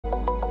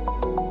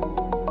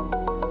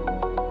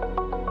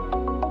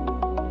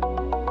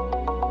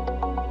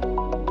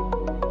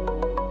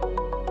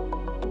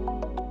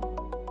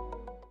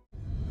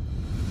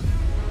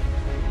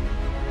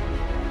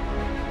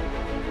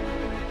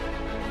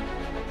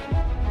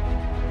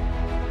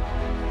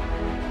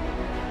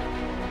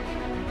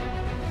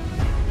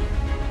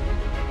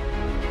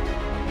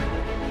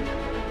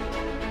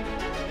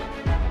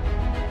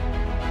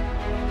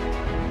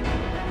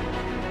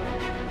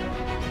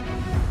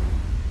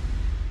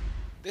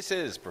This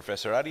is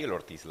Professor Ariel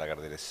Ortiz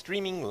Lagardere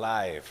streaming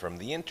live from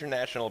the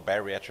International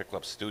Bariatric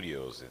Club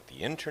studios at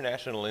the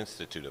International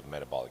Institute of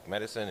Metabolic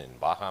Medicine in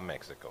Baja,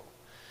 Mexico.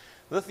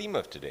 The theme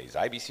of today's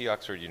IBC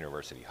Oxford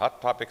University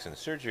Hot Topics and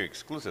Surgery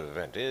exclusive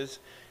event is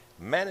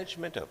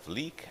Management of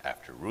Leak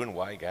After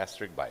Roux-en-Y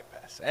Gastric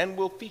Bypass, and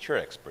will feature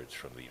experts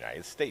from the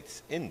United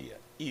States, India,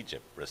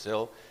 Egypt,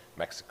 Brazil,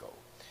 Mexico.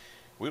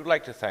 We would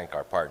like to thank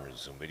our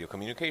partners Zoom Video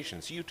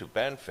Communications, YouTube,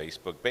 and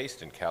Facebook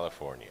based in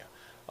California.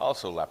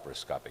 Also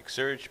Laparoscopic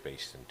Surge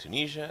based in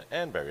Tunisia,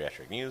 and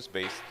Bariatric News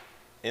based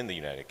in the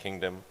United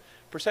Kingdom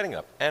for setting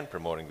up and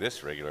promoting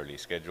this regularly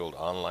scheduled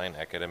online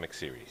academic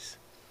series.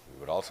 We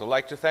would also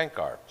like to thank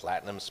our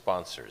platinum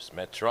sponsors,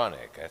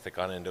 Medtronic,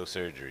 Ethicon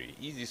Endosurgery,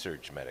 Easy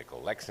Surge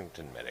Medical,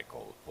 Lexington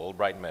Medical,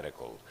 Fulbright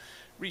Medical,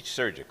 Reach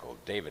Surgical,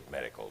 David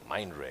Medical,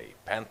 Mindray,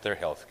 Panther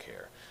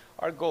Healthcare.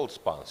 Our gold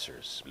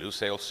sponsors, Blue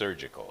Sail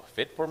Surgical,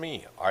 Fit for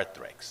Me,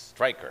 Arthrex,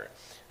 Stryker,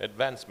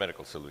 Advanced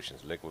Medical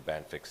Solutions, Liquid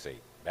Band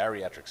Fixate,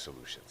 Bariatric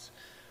Solutions.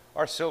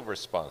 Our silver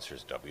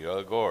sponsors,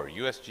 W.L. Gore,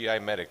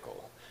 USGI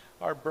Medical.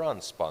 Our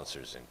bronze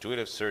sponsors,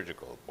 Intuitive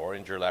Surgical,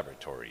 Boehringer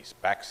Laboratories,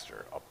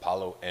 Baxter,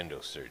 Apollo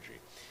Endosurgery.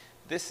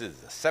 This is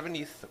the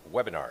 70th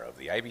webinar of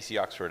the IBC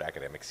Oxford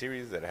Academic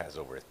Series that has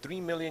over 3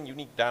 million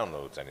unique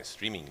downloads and is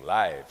streaming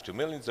live to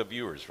millions of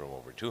viewers from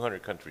over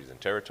 200 countries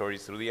and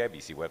territories through the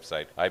IBC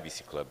website,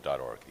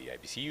 ibcclub.org, the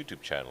IBC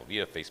YouTube channel,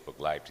 via Facebook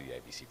Live to the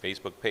IBC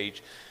Facebook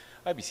page,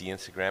 IBC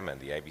Instagram, and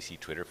the IBC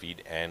Twitter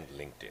feed and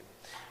LinkedIn.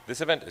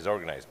 This event is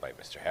organized by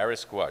Mr.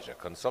 Harris Khawaja,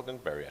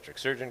 consultant bariatric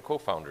surgeon,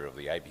 co-founder of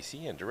the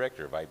IBC and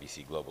director of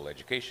IBC Global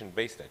Education,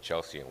 based at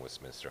Chelsea and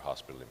Westminster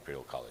Hospital,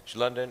 Imperial College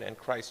London, and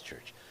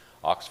Christchurch,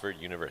 Oxford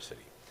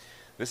University.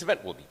 This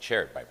event will be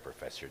chaired by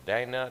Professor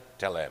Dana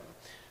Telem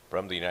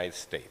from the United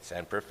States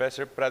and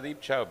Professor Pradeep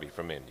Chowbey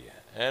from India,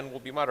 and will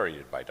be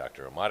moderated by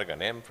Dr. Omar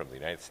Ghanem from the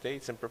United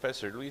States and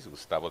Professor Luis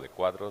Gustavo de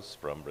Quadros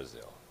from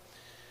Brazil.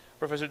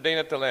 Professor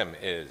Dana Telem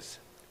is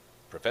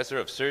Professor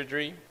of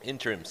Surgery,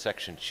 Interim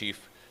Section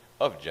Chief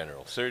of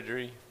General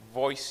Surgery,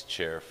 Vice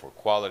Chair for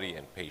Quality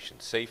and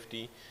Patient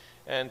Safety,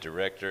 and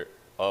Director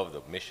of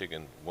the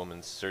Michigan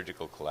Women's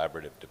Surgical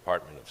Collaborative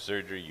Department of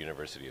Surgery,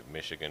 University of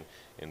Michigan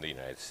in the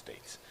United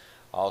States.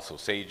 Also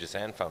SAGES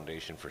and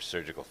Foundation for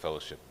Surgical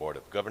Fellowship Board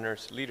of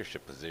Governors,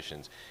 leadership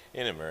positions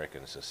in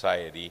American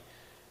Society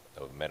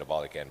of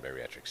Metabolic and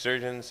Bariatric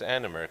Surgeons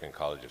and American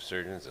College of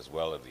Surgeons, as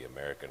well as the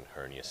American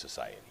Hernia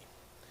Society.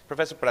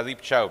 Professor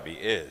Pradeep Chowbey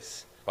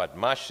is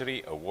Padma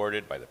Shri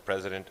awarded by the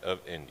President of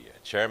India,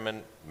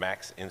 Chairman,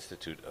 Max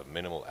Institute of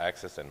Minimal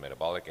Access and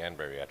Metabolic and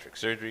Bariatric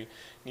Surgery,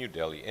 New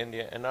Delhi,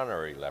 India, and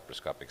Honorary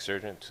Laparoscopic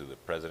Surgeon to the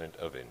President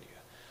of India,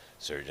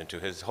 Surgeon to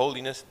His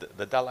Holiness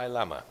the Dalai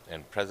Lama,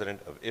 and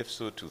President of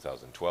IFSU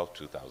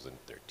 2012-2013.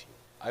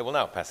 I will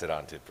now pass it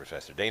on to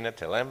Professor Dana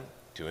Telem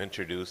to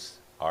introduce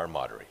our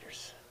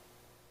moderators.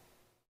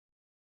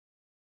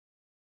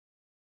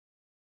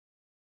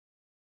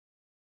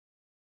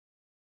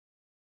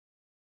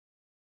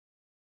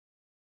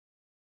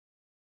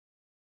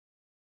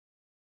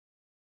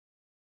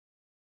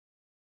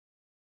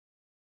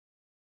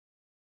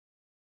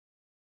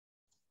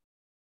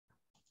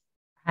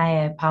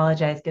 Hi, I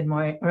apologize. Good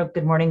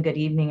morning, good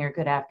evening, or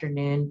good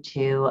afternoon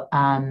to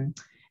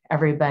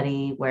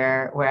everybody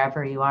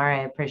wherever you are.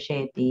 I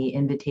appreciate the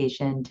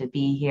invitation to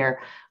be here.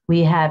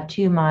 We have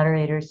two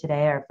moderators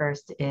today. Our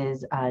first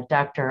is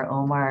Dr.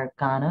 Omar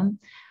Ghanem.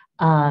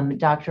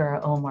 Dr.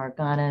 Omar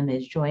Ghanem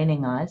is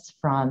joining us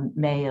from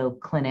Mayo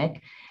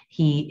Clinic.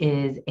 He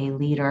is a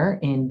leader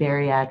in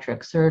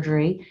bariatric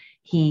surgery.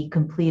 He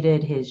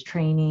completed his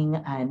training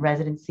and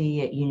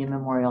residency at Union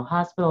Memorial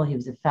Hospital. He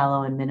was a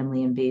fellow in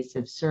minimally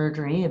invasive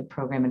surgery, a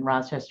program in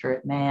Rochester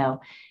at Mayo.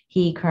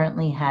 He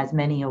currently has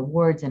many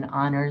awards and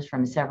honors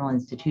from several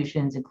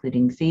institutions,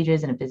 including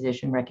SAGES and a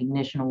Physician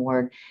Recognition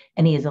Award.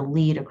 And he is a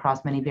lead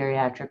across many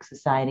bariatric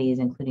societies,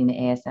 including the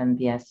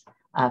ASMBS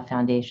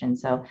Foundation.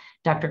 So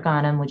Dr.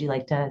 Ghanem, would you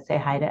like to say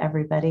hi to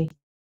everybody?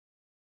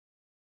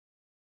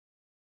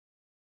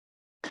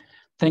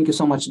 Thank you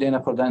so much,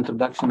 Dana, for the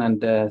introduction, and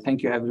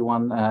thank you,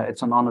 everyone.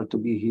 It's an honor to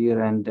be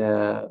here, and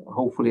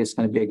hopefully it's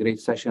going to be a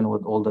great session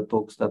with all the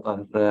talks that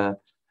are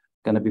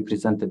going to be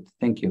presented.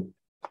 Thank you.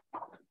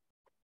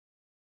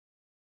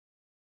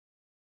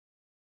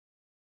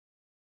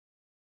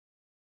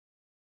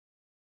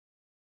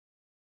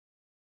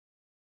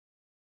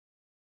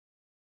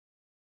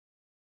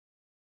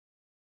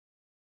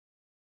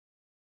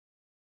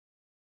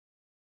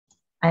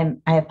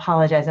 I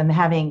apologize. I'm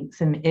having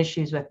some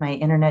issues with my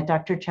internet.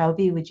 Dr.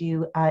 Chowbey, would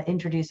you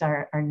introduce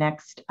our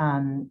next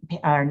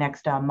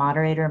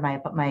moderator?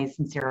 My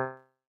sincere.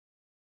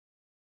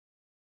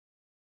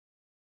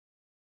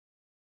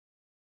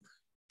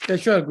 Yeah,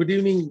 sure. Good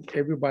evening,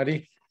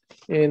 everybody.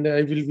 And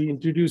I will be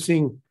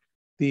introducing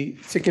the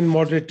second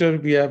moderator.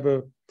 We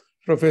have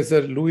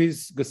Professor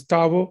Luis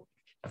Gustavo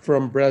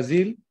from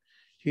Brazil.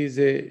 He's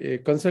a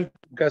consultant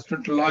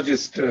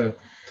gastroenterologist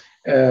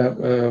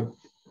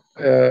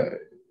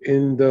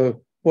in the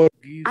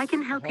Portuguese. I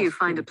can help you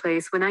find a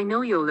place when I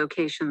know your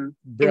location.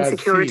 Brazil. In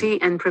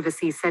security and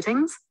privacy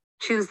settings,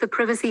 Choose the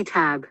Privacy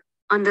tab.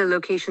 Under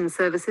Location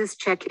Services,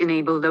 check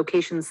Enable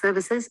Location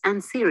Services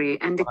and Siri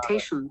and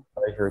Dictation.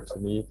 Pleasure to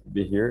me to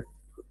be here.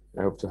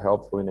 I hope to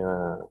help you in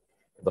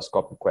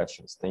endoscopic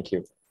questions. Thank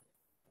you.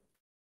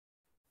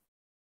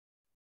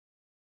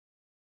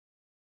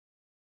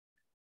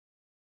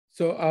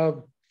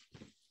 So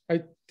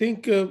I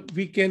think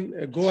we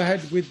can go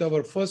ahead with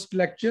our first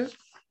lecture.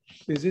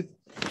 Is it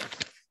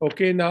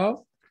okay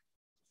now?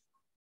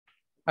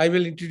 I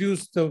will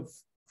introduce the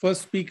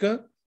first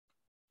speaker.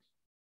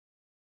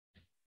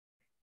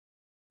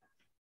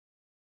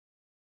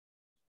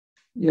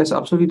 Yes,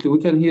 absolutely. We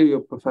can hear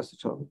you, Professor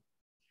Chowbey.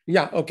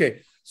 Yeah,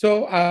 okay.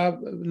 So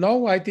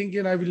now I think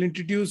I will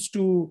introduce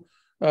to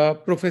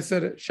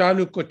Professor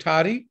Shanu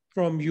Kothari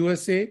from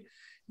USA.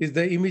 He's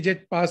the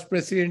immediate past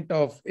president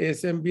of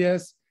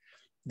ASMBS,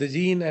 the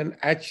Jean and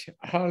H.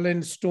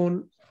 Harlan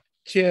Stone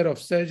Chair of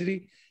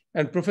Surgery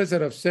and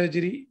Professor of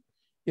Surgery,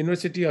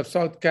 University of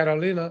South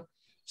Carolina,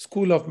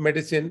 School of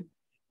Medicine,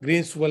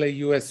 Greensboro,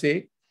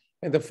 USA,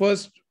 and the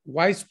first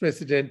Vice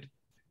President,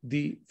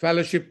 the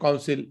Fellowship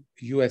Council,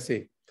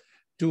 USA.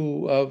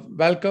 To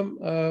welcome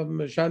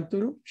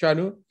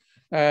Shanu,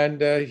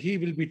 and he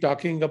will be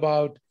talking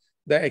about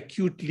the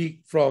acute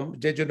leak from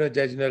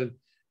Jejuno-jejunal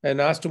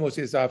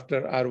anastomosis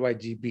after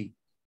LRYGB.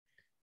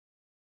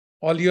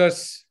 All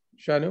yours,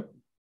 Shanu.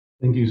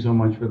 Thank you so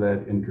much for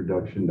that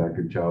introduction,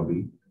 Dr.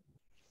 Chowbey.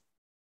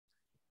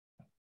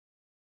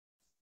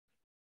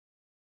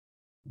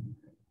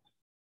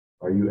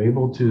 Are you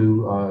able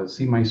to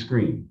see my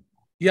screen?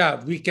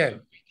 Yeah, we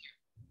can.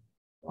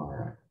 All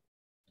right.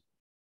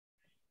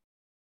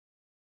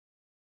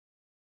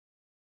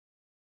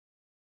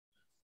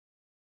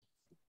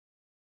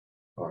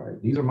 All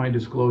right, these are my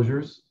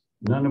disclosures,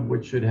 none of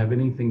which should have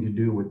anything to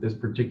do with this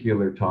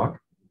particular talk.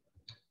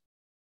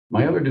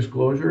 My other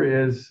disclosure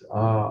is,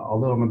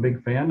 although I'm a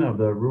big fan of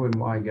the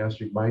Roux-en-Y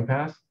gastric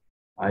bypass,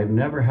 I've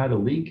never had a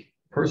leak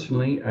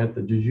personally at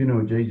the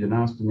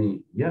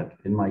jejuno-jejunostomy yet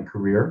in my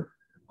career,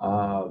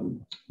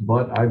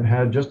 but I've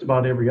had just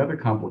about every other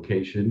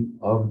complication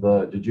of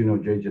the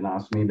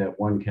jejuno-jejunostomy that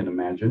one can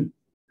imagine.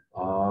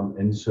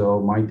 And so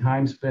my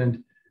time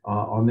spent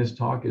on this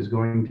talk is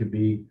going to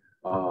be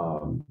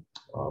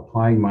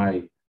applying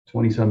my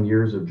 20-some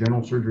years of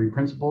general surgery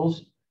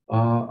principles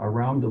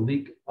around the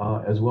leak,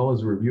 as well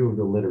as a review of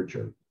the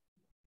literature.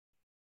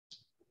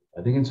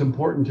 I think it's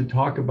important to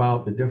talk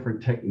about the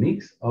different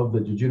techniques of the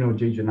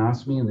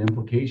jejuno-jejunostomy and the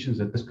implications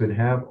that this could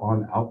have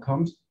on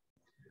outcomes.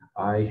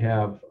 I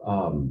have,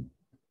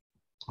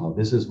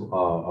 this is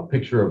a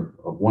picture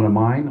of one of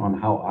mine on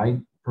how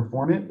I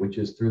perform it, which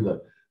is through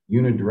the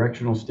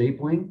unidirectional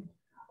stapling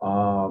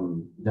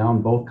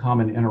down both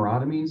common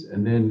enterotomies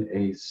and then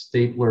a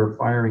stapler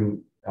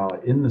firing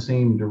in the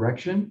same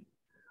direction.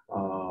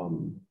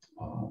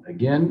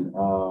 Again,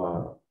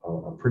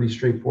 a pretty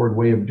straightforward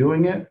way of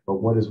doing it, but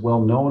what is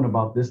well known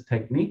about this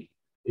technique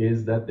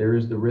is that there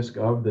is the risk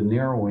of the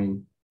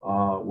narrowing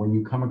when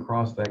you come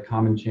across that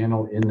common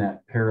channel in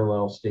that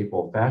parallel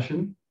staple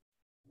fashion.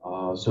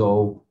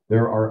 So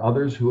there are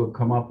others who have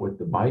come up with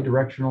the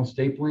bidirectional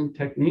stapling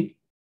technique,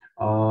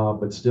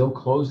 but still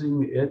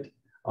closing it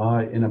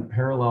in a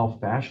parallel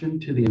fashion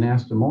to the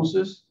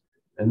anastomosis.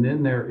 And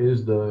then there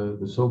is the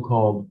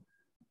so-called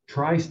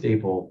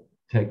tri-staple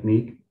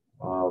technique,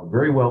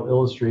 very well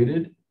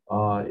illustrated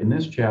in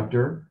this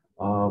chapter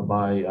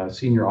by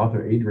senior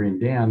author Adrian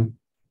Dan,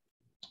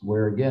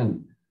 where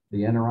again,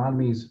 the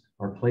enterotomies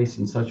are placed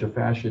in such a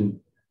fashion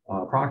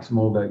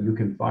proximal that you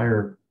can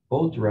fire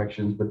both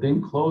directions, but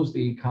then close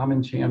the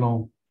common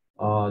channel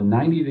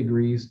 90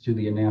 degrees to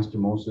the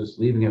anastomosis,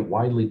 leaving it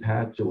widely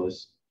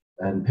patulous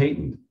and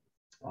patent.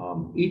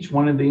 Each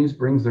one of these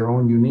brings their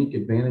own unique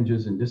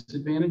advantages and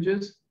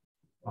disadvantages.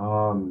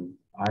 I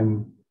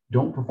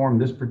don't perform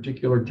this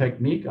particular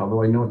technique,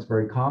 although I know it's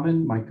very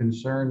common. My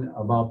concern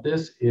about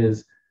this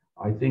is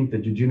I think the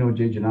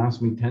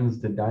jejuno-jejunostomy tends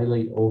to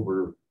dilate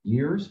over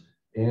years,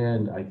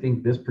 and I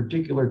think this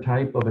particular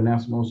type of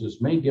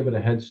anastomosis may give it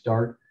a head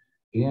start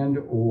and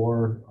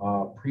or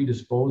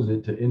predispose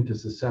it to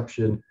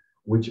intussusception,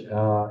 which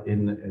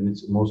in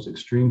its most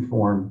extreme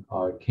form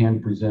can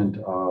present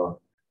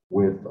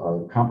with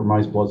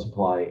compromised blood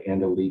supply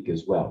and a leak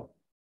as well.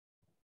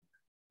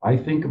 I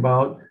think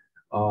about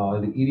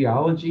the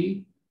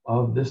etiology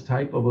of this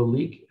type of a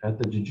leak at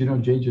the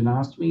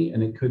jejuno-jejunostomy,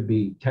 and it could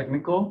be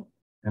technical,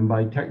 and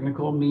by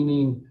technical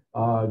meaning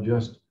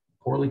just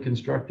poorly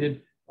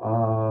constructed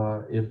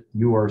if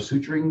you are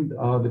suturing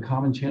the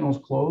common channels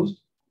closed.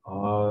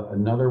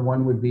 Another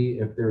one would be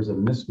if there's a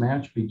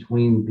mismatch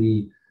between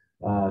the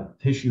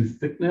tissue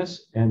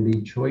thickness and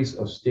the choice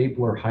of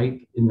stapler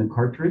height in the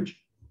cartridge.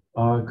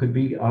 Could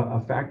be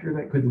a factor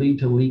that could lead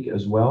to leak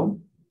as well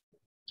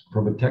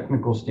from a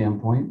technical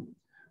standpoint.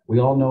 We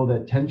all know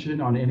that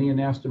tension on any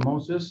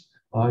anastomosis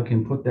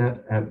can put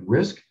that at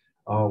risk,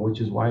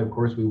 which is why, of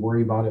course, we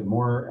worry about it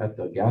more at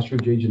the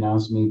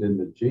gastro-jejunostomy than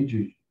the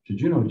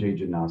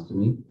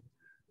jejuno-jejunostomy.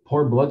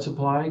 Poor blood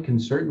supply can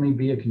certainly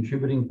be a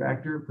contributing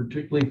factor,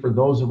 particularly for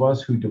those of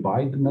us who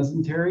divide the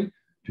mesentery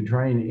to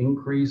try and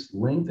increase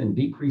length and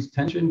decrease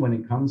tension when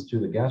it comes to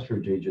the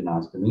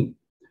gastro-jejunostomy.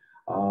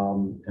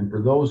 And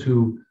for those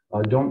who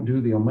don't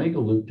do the omega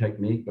loop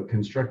technique, but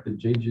construct the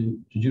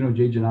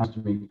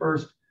jejuno-jejunostomy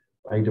first,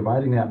 by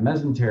dividing that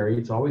mesentery,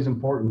 it's always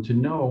important to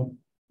know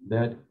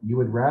that you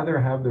would rather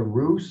have the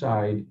Roux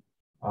side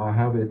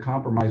have a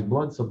compromised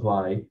blood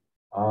supply,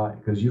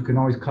 because you can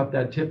always cut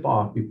that tip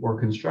off before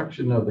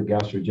construction of the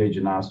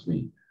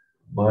gastro-jejunostomy.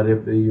 But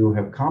if you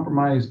have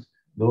compromised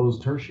those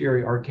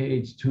tertiary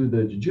arcades to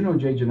the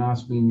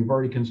jejuno-jejunostomy and you've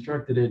already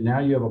constructed it, now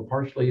you have a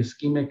partially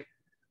ischemic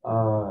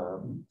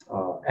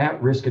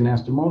at-risk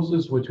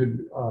anastomosis, which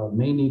would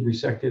may need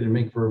resected and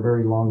make for a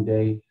very long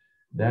day,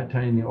 that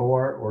time in the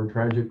OR, or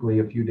tragically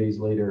a few days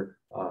later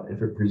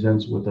if it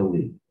presents with a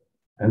leak.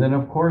 And then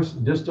of course,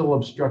 distal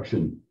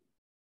obstruction.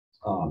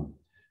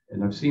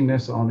 And I've seen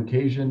this on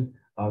occasion.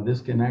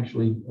 This can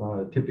actually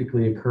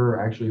typically occur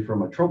actually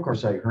from a trocar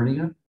site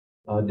hernia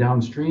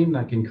downstream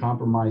that can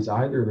compromise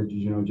either the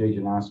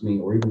jejuno-jejunostomy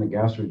or even the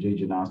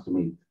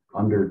gastro-jejunostomy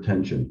under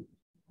tension.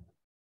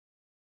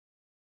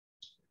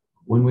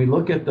 When we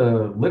look at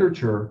the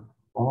literature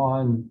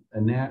on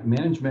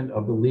management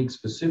of the leak,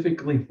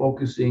 specifically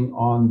focusing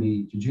on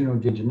the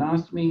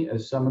jejuno-jejunostomy,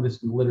 as some of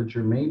this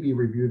literature may be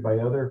reviewed by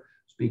other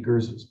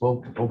speakers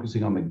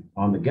focusing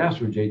on the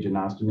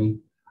gastro-jejunostomy,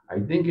 I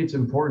think it's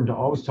important to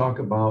always talk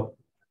about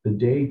the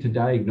day to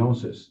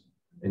diagnosis.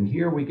 And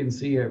here we can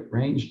see it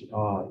ranged,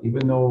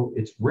 even though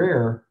it's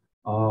rare,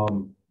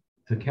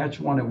 to catch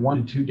one at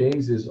 1 to 2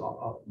 days is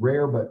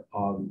rare, but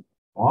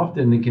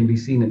often it can be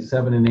seen at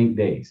 7 and 8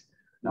 days.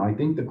 Now, I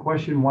think the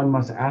question one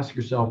must ask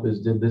yourself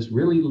is, did this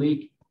really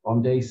leak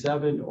on day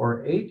 7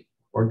 or 8,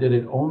 or did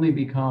it only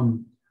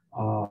become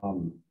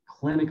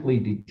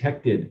clinically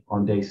detected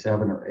on day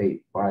 7 or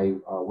 8 by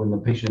when the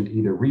patient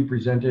either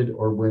represented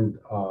or when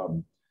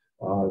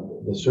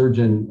the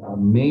surgeon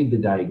made the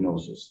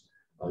diagnosis?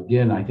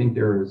 Again, I think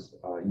there's,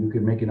 you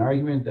could make an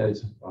argument that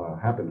it's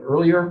happened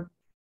earlier,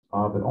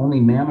 but only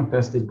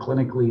manifested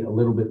clinically a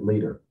little bit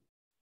later.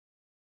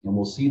 And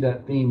we'll see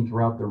that theme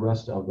throughout the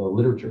rest of the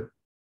literature.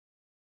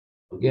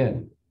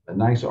 Again, a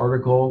nice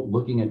article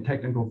looking at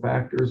technical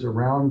factors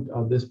around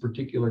this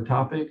particular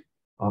topic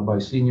by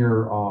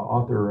senior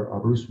author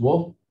Bruce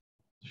Wolf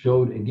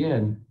showed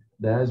again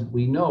that, as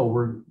we know,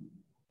 we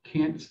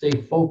can't stay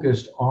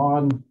focused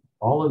on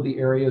all of the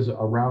areas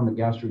around the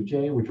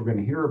gastro-J, which we're going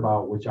to hear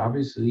about, which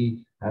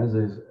obviously has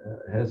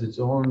its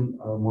own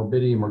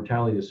morbidity and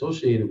mortality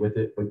associated with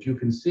it. But you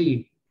can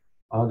see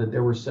that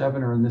there were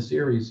 7, or in this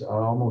series,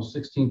 almost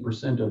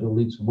 16% of the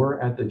leaks were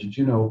at the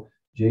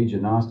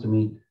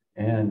jejuno-jejunostomy,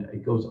 and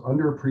it goes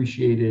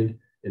underappreciated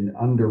and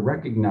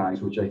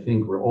under-recognized, which I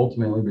think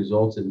ultimately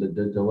results in the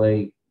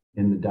delay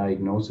in the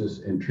diagnosis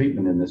and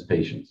treatment in this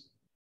patient.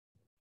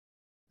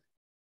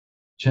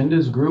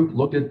 Chenda's group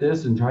looked at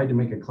this and tried to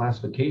make a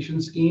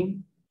classification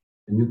scheme.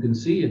 And you can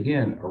see,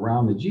 again,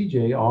 around the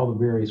GJ, all the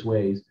various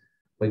ways.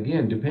 But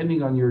again,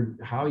 depending on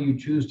how you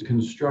choose to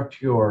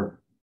construct your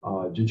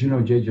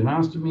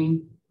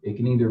jejuno-jejunostomy, it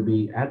can either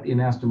be at the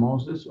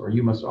anastomosis, or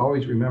you must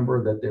always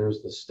remember that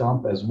there's the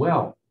stump as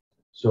well.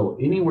 So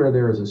anywhere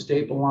there is a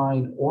staple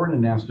line or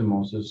an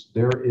anastomosis,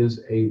 there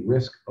is a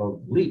risk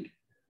of leak.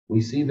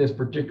 We see this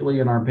particularly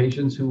in our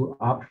patients who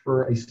opt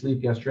for a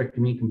sleeve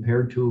gastrectomy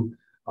compared to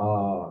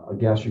a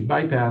gastric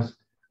bypass.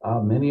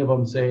 Many of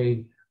them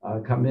say,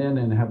 come in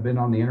and have been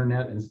on the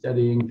internet and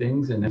studying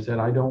things and have said,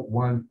 I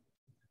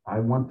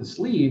want the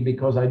sleeve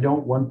because I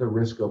don't want the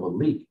risk of a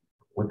leak.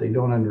 What they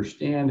don't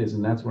understand is,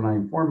 and that's when I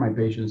inform my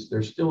patients,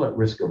 they're still at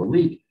risk of a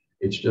leak.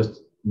 It's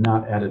just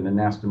not at an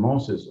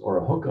anastomosis or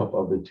a hookup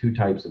of the 2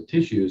 types of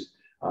tissues,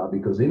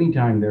 because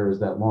anytime there is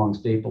that long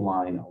staple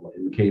line,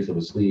 in the case of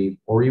a sleeve,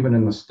 or even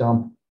in the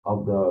stump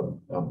of the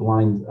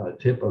blind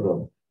tip of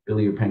the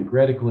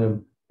biliopancreatic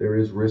limb, there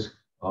is risk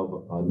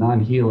of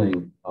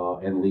non-healing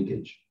and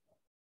leakage.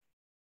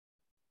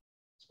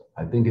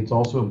 I think it's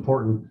also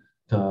important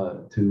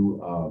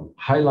to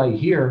highlight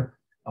here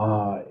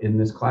in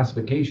this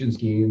classification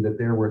scheme that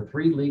there were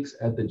 3 leaks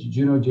at the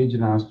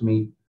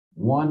jejuno-jejunostomy,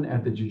 1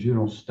 at the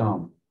jejunal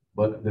stump,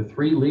 but the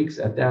 3 leaks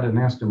at that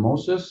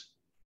anastomosis,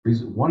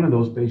 1 of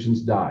those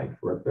patients died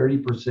for a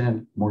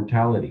 30%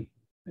 mortality.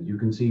 As you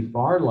can see,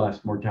 far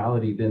less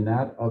mortality than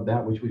that of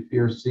that which we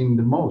fear seeing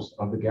the most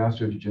of the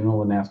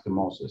gastro-jejunal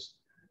anastomosis.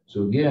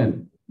 So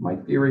again, my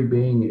theory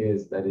being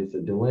is that it's a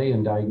delay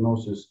in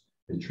diagnosis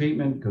and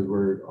treatment because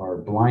our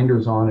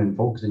blinders on and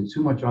focusing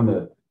too much on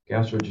the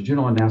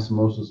gastro-jejunal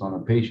anastomosis on a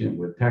patient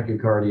with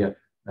tachycardia,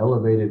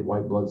 elevated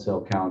white blood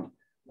cell count,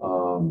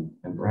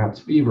 and perhaps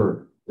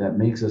fever, that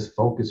makes us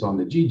focus on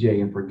the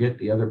GJ and forget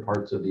the other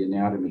parts of the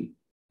anatomy.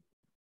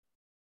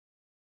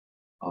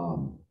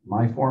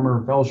 My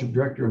former fellowship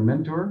director and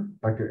mentor,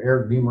 Dr.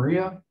 Eric V.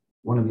 Maria,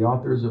 one of the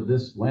authors of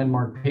this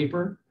landmark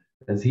paper,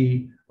 as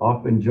he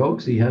often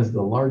jokes, he has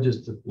the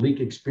largest leak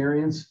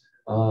experience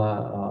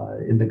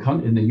in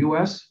the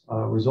US,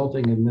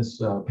 resulting in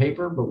this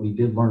paper, but we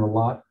did learn a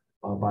lot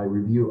by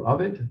review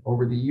of it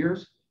over the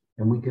years.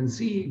 And we can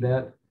see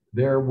that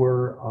there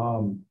were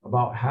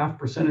about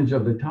 0.5%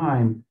 of the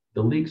time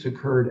the leaks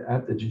occurred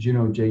at the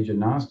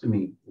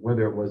jejuno-jejunostomy,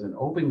 whether it was an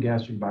open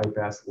gastric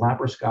bypass,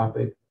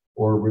 laparoscopic,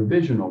 or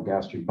revisional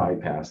gastric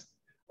bypass.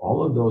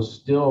 All of those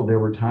still, there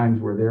were times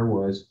where there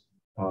was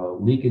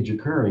leakage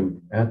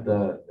occurring at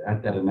that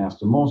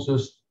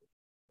anastomosis.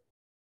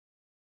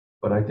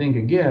 But I think,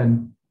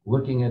 again,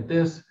 looking at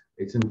this,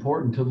 it's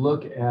important to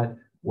look at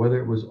whether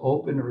it was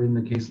open or, in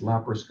the case,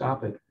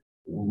 laparoscopic.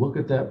 Look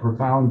at that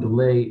profound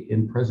delay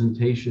in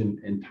presentation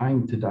and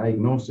time to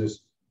diagnosis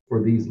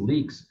for these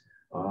leaks.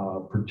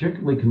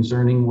 Particularly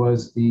concerning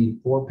was the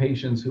 4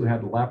 patients who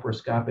had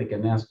laparoscopic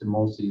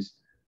anastomosis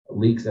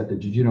leaks at the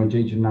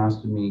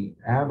jejuno-jejunostomy.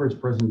 Average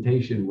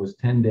presentation was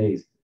 10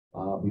 days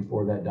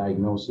before that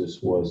diagnosis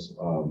was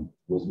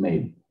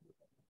made.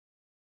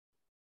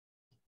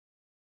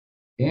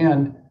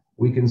 And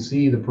we can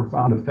see the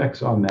profound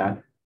effects on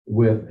that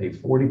with a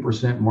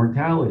 40%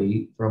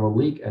 mortality from a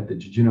leak at the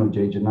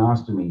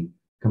jejuno-jejunostomy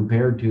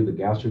compared to the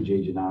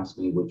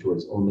gastro-jejunostomy, which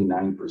was only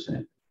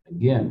 9%.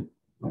 Again,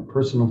 my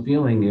personal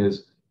feeling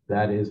is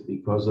that is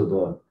because of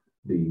the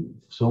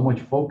so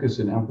much focus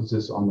and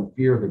emphasis on the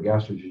fear of the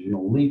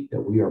gastro-jejunal leak that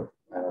we are,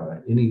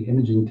 any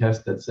imaging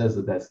test that says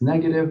that that's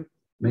negative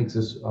makes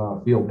us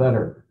feel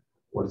better.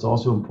 What's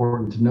also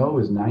important to know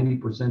is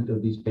 90%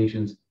 of these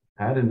patients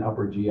had an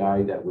upper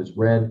GI that was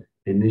read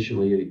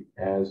initially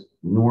as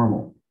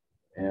normal.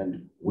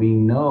 And we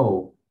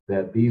know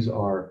that these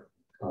are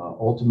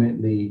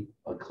ultimately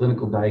a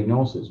clinical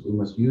diagnosis. We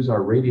must use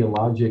our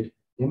radiologic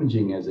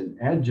imaging as an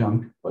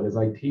adjunct, but as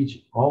I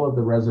teach all of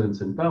the residents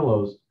and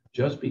fellows,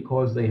 just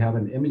because they have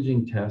an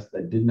imaging test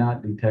that did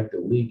not detect a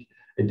leak,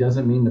 it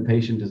doesn't mean the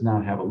patient does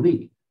not have a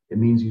leak. It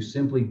means you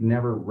simply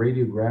never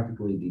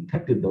radiographically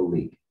detected the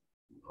leak.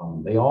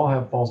 They all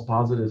have false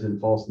positives and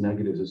false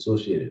negatives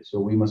associated. So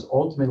we must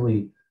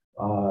ultimately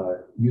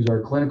use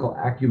our clinical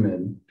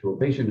acumen to a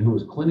patient who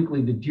is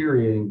clinically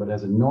deteriorating but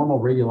has a normal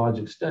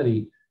radiologic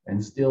study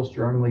and still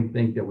strongly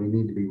think that we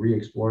need to be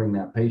re-exploring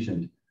that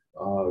patient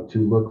to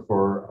look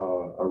for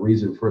a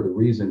reason for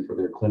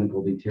their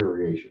clinical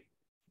deterioration.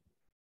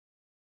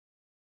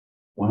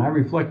 When I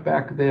reflect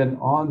back then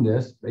on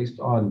this, based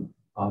on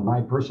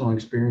my personal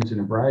experience in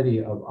a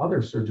variety of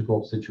other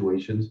surgical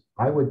situations,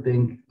 I would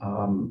think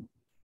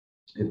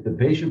if the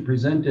patient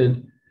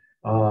presented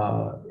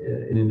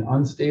in an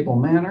unstable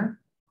manner,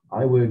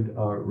 I would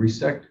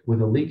resect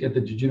with a leak at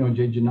the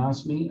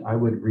jejuno-jejunostomy. I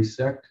would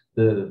resect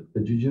the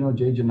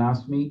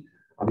jejuno-jejunostomy.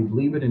 I would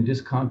leave it in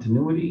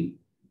discontinuity,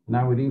 and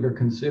I would either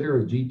consider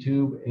a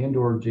G-tube and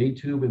or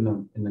J-tube in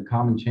the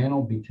common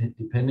channel,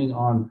 depending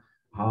on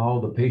how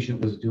the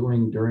patient was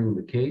doing during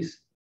the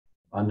case.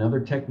 Another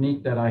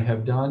technique that I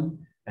have done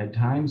at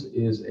times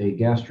is a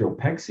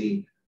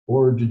gastropexy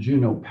or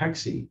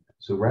jejunopexy.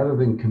 So rather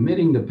than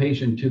committing the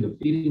patient to the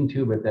feeding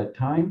tube at that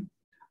time,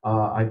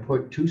 I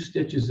put 2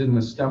 stitches in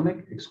the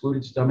stomach,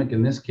 excluded stomach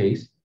in this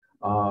case.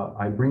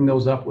 I bring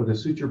those up with a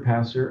suture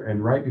passer,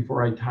 and right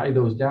before I tie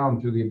those down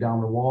through the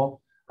abdominal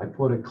wall, I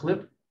put a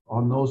clip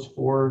on those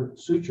 4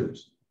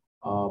 sutures.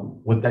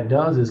 What that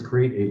does is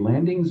create a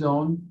landing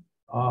zone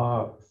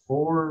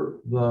for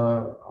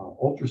the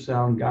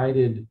ultrasound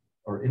guided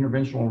or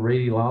interventional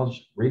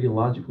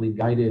radiologically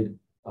guided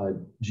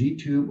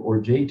G-tube or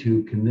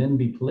J-tube can then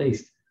be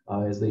placed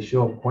as they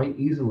show up quite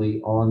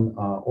easily on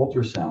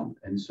ultrasound.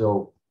 And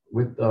so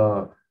with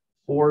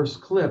 4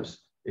 clips,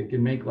 it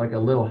can make like a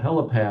little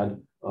helipad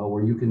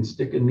where you can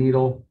stick a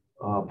needle,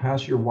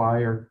 pass your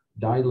wire,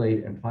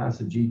 dilate, and place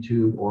a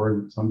G-tube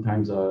or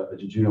sometimes a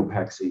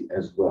jejunopexy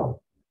as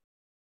well.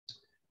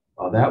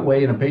 That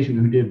way, in a patient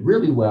who did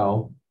really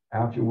well,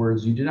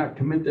 afterwards, you do not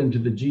commit them to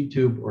the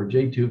G-tube or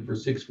J-tube for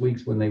 6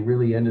 weeks when they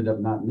really ended up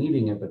not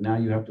needing it, but now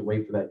you have to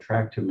wait for that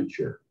tract to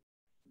mature.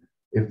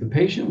 If the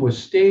patient was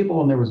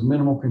stable and there was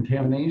minimal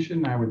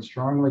contamination, I would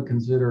strongly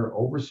consider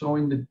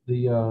oversewing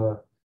the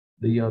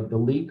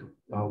leak,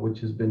 which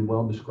has been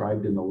well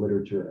described in the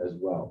literature as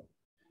well.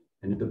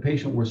 And if the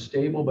patient was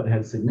stable but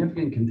had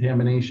significant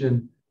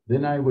contamination,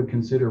 then I would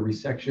consider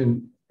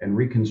resection and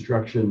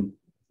reconstruction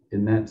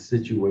in that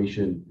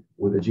situation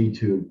with a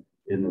G-tube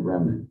in the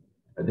remnant.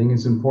 I think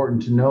it's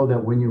important to know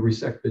that when you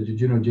resect the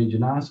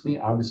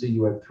jejuno-jejunostomy, obviously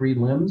you have 3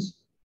 limbs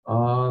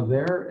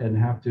there and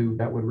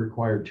that would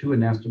require 2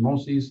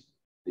 anastomoses.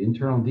 The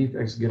internal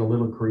defects get a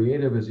little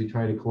creative as you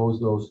try to close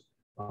those,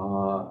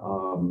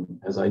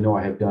 as I know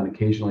I have done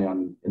occasionally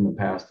in the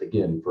past,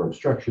 again, for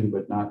obstruction,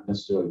 but not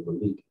necessarily for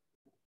leak.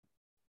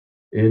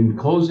 In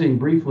closing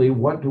briefly,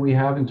 what do we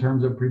have in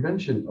terms of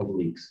prevention of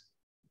leaks?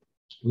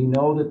 We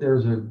know that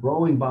there's a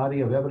growing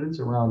body of evidence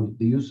around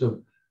the use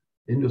of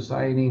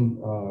indocyanine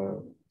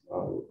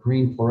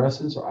green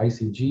fluorescence, or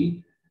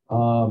ICG.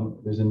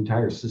 There's an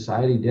entire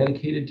society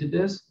dedicated to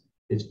this.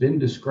 It's been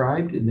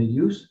described in the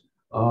use,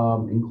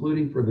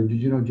 including for the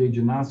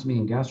jejuno-jejunostomy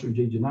and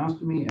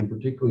gastro-jejunostomy, and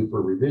particularly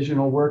for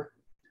revisional work.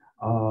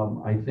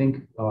 I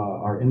think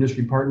our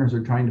industry partners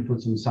are trying to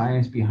put some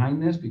science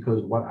behind this,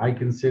 because what I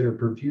consider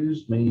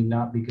perfused may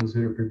not be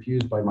considered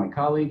perfused by my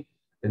colleague.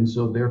 And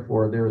so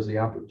therefore there is the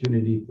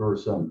opportunity for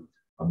some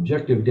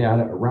objective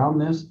data around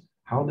this.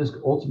 How this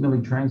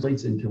ultimately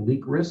translates into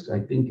leak risk, I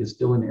think, is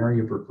still an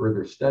area for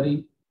further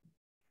study.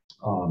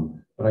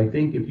 But I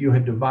think if you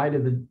had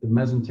divided the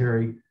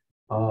mesentery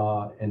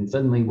and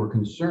suddenly were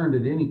concerned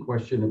at any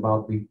question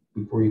about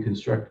before you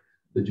construct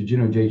the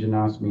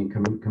jejuno-jejunostomy and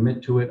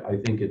commit to it, I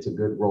think it's a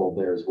good role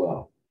there as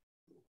well.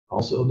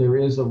 Also, there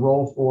is a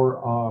role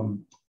for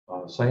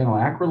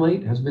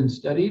cyanoacrylate has been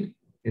studied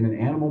in an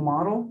animal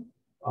model.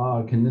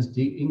 Can this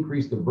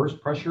increase the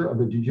burst pressure of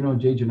the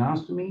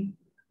jejuno-jejunostomy?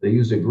 They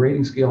used a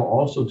grading scale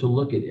also to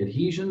look at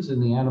adhesions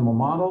in the animal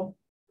model.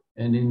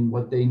 And in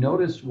what they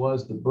noticed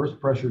was the burst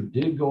pressure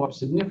did go up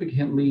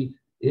significantly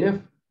if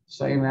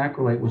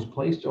cyanoacrylate was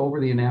placed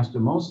over the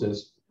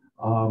anastomosis.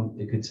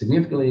 It could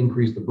significantly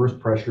increase the burst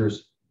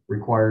pressures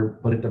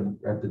required, but at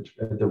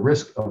the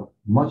risk of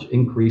much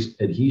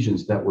increased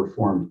adhesions that were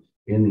formed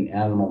in the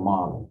animal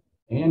model.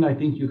 And I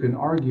think you can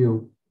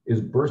argue, is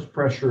burst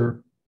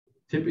pressure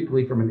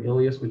typically from an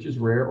ileus, which is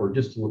rare, or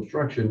distal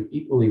obstruction,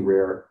 equally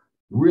rare,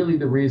 really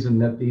the reason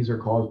that these are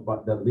caused by,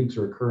 that leaks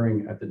are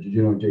occurring at the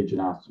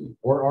jejuno-jejunostomy?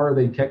 Or are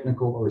they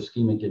technical or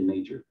ischemic in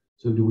nature?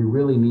 So do we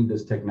really need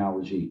this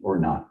technology or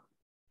not?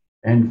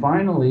 And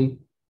finally,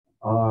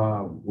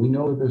 we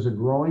know that there's a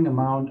growing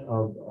amount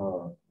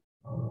of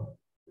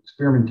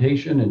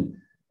experimentation and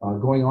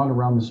going on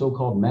around the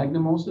so-called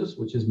magnemosis,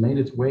 which has made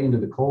its way into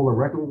the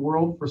colorectal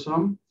world for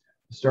some,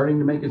 starting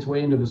to make its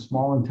way into the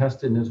small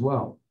intestine as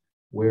well,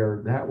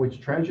 where that which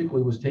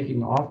tragically was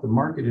taking off the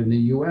market in the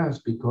US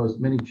because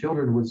many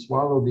children would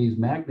swallow these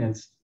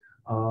magnets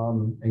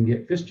and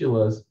get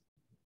fistulas,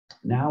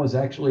 now is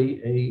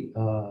actually a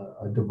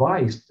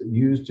device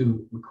used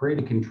to create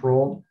a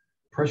controlled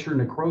pressure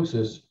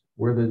necrosis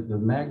where the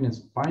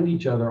magnets find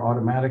each other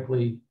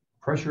automatically,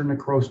 pressure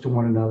necrose to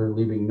one another,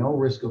 leaving no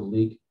risk of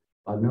leak,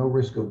 no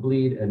risk of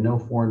bleed, and no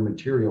foreign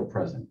material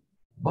present.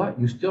 But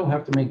you still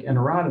have to make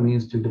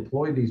enterotomies to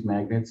deploy these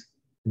magnets.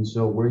 And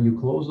so where you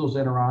close those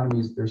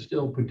enterotomies, there's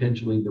still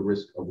potentially the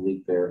risk of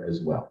leak there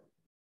as well.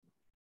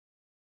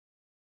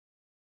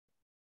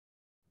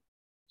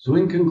 So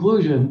in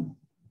conclusion,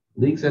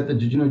 leaks at the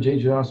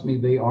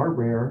jejuno-jejunostomy, they are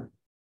rare.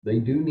 They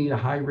do need a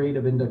high rate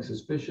of index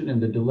suspicion,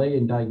 and the delay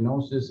in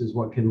diagnosis is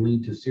what can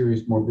lead to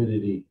serious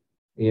morbidity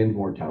and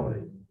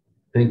mortality.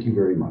 Thank you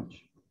very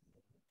much.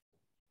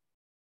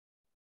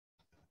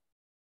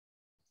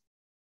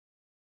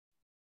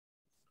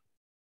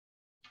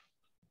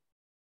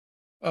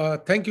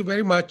 Thank you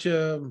very much,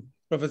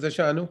 Professor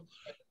Shanu.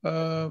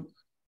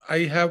 I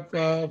have,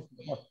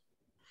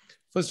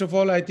 first of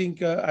all, I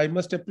think I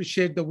must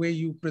appreciate the way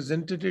you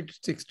presented it.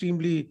 It's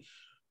extremely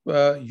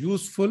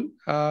useful.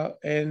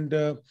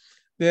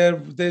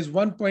 There's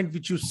one point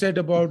which you said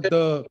about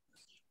the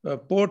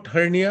port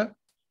hernia.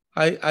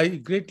 I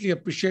greatly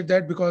appreciate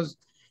that, because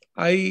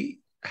I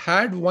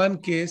had one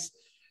case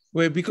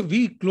where, because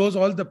we close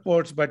all the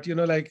ports, but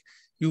like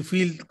you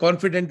feel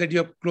confident that you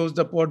have closed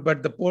the port,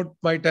 but the port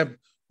might have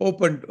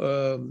opened,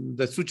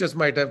 the sutures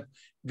might have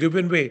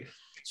given way.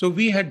 So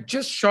we had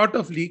just short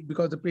of leak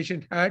because the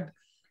patient had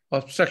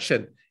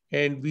obstruction,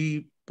 and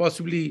we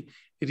possibly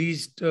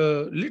reached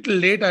a little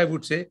late, I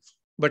would say,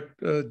 but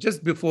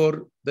just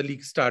before the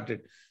leak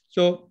started.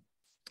 So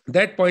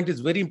that point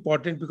is very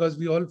important, because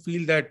we all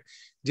feel that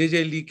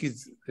JJ leak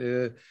is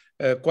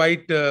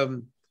quite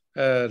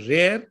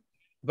rare,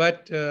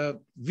 but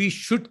we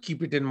should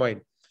keep it in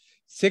mind.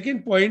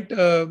 Second point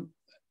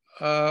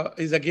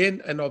is again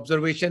an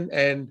observation,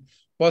 and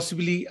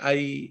possibly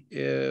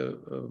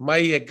my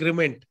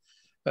agreement,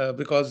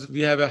 because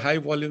we have a high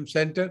volume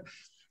center.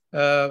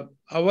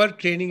 Our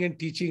training and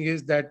teaching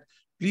is that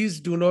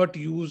please do not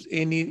use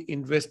any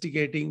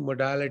investigating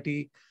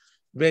modality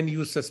when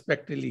you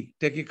suspect a leak.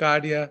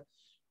 Tachycardia,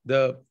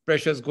 the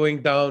pressure's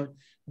going down.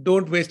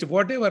 Don't waste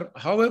whatever,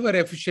 however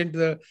efficient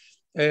the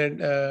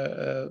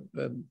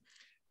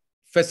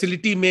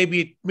facility may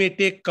be. It may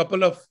take a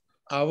couple of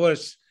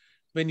hours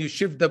when you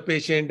shift the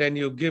patient and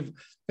you give.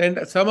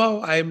 And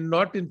somehow I'm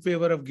not in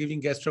favor of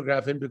giving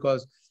gastrographin,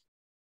 because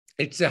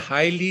it's a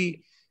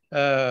highly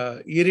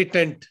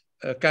irritant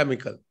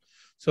chemical.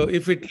 So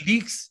if it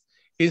leaks,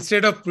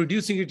 instead of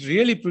producing, it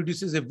really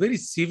produces a very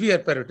severe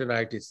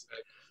peritonitis.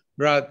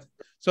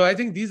 So I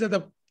think these are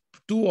the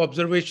two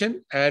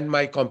observations and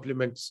my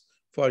compliments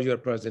for your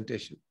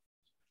presentation.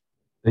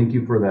 Thank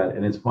you for that.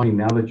 And it's funny,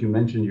 now that you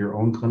mentioned your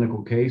own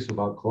clinical case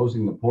about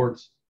closing the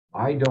ports,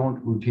 I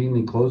don't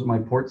routinely close my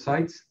port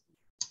sites.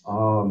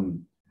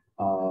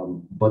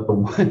 But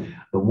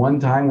the one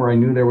time where I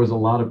knew there was a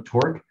lot of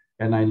torque,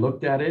 and I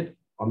looked at it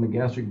on the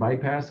gastric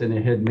bypass, and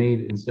it had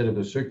made, instead of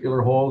a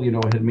circular hole,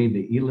 it had made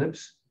the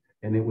ellipse,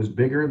 and it was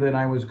bigger than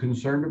I was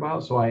concerned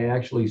about. So I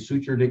actually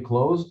sutured it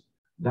closed.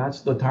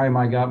 That's the time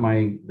I got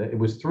it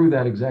was through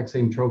that exact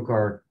same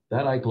trocar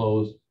that I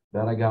closed,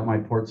 that I got my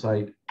port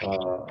site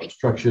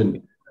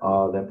obstruction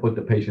that put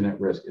the patient at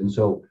risk. And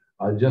so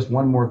just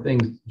one more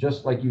thing,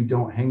 just like you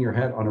don't hang your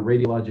hat on a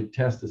radiologic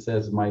test that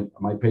says my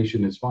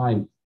patient is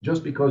fine,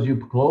 just because you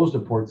closed a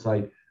port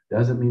site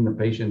doesn't mean the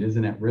patient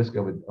isn't at risk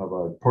of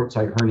a port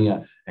site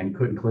hernia and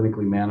couldn't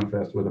clinically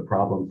manifest with a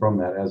problem from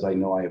that, as I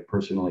know I have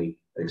personally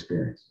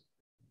experienced.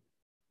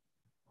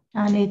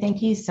 Shanu,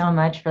 thank you so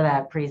much for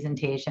that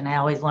presentation. I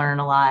always learn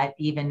a lot,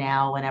 even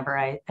now, whenever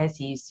I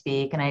see you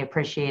speak, and I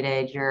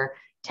appreciated your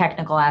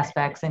technical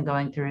aspects and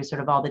going through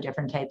sort of all the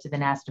different types of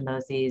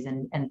anastomoses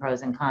and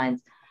pros and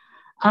cons.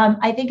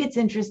 I think it's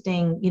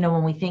interesting,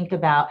 when we think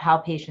about how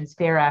patients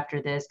fare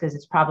after this, because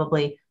it's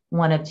probably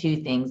one of two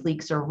things.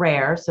 Leaks are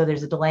rare, so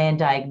there's a delay in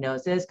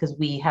diagnosis because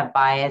we have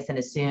bias and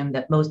assume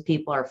that most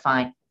people are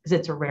fine because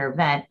it's a rare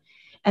event.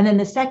 And then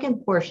the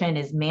second portion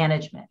is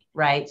management,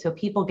 right? So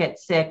people get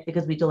sick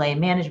because we delay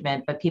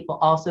management, but people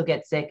also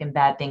get sick and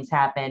bad things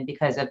happen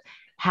because of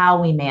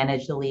how we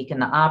manage the leak in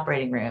the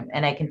operating room.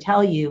 And I can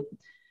tell you,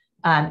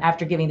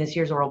 after giving this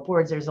year's oral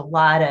boards, there's a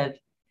lot of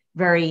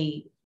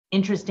very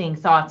interesting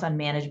thoughts on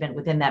management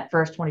within that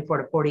first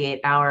 24 to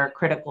 48 hour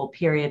critical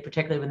period,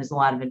 particularly when there's a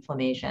lot of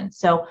inflammation.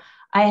 So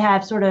I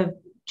have sort of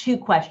two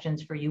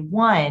questions for you.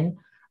 One,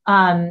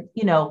 can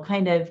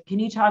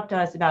you talk to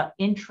us about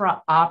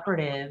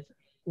intraoperative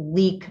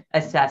leak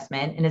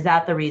assessment? And is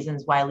that the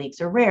reasons why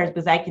leaks are rare?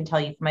 Because I can tell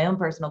you from my own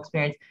personal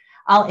experience,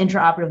 I'll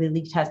intraoperatively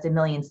leak test a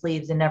million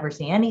sleeves and never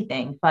see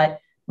anything. But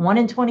 1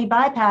 in 20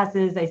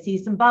 bypasses, I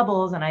see some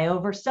bubbles and I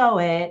oversew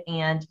it,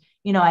 and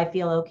I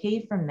feel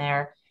okay from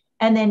there.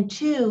 And then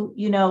two,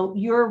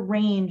 your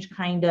range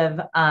kind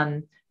of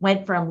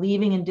went from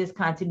leaving in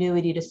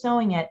discontinuity to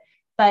sewing it,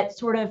 but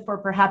sort of for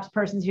perhaps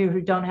persons who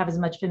don't have as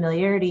much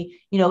familiarity,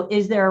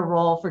 is there a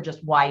role for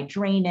just wide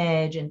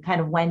drainage, and kind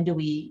of when do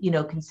we,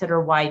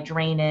 consider wide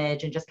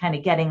drainage and just kind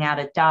of getting out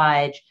of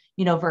Dodge,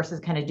 versus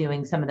kind of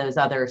doing some of those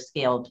other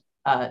scaled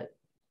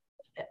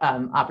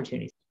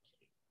opportunities?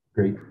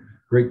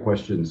 Great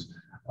questions,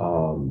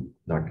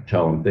 Dr.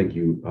 Telem. Thank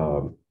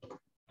you.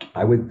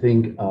 I would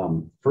think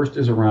first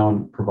is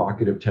around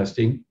provocative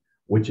testing,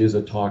 which is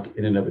a talk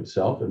in and of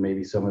itself, and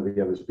maybe some of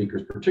the other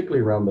speakers,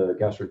 particularly around the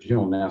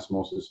gastro-jejunal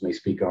anastomosis, may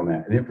speak on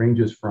that. And it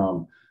ranges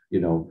from,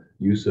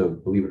 use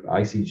of, believe it,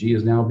 ICG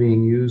is now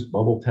being used,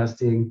 bubble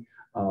testing,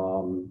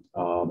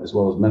 as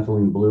well as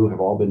methylene blue have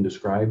all been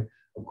described.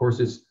 Of course,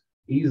 it's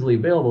easily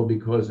available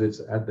because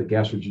it's at the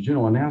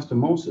gastro-jejunal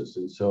anastomosis.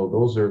 And so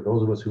those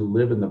of us who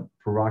live in the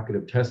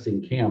provocative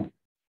testing camp,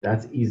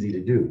 that's easy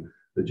to do.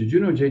 The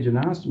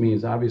jejuno-jejunostomy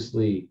is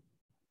obviously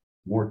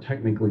more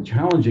technically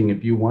challenging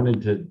if you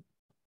wanted to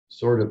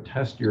sort of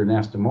test your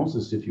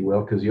anastomosis, if you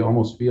will, because you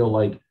almost feel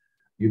like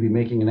you'd be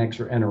making an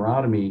extra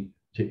enterotomy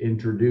to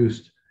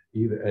introduce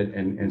either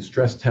and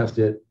stress test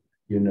it,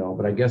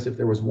 but I guess if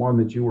there was one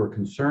that you were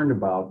concerned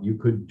about, you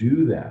could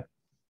do that.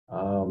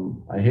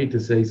 I hate to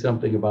say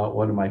something about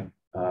one of my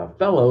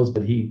fellows,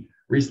 but he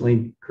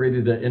recently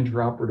created an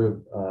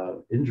intraoperative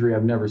injury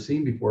I've never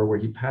seen before, where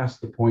he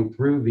passed the point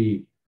through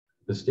the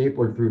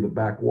stapler through the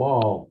back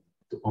wall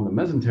on the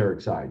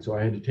mesenteric side. So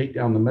I had to take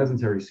down the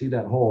mesentery, see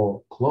that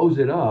hole, close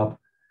it up.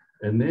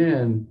 And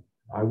then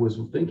I was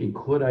thinking,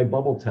 could I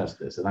bubble test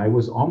this? And I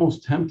was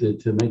almost tempted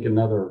to make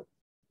another,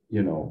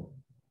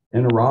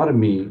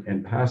 enterotomy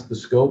and pass the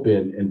scope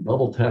in and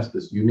bubble test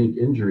this unique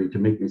injury to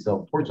make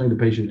myself. Fortunately,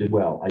 the patient did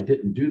well. I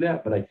didn't do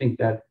that, but I think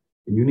that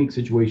in unique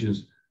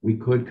situations, we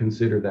could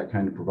consider that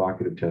kind of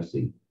provocative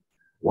testing.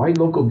 Wide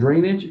local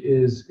drainage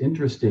is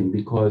interesting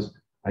because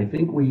I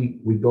think we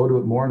go to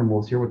it more, and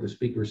we'll hear what the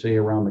speakers say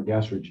around the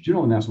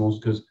gastro-jejunal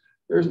anastomosis, because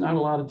there's not a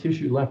lot of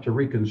tissue left to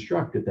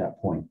reconstruct at that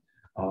point,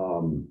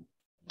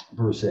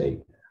 per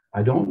se.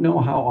 I don't know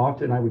how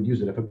often I would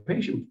use it. If a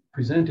patient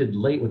presented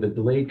late with a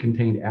delayed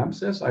contained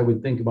abscess, I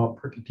would think about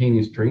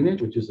percutaneous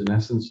drainage, which is in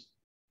essence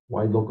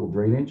wide local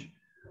drainage,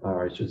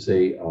 or I should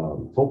say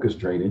focused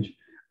drainage.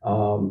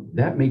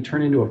 That may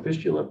turn into a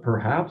fistula,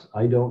 perhaps,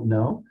 I don't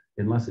know,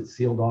 unless it's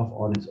sealed off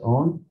on its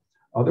own.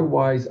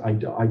 Otherwise, I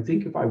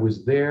think if I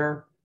was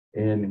there,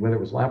 and whether it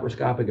was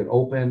laparoscopic and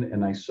open,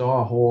 and I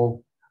saw a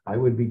hole,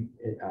 I'd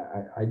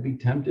be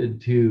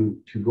tempted to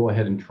go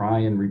ahead and try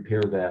and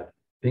repair that,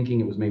 thinking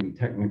it was maybe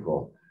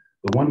technical.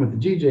 The one with the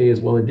GJ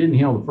is, well, it didn't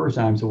heal the first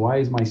time, so why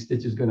is my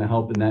stitches going to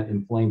help in that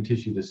inflamed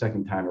tissue the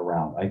second time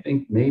around? I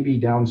think maybe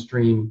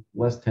downstream,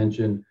 less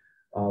tension,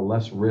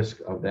 less risk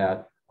of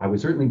that. I would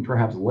certainly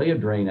perhaps lay a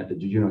drain at the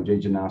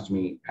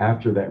jejuno-jejunostomy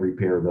after that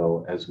repair,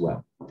 though, as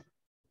well.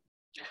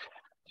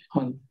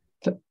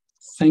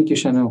 Thank you,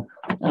 Shanu.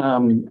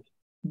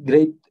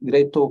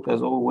 Great talk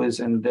as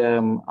always. And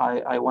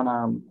I want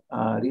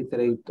to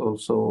reiterate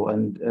also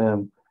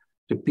and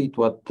repeat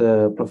what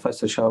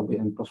Professor Chowbey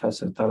and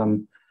Professor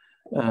Telem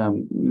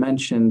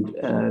mentioned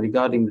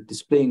regarding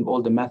displaying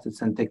all the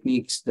methods and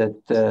techniques that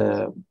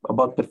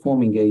about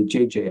performing a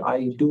JJ.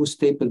 I do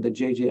staple the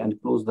JJ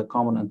and close the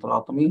common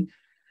enterotomy.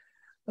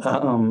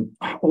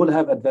 All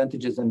have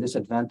advantages and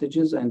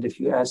disadvantages. And if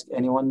you ask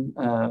anyone,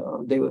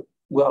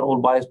 we are all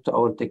biased to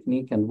our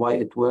technique and why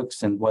it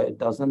works and why it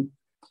doesn't.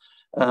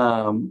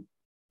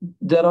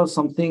 There are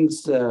some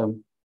things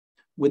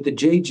with the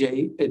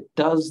JJ,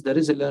 there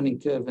is a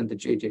learning curve in the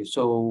JJ.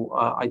 So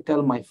I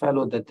tell my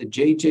fellow that the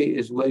JJ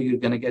is where you're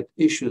going to get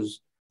issues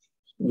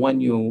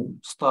when you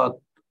start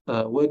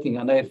working.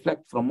 And I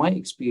reflect from my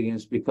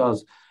experience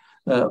because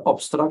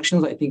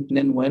Obstructions, I think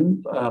Nen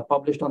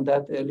published on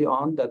that early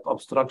on, that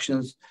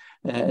obstructions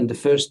in the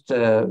first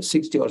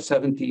 60 or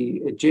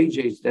 70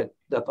 JJs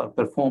that are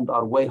performed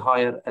are way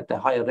higher at a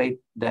higher rate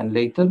than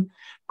later,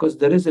 because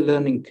there is a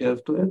learning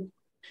curve to it.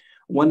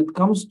 When it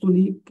comes to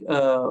leak,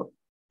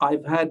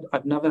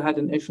 I've never had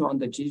an issue on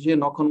the GJ,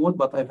 knock on wood,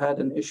 but I've had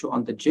an issue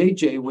on the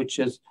JJ, which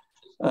is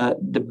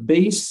the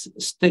base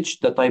stitch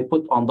that I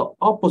put on the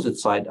opposite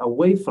side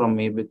away from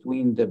me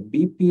between the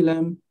BP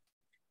limb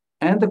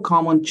and the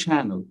common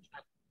channel,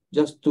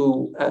 just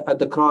to at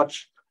the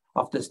crotch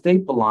of the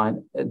staple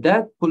line,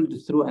 that pulled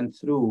through and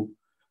through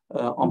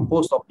on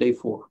post-op day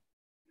 4.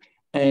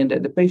 And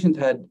the patient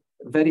had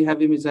very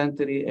heavy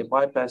mesentery, a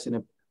bypass in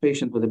a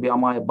patient with a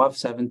BMI above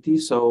 70.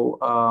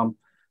 So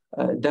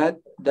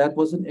that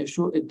was an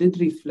issue. It did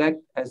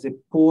reflect as a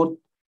port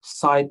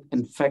site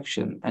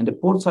infection. And the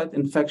port site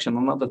infection,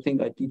 another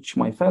thing I teach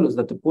my fellows,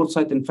 that the port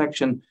site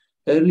infection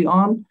early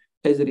on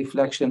is a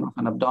reflection of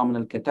an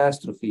abdominal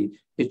catastrophe.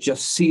 It's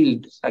just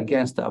sealed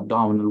against the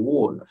abdominal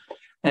wall.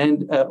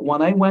 And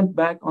when I went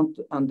back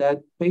on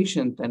that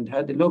patient and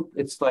had a look,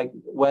 it's like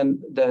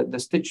when the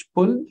stitch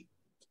pulled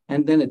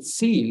and then it's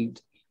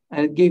sealed,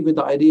 and it gave me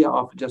the idea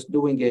of just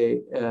doing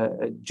a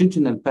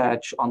jejunal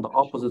patch on the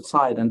opposite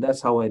side, and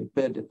that's how I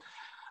repaired it.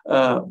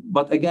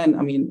 But again,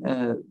 I mean,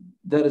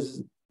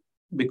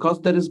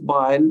 because there is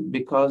bile,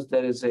 because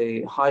there is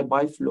a high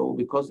bile flow,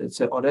 because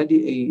it's already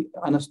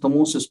a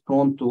anastomosis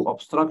prone to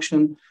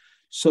obstruction.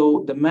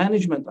 So the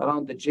management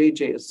around the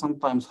JJ is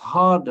sometimes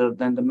harder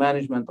than the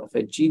management of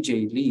a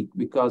GJ leak,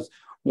 because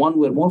one,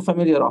 we're more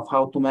familiar of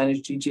how to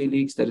manage GJ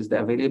leaks. There is the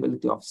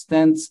availability of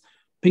stents,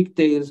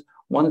 pigtails.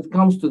 When it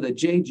comes to the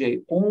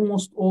JJ,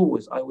 almost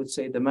always, I would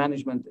say the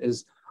management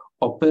is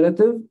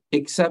operative,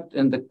 except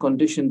in the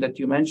condition that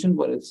you mentioned,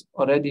 where it's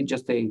already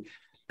just a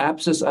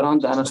abscess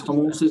around the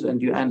anastomosis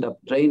and you end up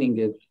draining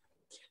it.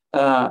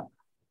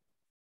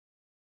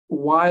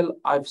 While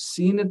I've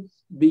seen it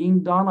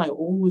being done, I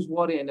always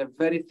worry in a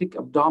very thick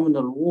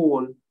abdominal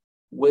wall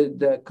with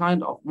the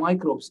kind of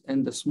microbes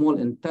in the small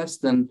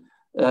intestine,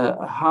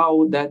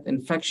 how that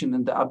infection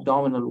in the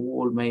abdominal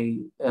wall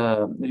may,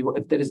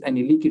 if there is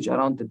any leakage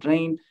around the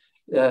drain,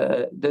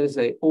 there is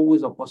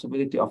always a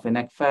possibility of a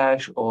neck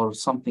fash or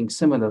something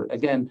similar.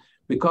 Again,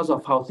 because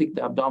of how thick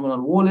the abdominal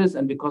wall is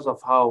and because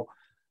of how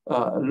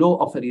low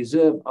of a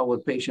reserve our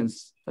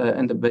patients our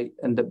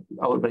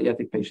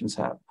bariatric patients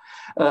have.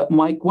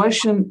 My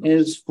question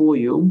is for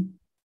you.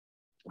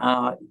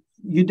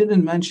 You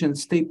didn't mention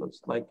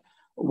staples. Like,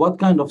 what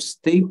kind of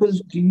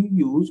staples do you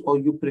use or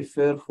you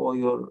prefer for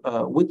your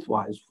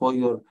width-wise for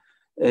your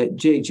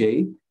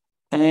JJ?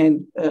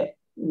 And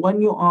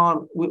when you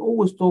are, we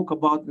always talk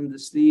about in the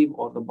sleeve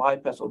or the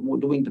bypass or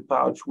doing the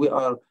pouch, we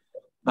are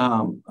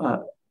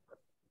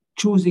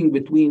choosing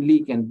between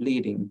leak and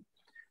bleeding.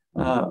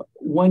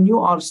 When you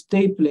are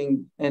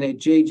stapling in a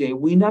JJ,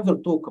 we never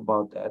talk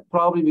about that,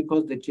 probably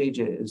because the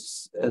JJ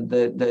is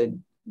the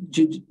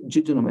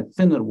jejunum, a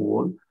thinner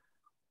wall.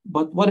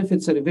 But what if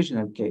it's a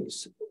revisional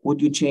case? Would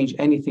you change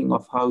anything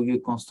of how you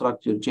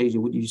construct your JJ?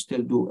 Would you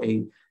still do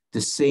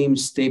the same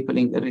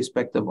stapling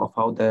irrespective of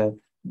how the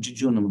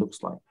jejunum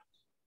looks like?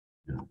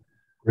 Yeah.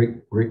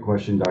 Great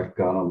question, Dr.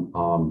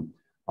 Ghanem.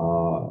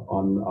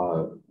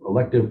 On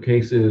elective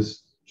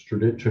cases,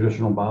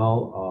 traditional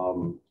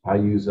bowel, I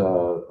use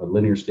a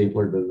linear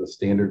stapler, the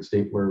standard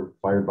stapler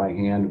fired by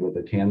hand with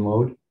a tan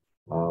load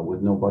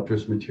with no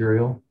buttress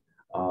material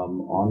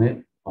on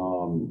it.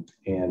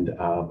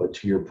 But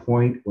to your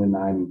point, when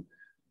I'm,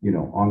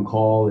 on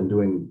call and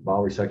doing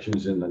bowel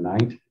resections in the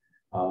night,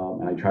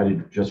 and I try to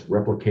just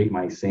replicate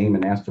my same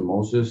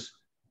anastomosis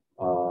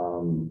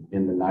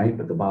in the night,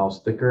 but the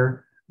bowel's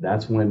thicker,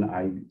 that's when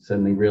I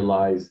suddenly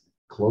realize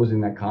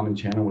closing that common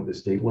channel with the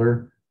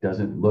stapler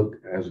doesn't look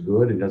as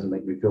good and doesn't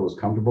make me feel as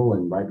comfortable.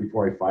 And right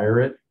before I fire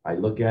it, I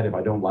look at it. If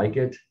I don't like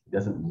it,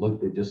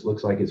 it just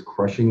looks like it's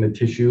crushing the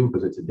tissue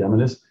because it's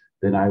edematous,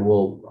 then I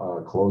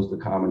will close the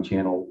common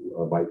channel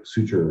by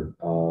suture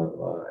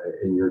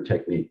in your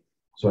technique.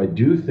 So I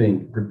do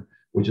think,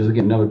 which is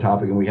again another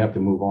topic, and we have to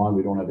move on.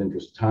 We don't have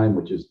interest time,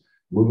 which is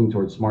moving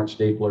towards smart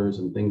staplers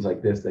and things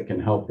like this that can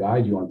help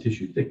guide you on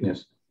tissue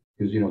thickness.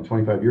 Because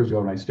 25 years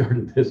ago when I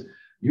started this,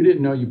 you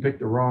didn't know you picked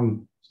the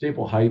wrong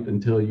staple height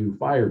until you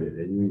fired it,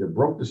 and you either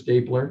broke the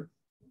stapler,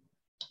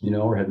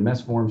 or had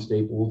mess form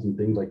staples and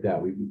things like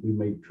that. We've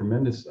made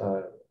tremendous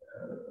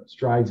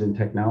strides in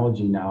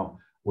technology now,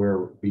 where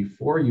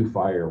before you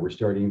fire, we're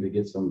starting to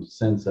get some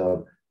sense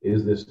of,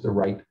 is this the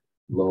right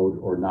load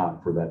or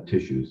not for that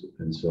tissues?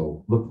 And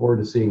so look forward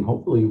to seeing,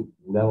 hopefully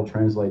that'll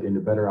translate into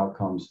better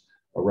outcomes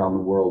around the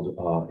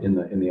world in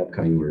the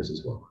upcoming years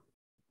as well.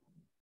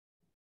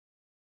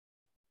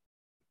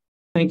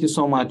 Thank you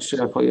so much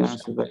for your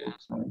answer.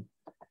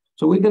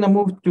 So we're going to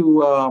move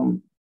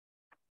to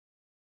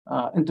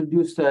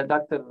introduce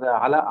Dr.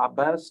 Alaa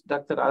Abbas.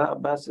 Dr. Alaa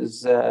Abbas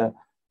is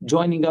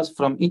joining us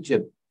from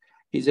Egypt.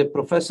 He's a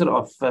professor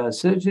of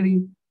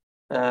surgery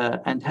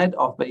and head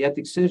of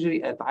bariatric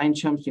surgery at Ain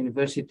Shams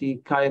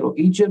University, Cairo,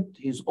 Egypt.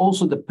 He's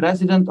also the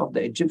president of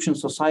the Egyptian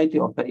Society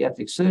of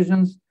Bariatric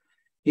Surgeons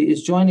He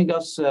is joining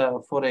us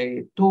for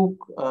a talk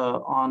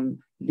on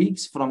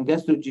leaks from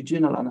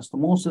gastro-jejunal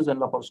anastomosis and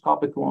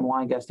laparoscopic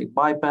Roux-en-Y gastric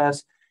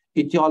bypass,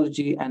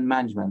 etiology and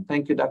management.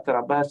 Thank you, Dr.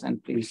 Abbas,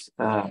 and please.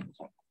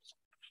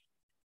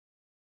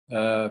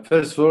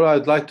 First of all,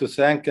 I'd like to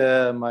thank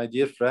my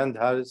dear friend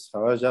Haris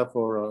Khawaja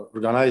for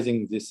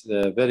organizing this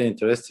very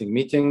interesting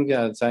meeting,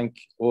 and thank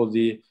all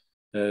the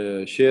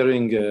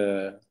sharing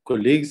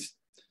colleagues.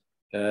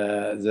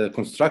 The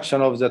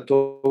construction of the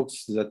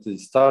talks that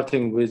is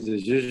starting with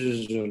the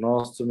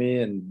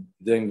jejunostomy and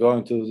then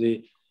going to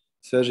the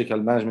surgical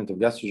management of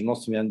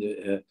gastro-jejunal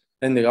and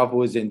ending up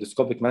with the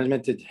endoscopic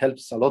management, it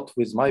helps a lot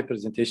with my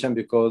presentation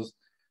because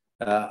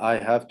I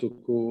have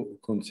to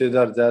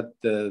consider that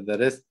the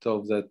rest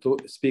of the two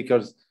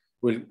speakers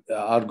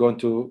are going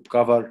to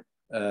cover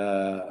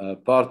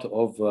part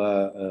of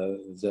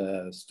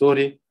the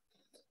story.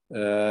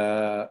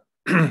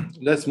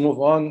 Let's move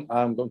on.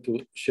 I'm going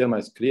to share my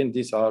screen.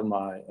 These are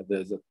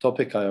the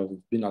topic I have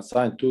been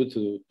assigned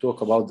to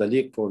talk about the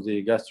leak for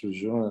the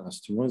gastro-jejunal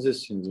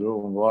anastomosis in the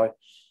Roux-en-Y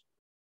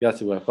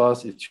gastric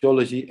bypass,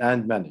 etiology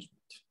and management.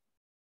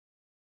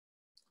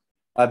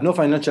 I have no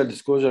financial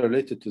disclosure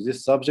related to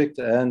this subject,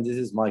 and this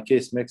is my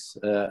case mix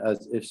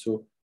as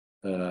IFSO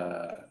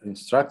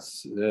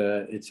instructs.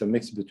 It's a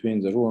mix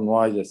between the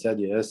Roux-en-Y, the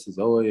SADS,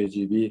 the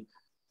LRYGB,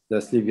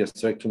 the sleeve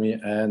gastrectomy,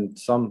 and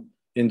some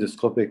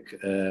endoscopic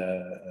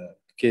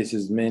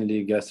cases,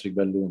 mainly gastric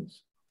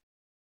balloons.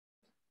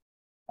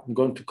 I'm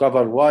going to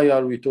cover why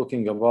are we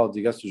talking about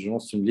the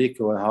gastro-jejunal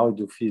leak and how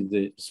do we feel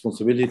the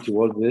responsibility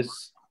toward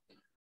this,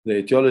 the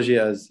etiology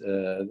as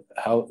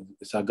how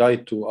it's a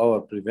guide to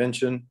our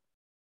prevention,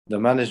 the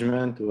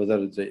management, whether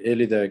it's the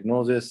early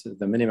diagnosis,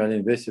 the minimal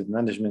invasive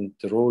management,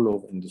 the role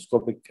of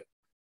endoscopic,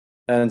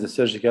 and the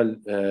surgical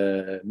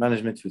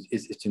management with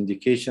its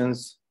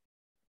indications,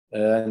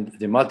 and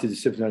the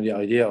multidisciplinary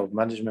idea of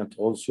management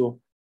also,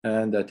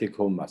 and a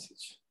take-home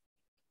message.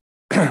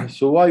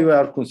 So why we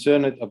are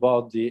concerned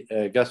about the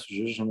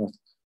gastro-jejunal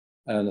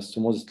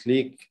anastomosis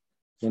leak,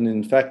 when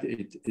in fact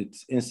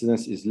its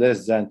incidence is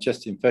less than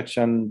chest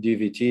infection,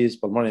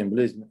 DVTs, pulmonary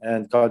embolism,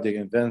 and cardiac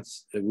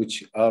events,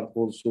 which are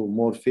also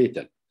more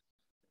fatal.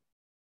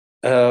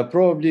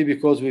 Probably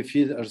because we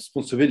feel a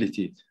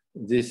responsibility.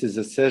 This is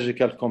a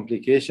surgical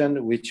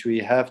complication which we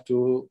have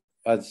to,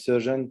 as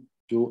surgeon,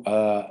 to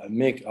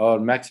make our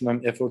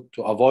maximum effort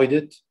to avoid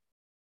it,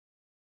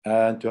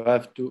 and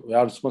we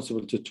are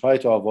responsible to try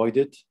to avoid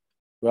it.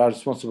 We are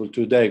responsible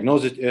to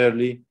diagnose it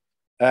early,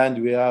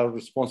 and we are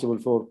responsible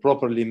for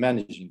properly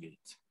managing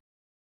it.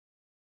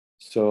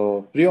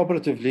 So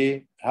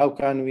preoperatively, how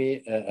can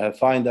we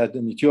find that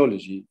in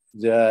etiology?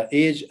 The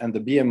age and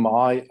the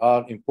BMI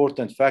are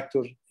important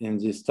factors in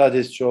the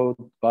studies showed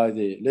by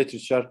the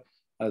literature,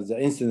 as the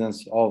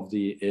incidence of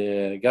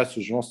the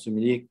gastro-jejunal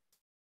leak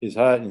is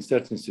high in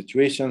certain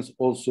situations,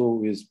 also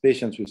with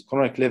patients with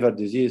chronic liver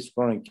disease,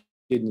 chronic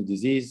kidney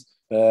disease,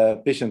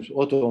 patients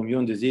with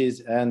autoimmune disease,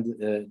 and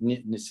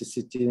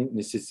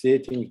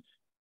necessitating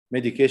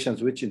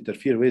medications which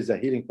interfere with the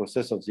healing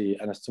process of the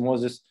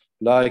anastomosis,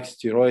 like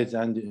steroids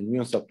and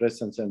immune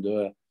suppressants and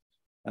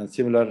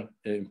similar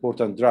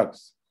important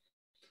drugs.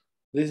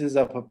 This is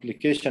a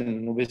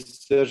publication with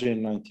surgery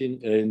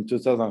in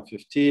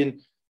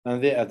 2015,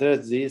 and they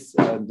addressed this,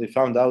 and they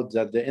found out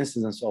that the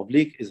incidence of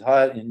leak is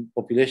higher in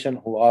population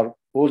who are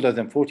older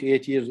than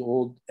 48 years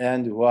old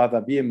and who have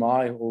a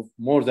BMI of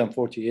more than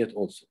 48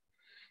 also.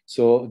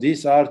 So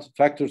these are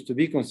factors to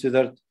be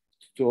considered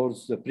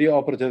towards the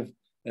preoperative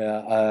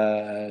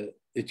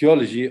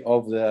etiology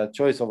of the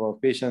choice of our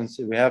patients.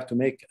 We have to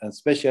make a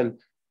special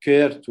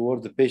care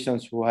toward the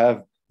patients who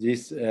have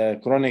these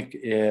chronic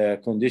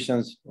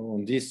conditions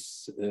on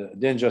these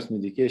dangerous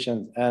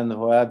medications and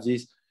who have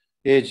these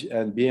age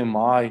and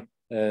BMI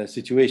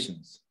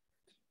situations.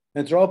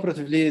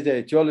 Intraoperatively, the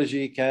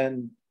etiology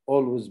can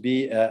always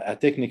be a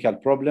technical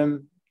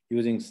problem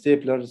using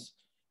staplers,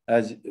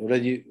 as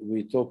already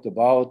we talked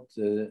about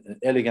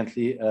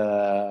elegantly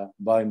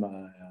by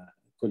my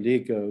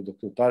colleague,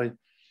 Dr. Kothari,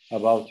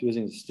 about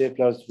using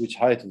staplers, which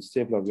height of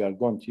stapler we are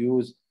going to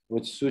use,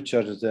 which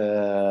sutures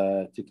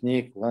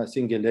technique, one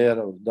single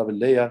layer or double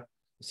layer,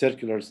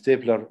 circular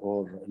stapler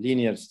or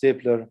linear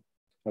stapler.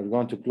 We're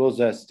going to close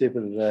the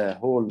staple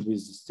hole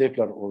with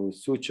stapler or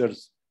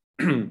sutures.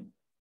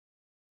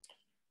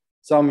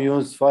 Some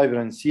use fiber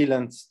and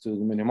sealants to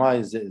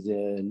minimize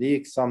the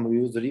leak. Some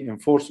use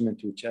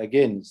reinforcement, which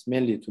again is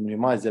mainly to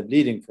minimize the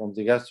bleeding from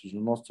the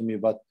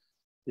gastro-jejunal, but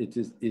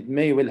it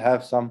may well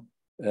have some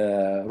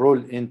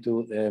role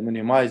into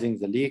minimizing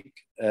the leak.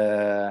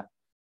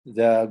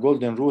 The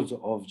golden rules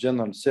of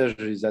general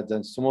surgery is that the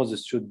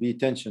anastomosis should be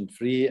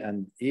tension-free,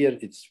 and here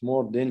it's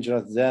more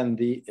dangerous than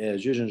the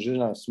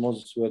jejuno-jejunal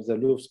anastomosis, where the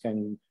loops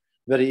can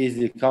very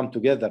easily come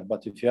together.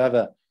 But if you have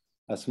a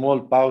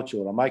small pouch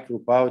or a micro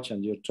pouch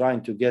and you're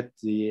trying to get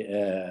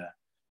the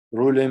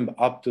limb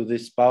up to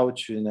this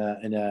pouch in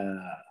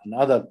a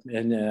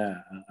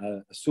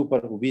super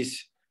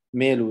obese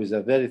male with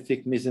a very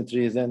thick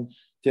mesentery, then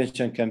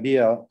tension can be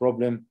a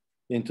problem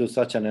into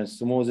such an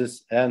anastomosis,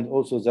 and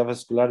also the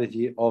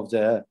vascularity of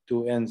the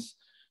two ends,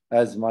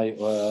 as my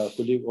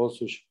colleague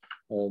also,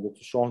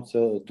 Dr. Sean,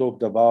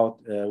 talked about.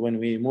 When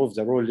we move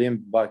the raw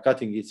limb by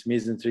cutting its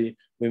mesentery,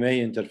 we may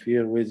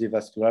interfere with the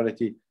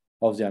vascularity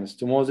of the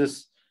anastomosis.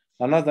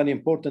 Another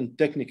important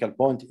technical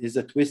point is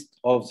the twist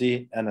of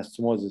the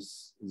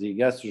anastomosis. The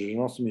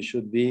gastrojejunal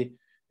should be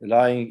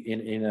lying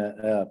in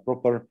a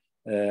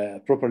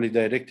properly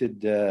directed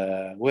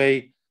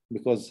way,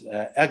 because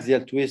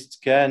axial twist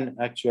can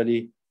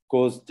actually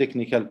cause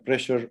technical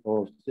pressure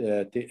or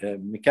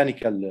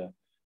mechanical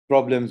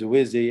problems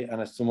with the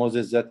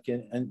anastomosis that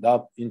can end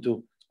up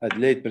into a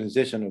delayed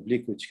presentation of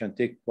leak, which can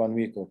take 1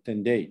 week or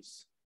 10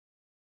 days.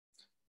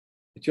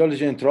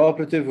 Etiology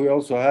intraoperative, we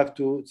also have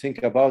to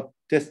think about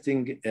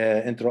testing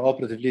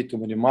intraoperatively to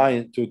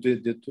minimize, to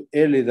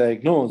early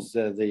diagnose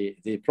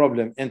the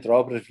problem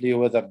intraoperatively,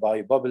 whether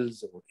by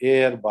bubbles or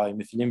air, by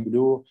methylene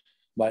blue,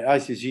 by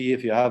ICG,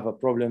 if you have a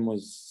problem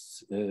with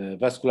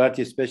vascularity,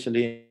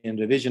 especially in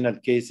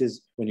revisional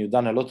cases, when you've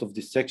done a lot of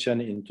dissection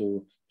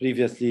into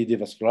previously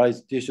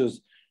devascularized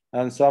tissues,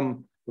 and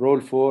some role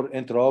for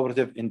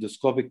intraoperative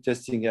endoscopic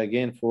testing,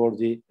 again, for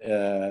the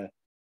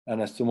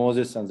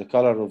anastomosis and the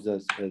color of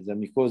the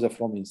mucosa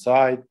from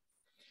inside.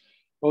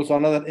 Also,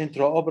 another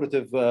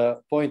intraoperative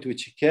point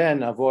which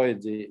can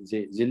avoid the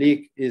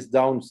leak is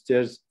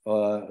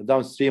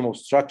downstream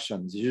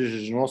obstruction. The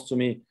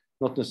jejunostomy,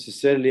 not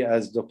necessarily,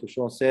 as Dr.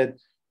 Sean said,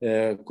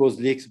 cause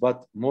leaks,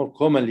 but more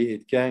commonly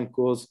it can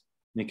cause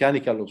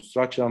mechanical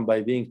obstruction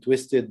by being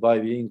twisted, by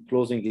being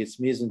closing its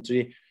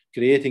mesentery,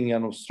 creating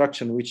an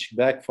obstruction which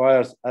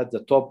backfires at the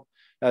top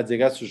at the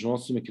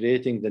gastrojejunal,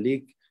 creating the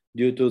leak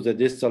due to the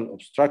distal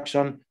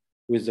obstruction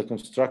with the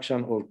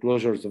construction or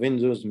closures of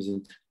windows,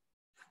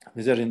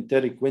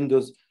 mesenteric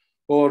windows,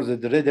 or the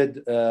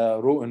dreaded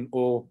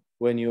Roux-en-Y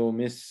when you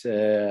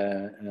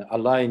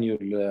misalign your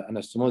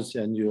anastomosis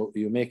and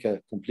you make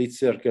a complete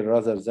circle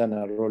rather than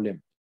a raw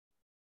limb.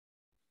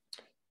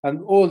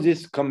 And all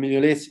this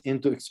cumulates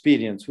into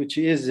experience, which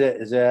is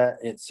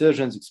the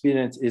surgeon's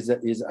experience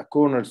is a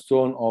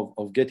cornerstone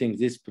of getting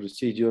this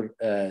procedure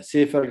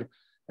safer,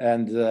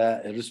 and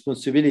the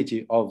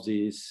responsibility of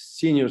the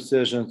senior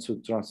surgeons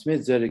to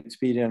transmit their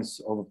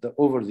experience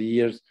over the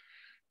years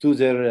to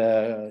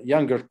their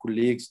younger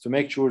colleagues to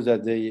make sure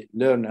that they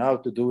learn how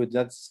to do it.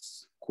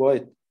 That's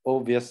quite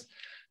obvious,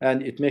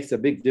 and it makes a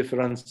big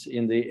difference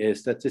in the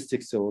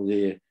statistics. So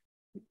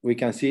we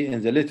can see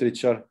in the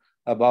literature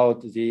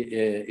about the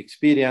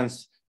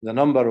experience, the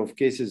number of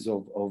cases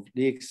of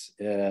leaks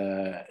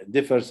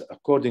differs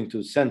according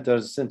to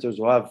centers. Centers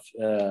who have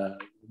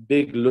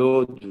big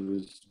load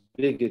with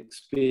big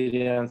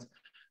experience,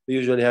 we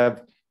usually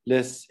have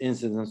less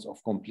incidence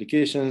of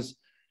complications.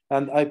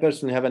 And I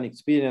personally have an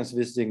experience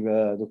visiting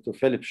Dr.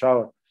 Philip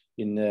Schauer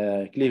in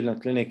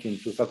Cleveland Clinic in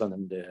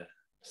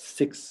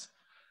 2006.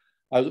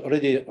 I was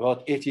already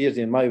about 8 years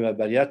in my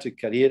bariatric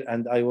career,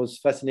 and I was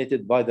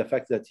fascinated by the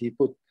fact that he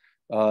put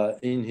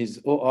in his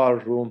OR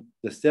room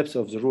the steps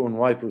of the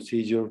Roux-en-Y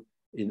procedure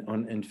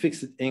in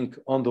fixed ink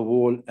on the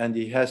wall, and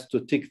he has to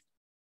tick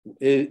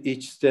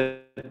each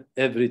step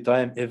every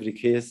time, every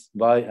case,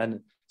 by a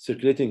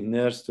circulating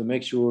nurse to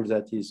make sure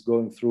that he's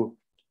going through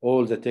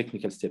all the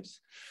technical steps.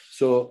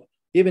 So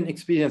even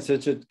experienced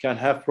surgeons can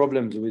have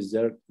problems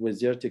with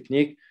their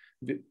technique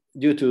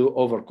due to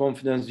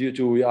overconfidence, due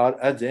to we are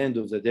at the end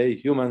of the day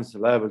humans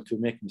liable to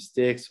make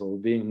mistakes or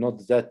being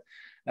not that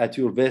at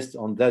your best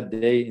on that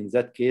day in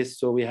that case.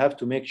 So we have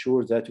to make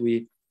sure that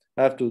we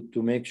have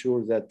to make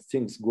sure that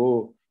things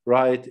go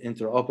right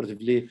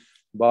intraoperatively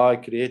by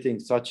creating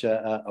such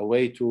a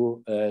way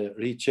to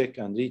recheck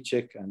and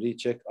recheck and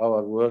recheck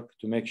our work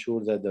to make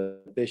sure that the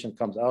patient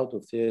comes out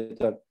of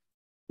theater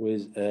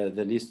with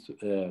the least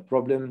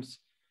problems.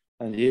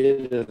 And here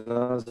is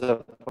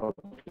another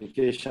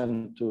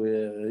publication to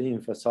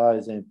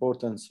re-emphasize the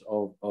importance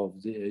of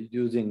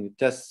using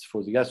tests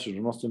for the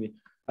gastrojejunal.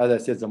 As I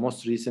said, the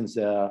most recent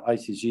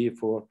ICG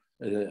for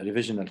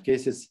revisional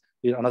cases.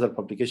 Here another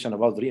publication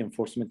about the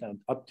reinforcement, and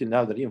up till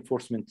now the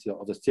reinforcement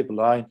of the staple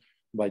line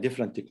by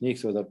different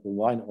techniques, whether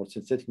bovine or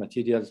synthetic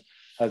materials,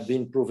 have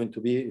been proven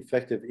to be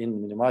effective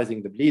in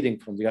minimizing the bleeding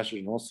from the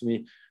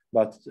gastrojejunal,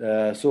 but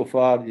so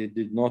far it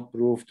did not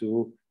prove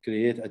to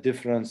create a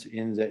difference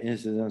in the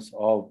incidence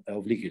of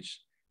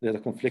leakage. There are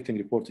conflicting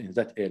reports in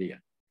that area.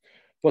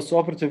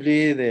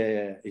 Postoperatively,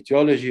 the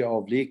etiology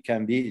of leak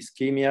can be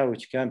ischemia,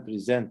 which can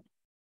present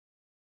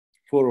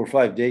 4 or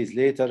 5 days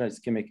later in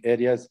ischemic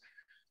areas,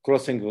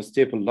 crossing the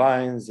staple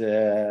lines,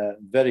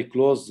 very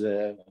close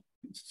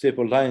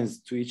staple lines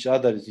to each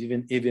other is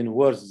even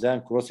worse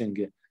than crossing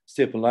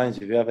staple lines.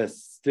 If you have a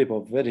strip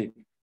of very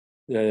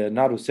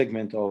narrow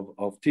segment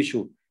of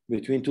tissue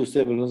between two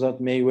staple lines,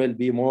 that may well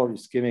be more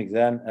ischemic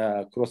than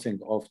crossing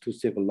of two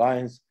staple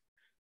lines.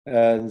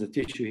 The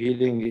tissue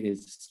healing is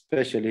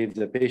especially if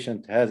the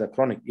patient has a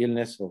chronic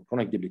illness or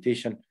chronic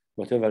debilitation,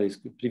 whatever his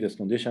previous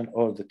condition,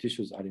 or the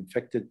tissues are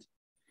infected.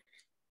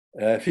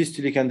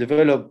 Fistulae can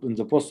develop in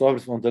the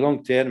post-operative on the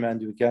long term,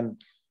 and we can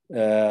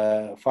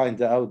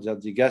find out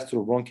that the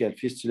gastrobronchial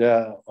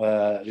fistula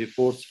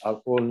reports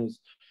are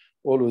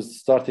always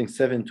starting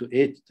 7 to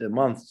 8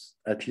 months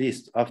at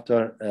least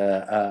after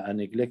a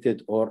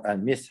neglected or a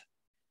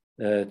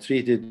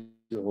mistreated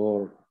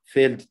or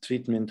failed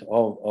treatment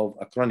of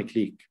a chronic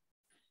leak.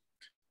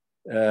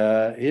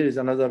 Here is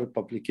another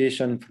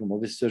publication from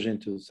obstetric surgeon in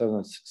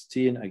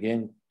 2016,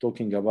 again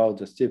talking about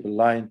the staple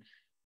line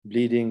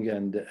bleeding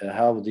and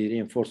how the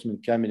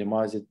reinforcement can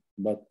minimize it.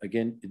 But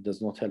again, it does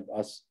not help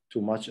us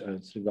too much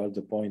as regards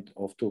the point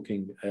of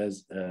talking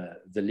as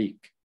the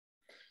leak.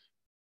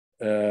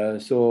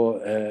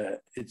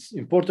 It's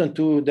important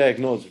to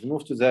diagnose. If we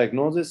move to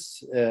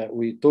diagnosis,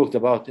 we talked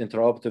about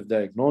intraoperative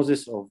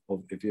diagnosis of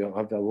if you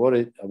have a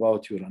worry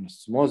about your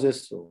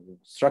anastomosis or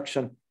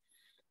obstruction.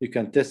 You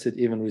can test it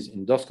even with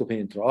endoscopy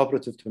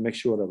intraoperative to make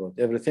sure about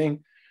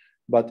everything.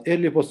 But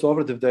early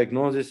postoperative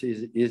diagnosis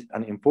is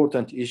an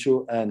important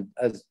issue. And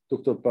as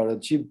Dr.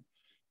 Pradeep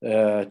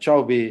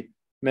Chowbey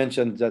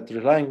mentioned, that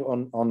relying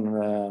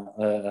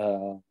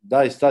on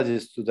dye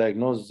studies to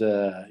diagnose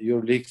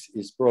your leaks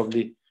is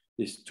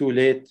too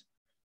late.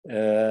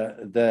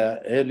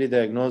 The early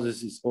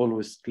diagnosis is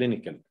always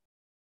clinical.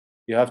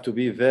 You have to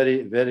be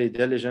very, very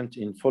diligent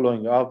in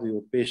following up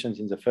your patient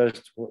in the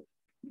first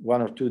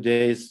 1 or 2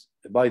 days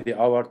by the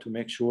hour to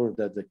make sure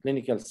that the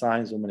clinical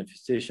signs or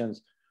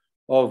manifestations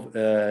of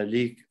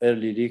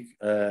early leak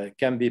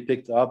can be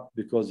picked up,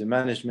 because the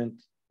management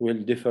will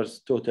differ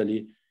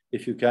totally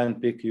if you can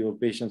pick your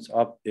patients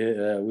up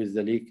with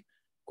the leak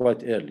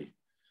quite early.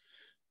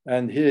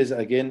 And here is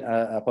again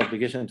a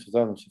publication in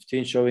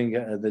 2015 showing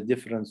the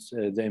difference,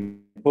 the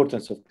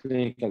importance of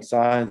clinical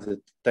signs,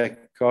 the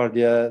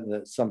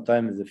tachycardia,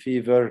 sometimes the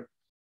fever,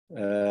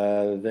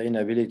 the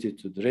inability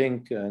to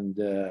drink, and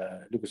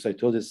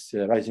leukocytosis,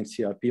 rising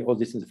CRP. All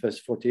this in the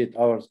first 48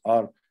 hours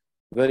are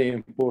very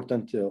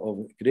important,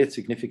 of great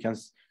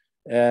significance,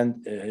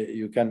 and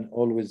you can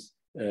always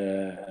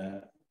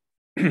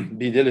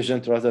be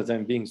diligent rather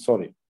than being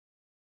sorry.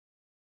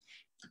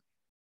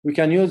 We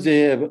can use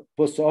the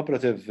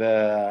postoperative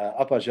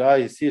upper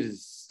GI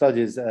series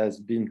studies as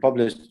been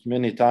published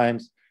many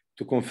times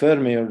to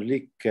confirm your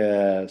leak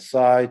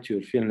site,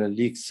 your final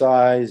leak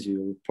size,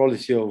 your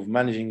policy of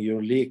managing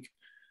your leak.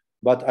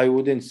 But I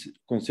wouldn't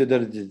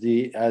consider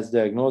it as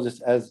diagnosis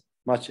as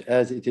much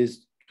as it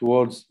is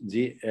towards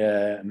the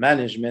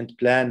management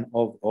plan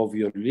of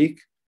your leak,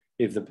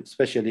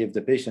 especially if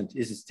the patient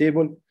is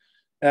stable.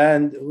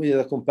 And with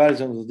a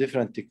comparison of the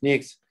different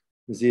techniques,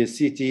 the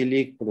CT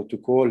leak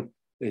protocol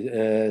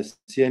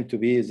seems to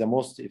be the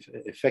most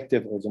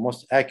effective or the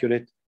most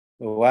accurate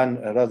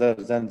one, rather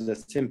than the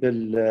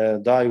simple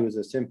dye with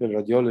a simple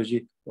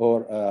radiology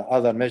or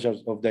other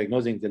measures of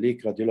diagnosing the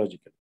leak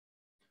radiologically.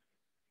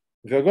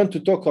 If you're going to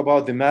talk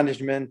about the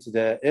management,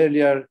 the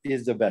earlier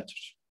is the better.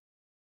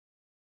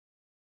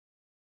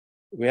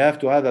 We have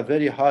to have a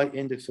very high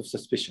index of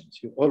suspicions.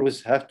 You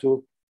always have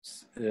to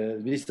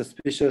be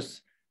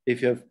suspicious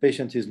if your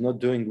patient is not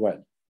doing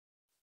well.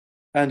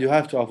 And you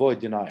have to avoid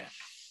denial.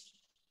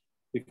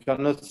 You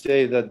cannot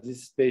say that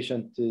this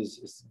patient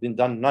has been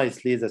done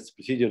nicely, that the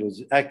procedure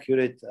was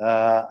accurate.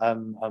 I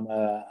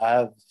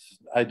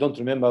don't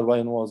remember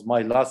when was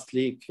my last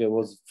leak. It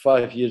was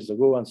 5 years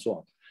ago and so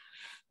on.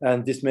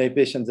 And this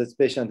patient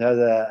has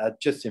a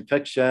chest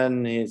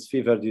infection, his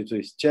fever due to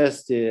his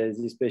chest,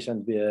 this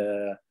patient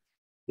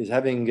is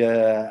having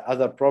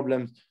other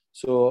problems.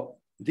 So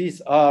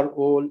these are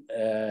all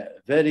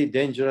very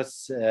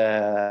dangerous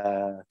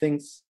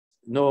things.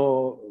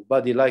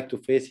 Nobody likes to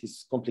face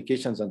his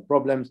complications and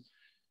problems.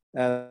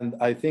 And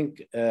I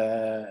think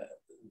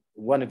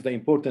one of the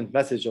important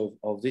messages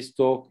of this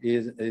talk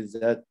is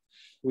that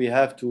we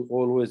have to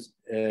always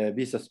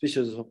be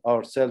suspicious of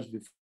ourselves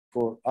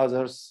before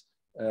others.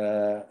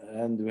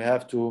 And we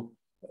have to,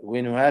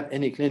 when we have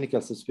any clinical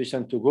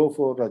suspicion, to go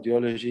for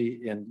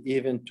radiology and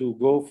even to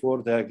go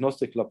for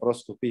diagnostic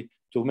laparoscopy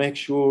to make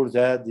sure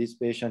that this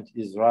patient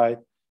is right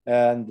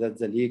and that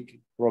the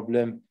leak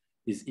problem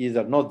is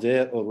either not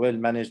there or well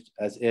managed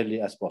as early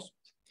as possible.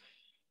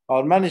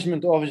 Our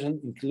management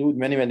options include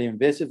minimally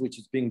invasive, which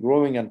has been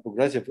growing and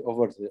progressive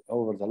over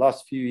the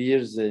last few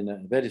years in a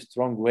very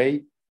strong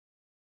way.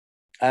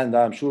 And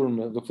I'm sure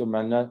Dr.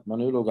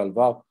 Manoel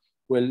Galvao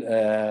will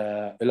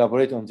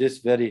elaborate on this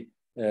very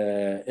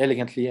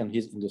elegantly in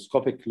his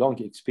endoscopic long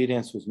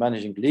experience with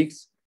managing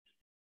leaks.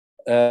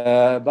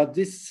 But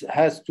this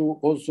has to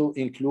also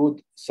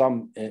include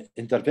some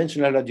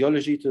interventional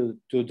radiology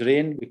to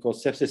drain,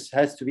 because sepsis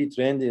has to be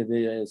drained.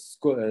 The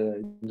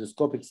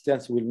endoscopic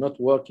stents will not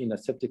work in a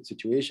septic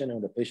situation or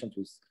the patient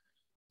with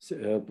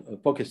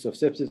pockets of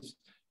sepsis.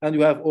 And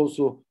you have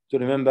also to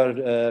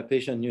remember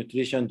patient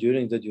nutrition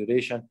during the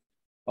duration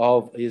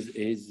of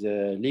his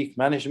leak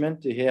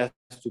management. He has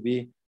to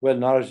be well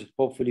nourished,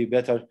 hopefully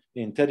better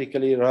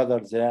enterically rather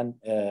than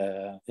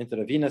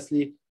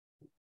intravenously,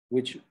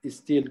 which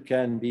still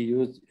can be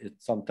used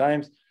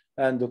sometimes.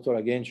 And Dr.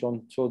 again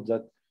showed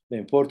that the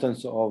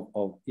importance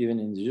of even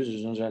in the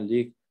Jejuno-jejunal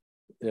leak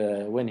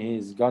when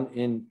he's gone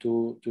in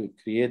to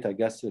create a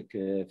gastric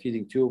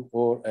feeding tube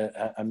or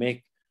a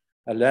make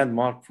a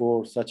landmark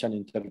for such an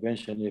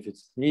intervention if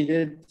it's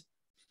needed.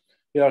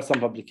 Here are some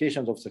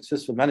publications of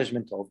successful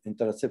management of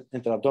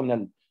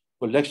intra-abdominal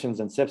collections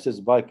and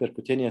sepsis by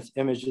percutaneous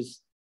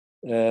images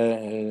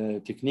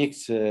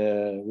techniques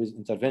with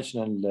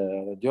interventional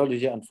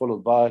radiology and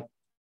followed by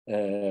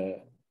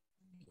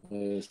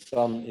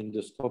some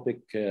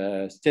endoscopic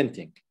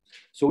stenting.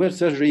 So where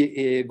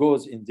surgery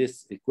goes in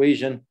this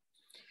equation,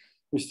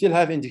 we still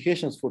have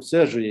indications for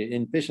surgery.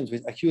 In patients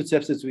with acute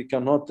sepsis, we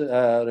cannot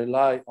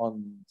rely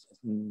on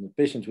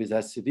patients with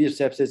a severe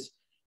sepsis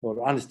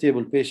or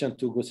unstable patient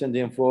to send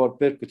them for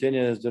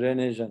percutaneous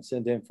drainage and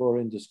send them for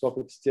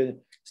endoscopic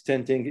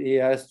stenting.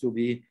 It has to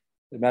be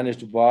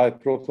managed by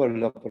proper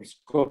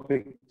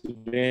laparoscopic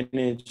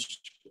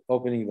drainage,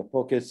 opening the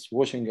pockets,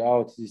 washing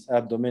out this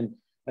abdomen,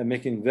 and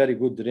making very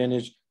good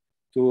drainage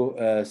to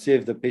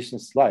save the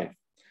patient's life.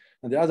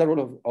 And the other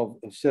role of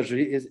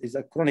surgery is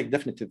a chronic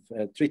definitive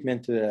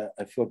treatment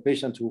for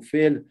patients who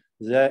fail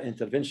the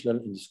interventional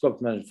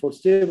endoscopic management. For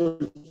stable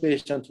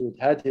patients who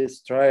had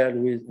his trial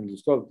with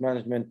endoscopic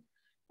management,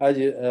 as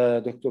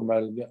Dr.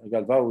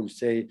 Galvao will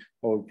say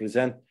or will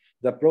present,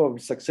 the probable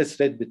success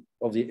rate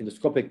of the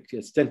endoscopic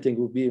stenting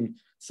will be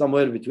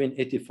somewhere between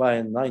 85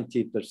 and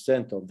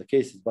 90% of the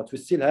cases, but we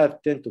still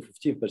have 10 to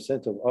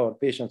 15% of our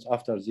patients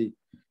after the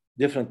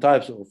different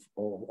types of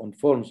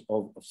forms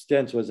of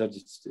stents, whether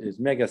it's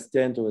mega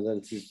stent, whether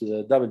it's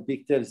a double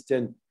pigtail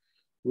stent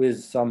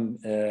with some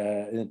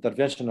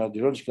interventional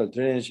radiological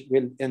drainage,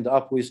 will end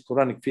up with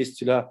chronic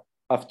fistula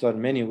after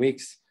many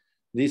weeks.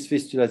 These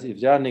fistulas, if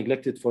they are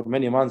neglected for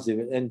many months, they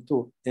will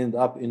end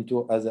up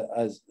into, as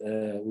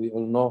we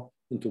all know,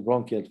 into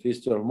bronchial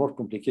fistula or more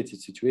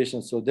complicated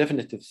situations. So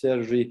definitive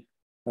surgery,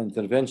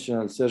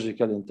 interventional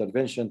surgical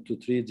intervention to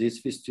treat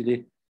these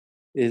fistulae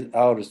is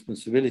our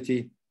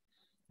responsibility.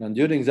 And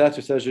during that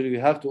surgery, we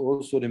have to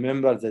also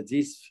remember that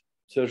these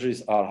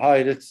surgeries are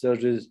high-risk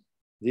surgeries.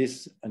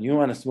 This new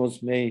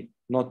anastomosis may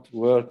not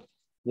work.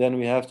 Then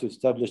we have to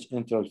establish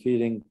enteral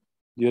feeding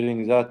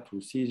during that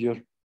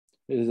procedure.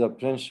 There is a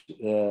French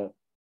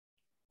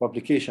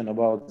publication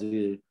about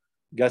the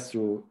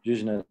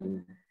gastro-jejunal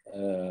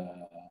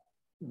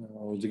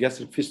or the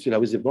gastric fistula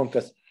with the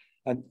bronchus.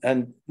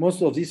 And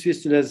most of these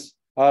fistulas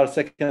are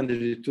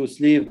secondary to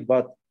sleeve,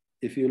 but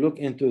if you look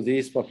into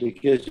these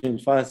publications, you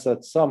find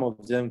that some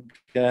of them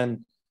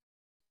can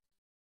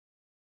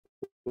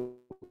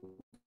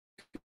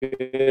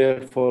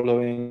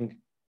following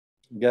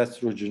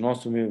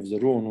gastrogenostomy of the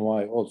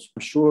Roux-en-Y also.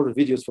 I'm sure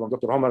videos from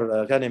Dr.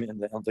 Omar Ghanem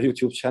on the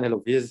YouTube channel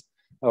of his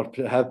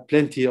have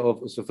plenty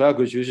of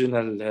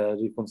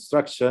esophago-jejunal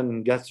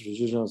reconstruction,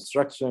 gastro-jejunal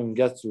reconstruction,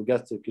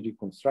 gastro-gastric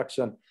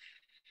reconstruction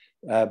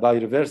by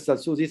reversal.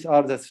 So these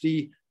are the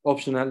three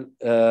optional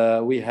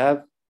we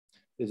have.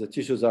 If the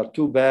tissues are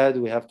too bad,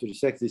 we have to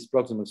resect this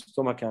proximal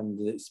stomach, and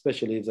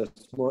especially if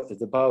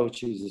the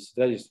pouch is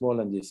very small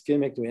and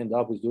ischemic, we end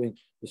up with doing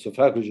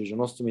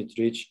esophago-jejunal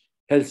to reach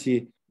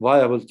healthy,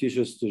 viable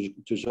tissues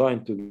to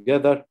join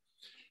together.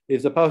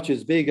 If the pouch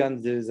is big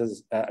and there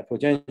is a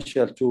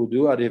potential to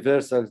do a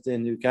reversal,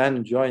 then you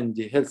can join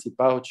the healthy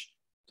pouch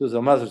to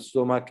the mother's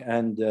stomach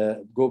and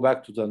go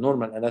back to the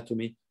normal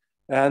anatomy.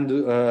 And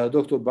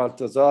Dr.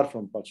 Baltazar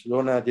from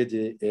Barcelona did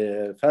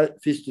a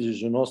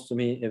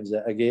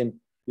fistula-jejunal. Again,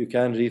 you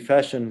can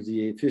refashion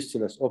the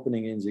fistulas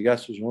opening in the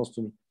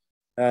gastro-jejunal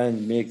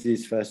and make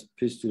this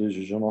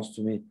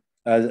fistula-jejunal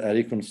as a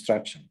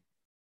reconstruction.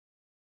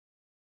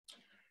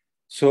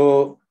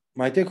 So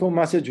my take-home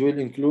message will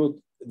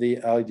include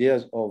the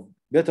ideas of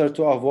better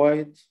to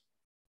avoid,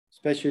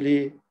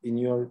 especially in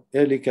your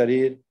early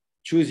career.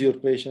 Choose your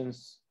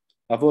patients,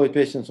 avoid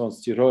patients on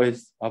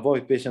steroids,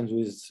 avoid patients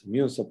with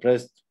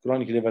immune-suppressed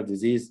chronic liver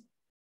disease,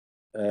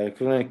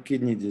 chronic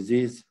kidney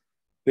disease,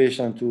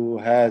 patient who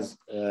has,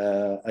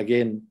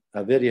 again,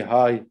 a very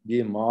high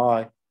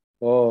BMI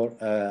or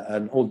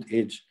an old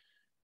age.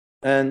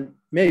 And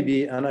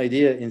maybe an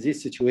idea in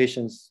these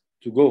situations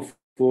to go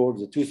for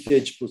the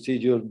two-stage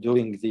procedure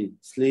doing the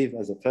sleeve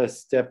as a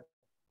first step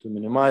to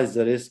minimize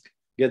the risk,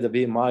 get the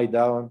BMI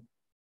down,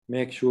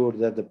 make sure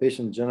that the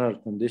patient's general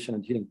condition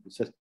and healing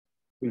process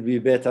will be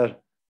better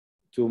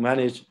to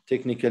manage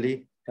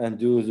technically, and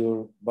do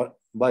the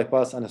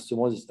bypass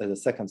anastomosis as a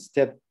second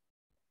step.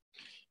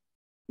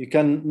 You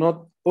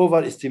cannot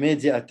overestimate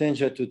the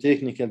attention to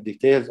technical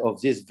details of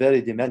this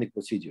very demanding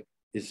procedure.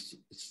 It's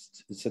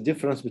a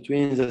difference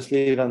between the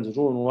sleeve and the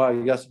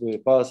Roux-en-Y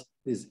gastric bypass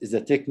is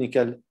the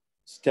technical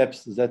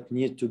steps that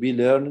need to be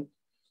learned.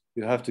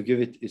 You have to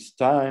give it its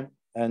time,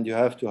 and you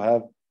have to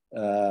have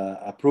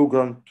a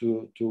program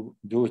to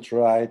do it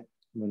right,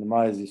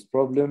 minimize this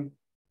problem.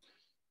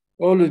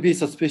 Always be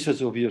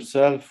suspicious of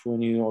yourself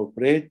when you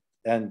operate,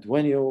 and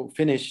when you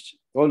finish,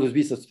 always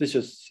be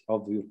suspicious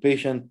of your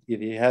patient.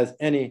 If he has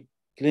any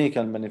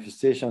clinical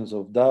manifestations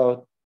of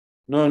doubt,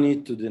 no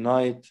need to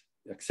deny it,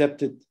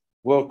 accept it,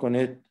 work on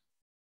it,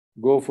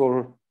 go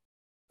for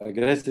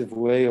aggressive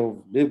way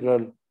of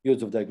liberal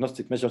use of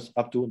diagnostic measures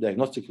up to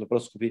diagnostic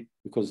laparoscopy,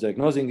 because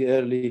diagnosing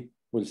early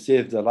will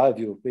save the life of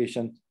your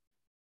patient.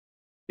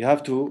 You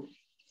have to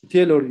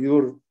tailor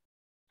your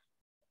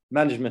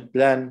management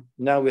plan.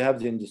 Now we have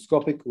the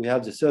endoscopic, we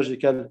have the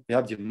surgical, we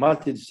have the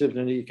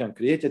multidisciplinary. You can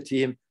create a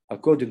team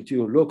according to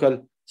your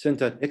local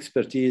center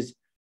expertise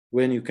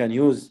when you can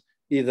use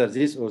either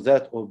this or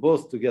that or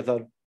both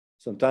together.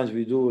 Sometimes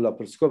we do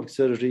laparoscopic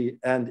surgery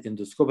and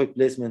endoscopic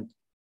placement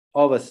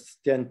of a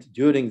stent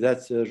during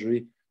that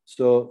surgery.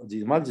 So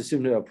the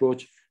multidisciplinary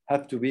approach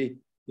have to be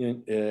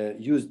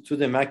used to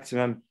the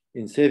maximum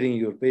in saving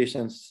your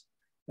patients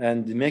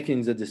and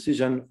making the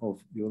decision of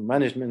your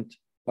management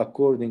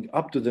according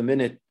up to the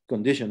minute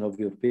condition of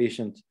your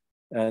patient,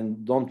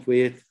 and don't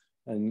wait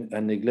and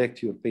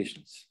neglect your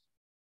patients.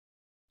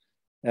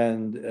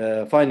 And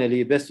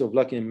finally, best of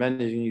luck in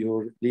managing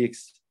your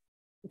leaks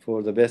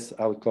for the best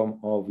outcome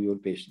of your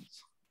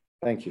patients.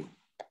 Thank you.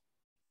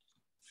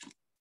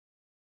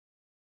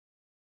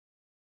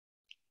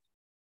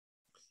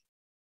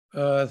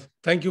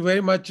 Thank you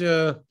very much,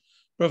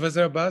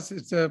 Professor Abbas.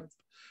 It's a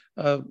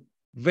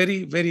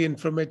very, very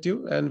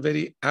informative and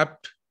very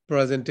apt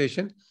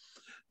presentation.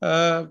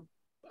 I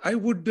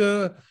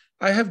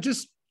have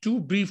just two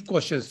brief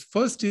questions.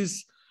 First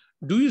is,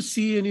 do you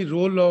see any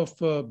role of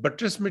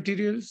buttress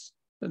materials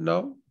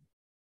now?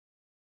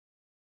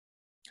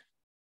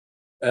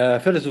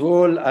 First of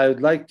all, I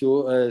would like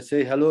to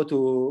say hello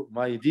to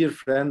my dear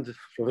friend,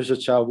 Professor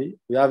Chowbey.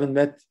 We haven't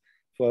met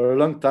for a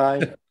long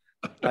time.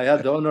 I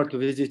had the honor to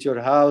visit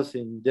your house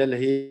in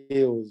Delhi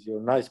with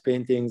your nice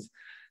paintings,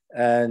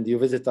 and you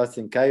visit us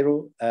in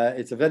Cairo.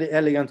 It's a very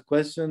elegant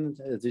question.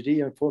 The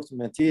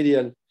reinforcement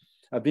material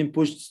have been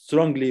pushed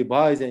strongly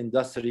by the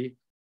industry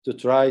to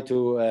try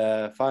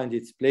to find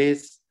its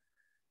place.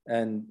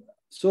 And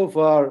so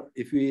far,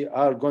 if we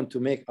are going to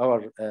make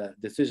our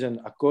decision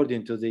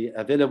according to the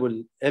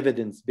available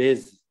evidence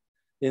base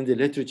in the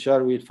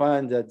literature, we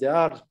find that they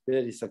are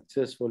very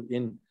successful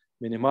in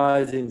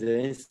minimizing the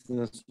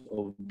incidence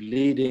of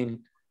bleeding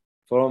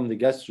from the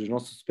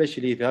gastro-jejunal,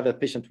 especially if you have a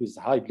patient with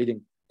high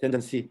bleeding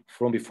tendency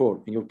from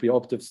before in your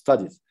preoperative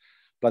studies.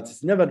 But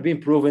it's never been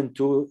proven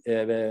to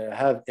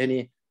have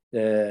any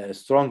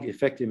strong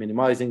effect in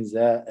minimizing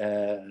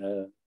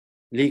the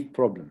leak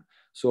problem.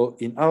 So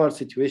in our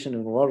situation,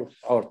 in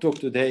our talk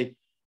today,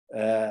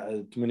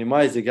 to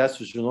minimize the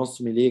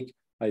gastro-jejunal leak,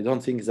 I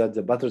don't think that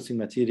the buttressing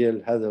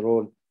material has a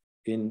role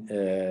in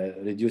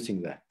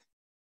reducing that.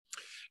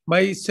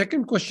 My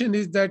second question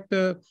is that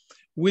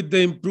with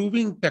the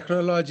improving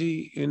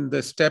technology in the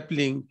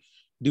stapling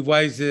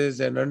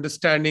devices and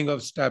understanding of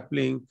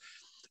stapling,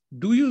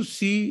 do you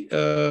see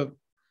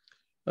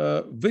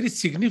very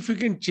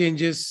significant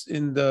changes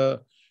in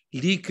the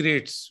leak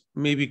rates,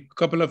 maybe a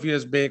couple of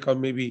years back or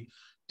maybe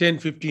 10,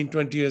 15,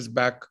 20 years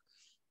back?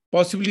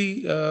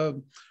 Possibly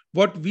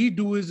what we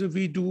do is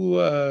we do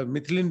a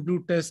methylene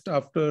blue test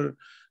after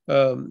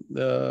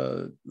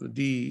the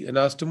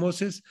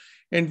anastomosis.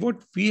 And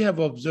what we have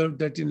observed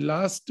that in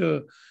last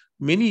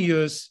many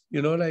years,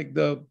 like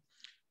the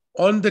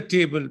on the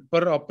table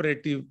per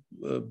operative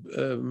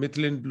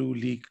methylene blue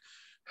leak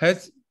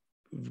has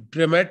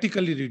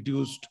dramatically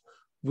reduced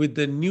with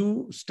the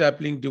new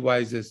stapling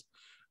devices.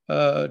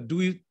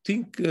 Do you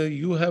think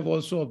you have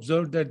also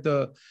observed that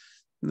the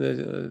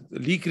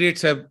leak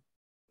rates have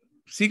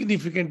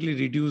significantly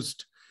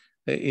reduced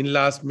in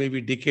last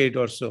maybe decade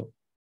or so?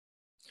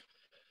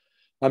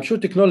 I'm sure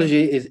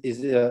technology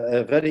is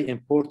a very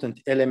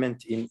important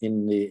element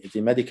in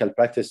the medical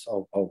practice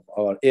of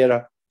our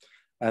era.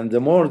 And the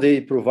more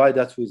they provide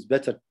us with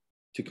better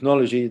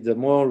technology, the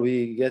more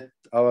we get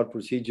our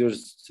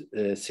procedures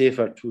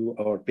safer to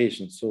our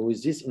patients. So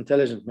with these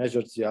intelligent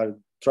measures, they are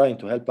trying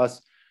to help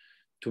us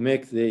to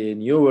make the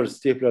newer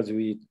staplers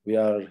we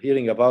are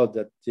hearing about,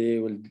 that they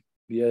will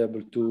be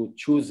able to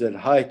choose the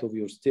height of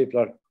your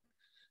stapler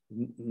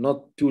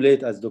not too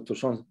late, as Dr.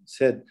 Sean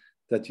said,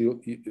 that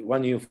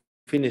when you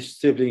finish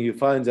stapling, you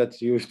find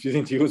that you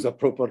didn't use a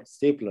proper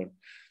stapler.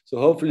 So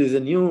hopefully the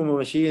new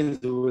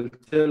machines will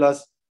tell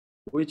us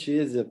which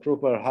is the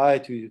proper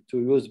height to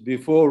use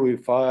before we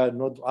fire,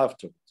 not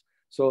after.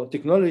 So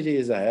technology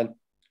is a help.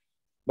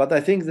 But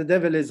I think the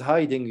devil is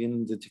hiding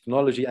in the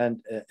technology,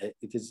 and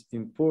it is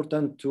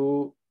important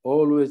to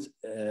always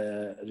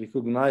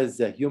recognize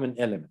the human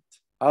element.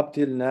 Up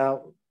till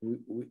now,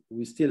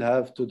 we still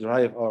have to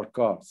drive our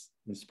cars,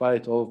 in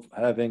spite of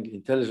having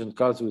intelligent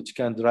cars which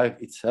can drive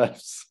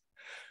itself.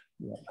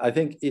 I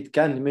think it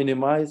can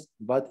minimize,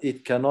 but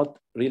it cannot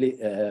really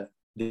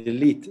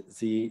delete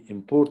the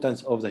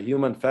importance of the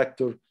human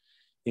factor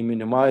in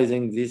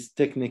minimizing this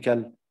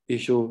technical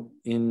issue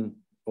in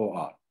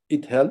OR.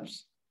 It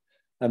helps.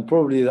 And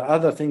probably the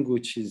other thing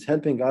which is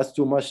helping us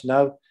too much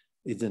now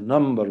is the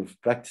number of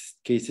practice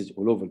cases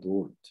all over the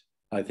world.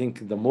 I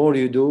think the more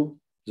you do,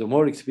 the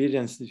more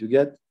experience you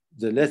get,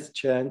 the less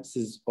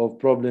chances of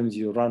problems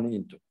you run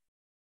into.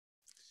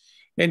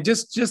 And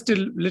just a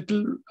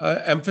little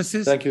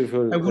emphasis. Thank you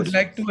for I would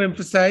like to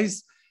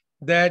emphasize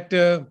that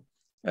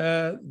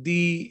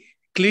the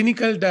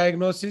clinical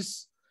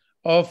diagnosis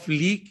of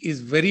leak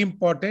is very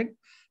important.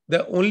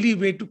 The only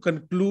way to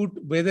conclude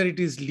whether it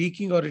is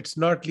leaking or it's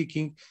not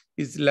leaking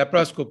is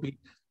laparoscopy.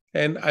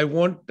 And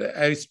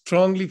I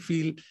strongly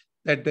feel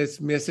that this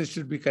message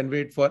should be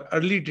conveyed for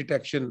early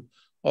detection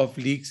of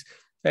leaks.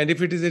 And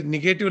if it is a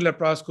negative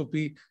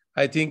laparoscopy,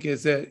 I think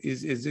is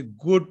a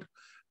good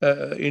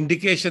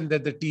indication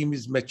that the team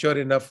is mature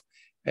enough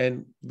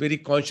and very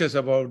conscious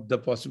about the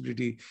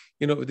possibility.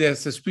 They are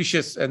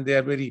suspicious and they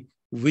are very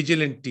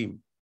vigilant team.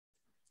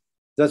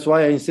 That's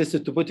why I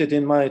insisted to put it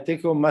in my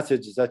take-home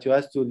message that you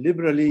have to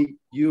liberally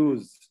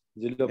use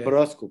the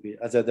laparoscopy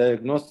as a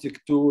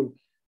diagnostic tool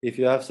if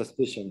you have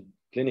suspicion,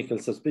 clinical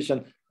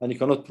suspicion, and you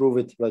cannot prove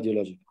it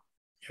radiologically.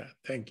 Yeah,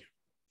 thank you.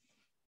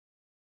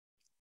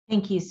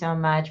 Thank you so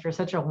much for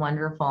such a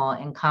wonderful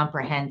and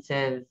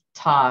comprehensive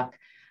talk.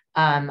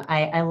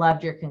 I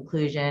loved your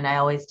conclusion. I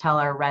always tell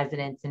our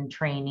residents and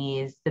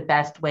trainees the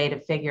best way to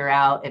figure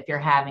out if you're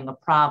having a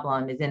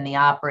problem is in the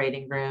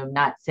operating room,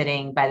 not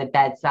sitting by the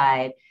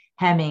bedside,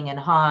 hemming and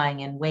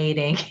hawing and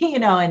waiting,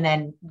 and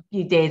then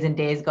days and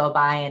days go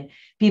by and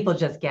people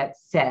just get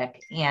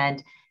sick.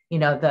 And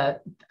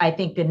I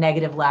think the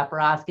negative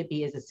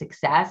laparoscopy is a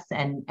success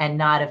and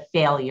not a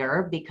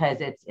failure because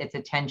it's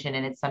attention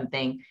and it's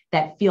something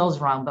that feels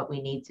wrong, but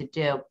we need to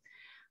do.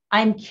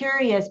 I'm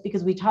curious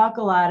because we talk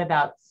a lot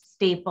about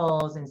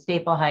staples and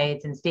staple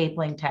heights and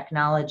stapling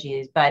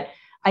technologies, but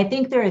I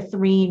think there are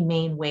three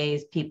main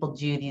ways people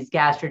do these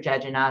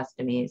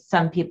gastro-jejunostomies.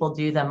 Some people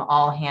do them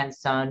all hand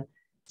sewn.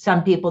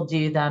 Some people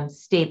do them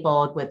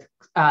stapled with,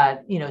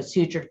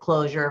 sutured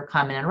closure of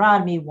common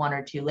anerotomy, 1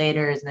 or 2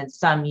 layers, and then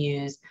some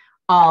use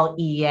all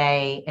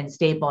EA and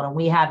stapled. And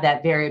we have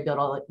that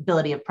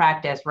variability of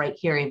practice right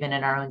here, even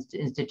in our own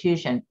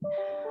institution.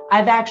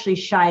 I've actually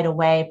shied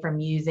away from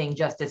using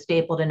just a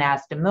stapled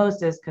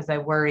anastomosis because I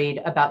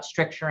worried about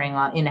stricturing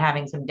in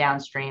having some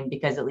downstream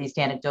because at least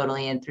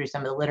anecdotally and through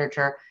some of the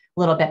literature, a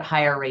little bit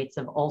higher rates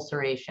of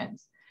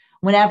ulcerations.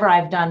 Whenever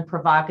I've done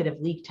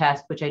provocative leak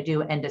tests, which I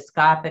do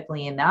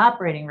endoscopically in the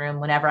operating room,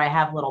 whenever I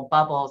have little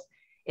bubbles,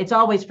 it's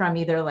always from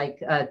either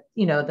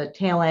the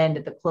tail end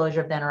at the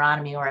closure of the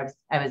anerotomy, or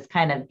I was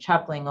kind of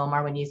chuckling,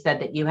 Omar, when you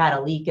said that you had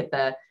a leak at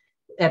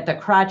the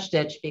crotch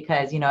stitch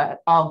because,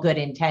 all good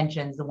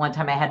intentions. The one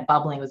time I had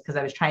bubbling was because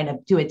I was trying to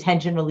do a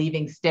tension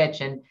relieving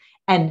stitch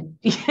and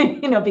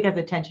because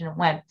the tension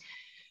went.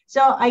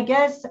 So I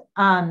guess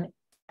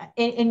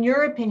in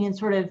your opinion,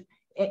 sort of,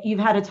 you've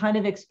had a ton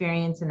of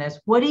experience in this.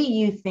 What do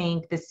you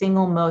think the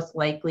single most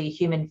likely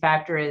human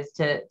factor is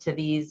to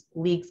these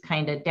leaks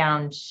kind of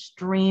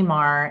downstream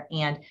are?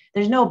 And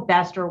there's no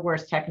best or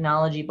worst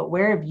technology, but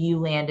where have you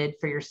landed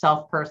for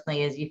yourself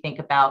personally as you think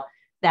about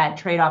that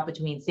trade-off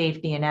between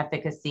safety and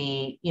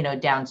efficacy,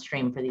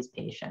 downstream for these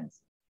patients?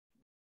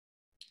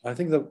 I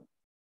think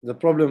the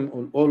problem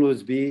will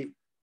always be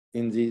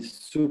in the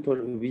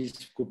super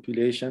obese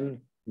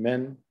population,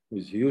 men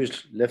with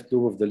huge left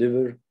lobe of the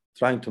liver,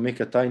 trying to make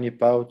a tiny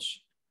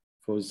pouch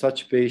for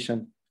such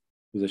patient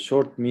with a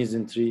short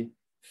mesentery,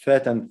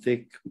 fat and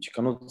thick, which you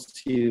cannot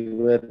see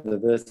where the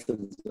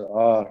vessels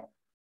are.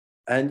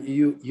 And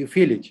you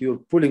feel it. You're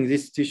pulling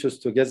these tissues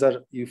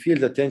together. You feel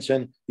the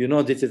tension.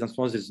 This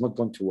anastomosis is not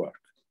going to work.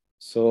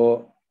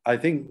 So I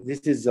think this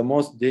is the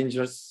most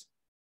dangerous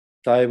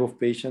type of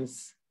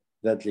patients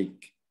that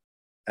leak.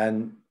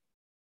 And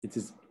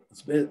it's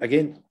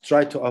again,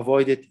 try to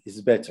avoid it is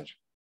better.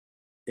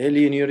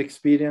 Early in your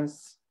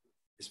experience,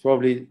 is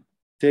probably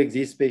take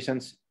these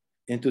patients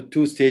into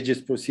 2 stages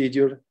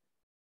procedure,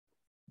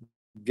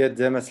 get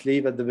them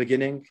asleep at the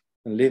beginning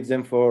and leave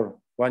them for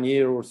 1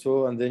 year or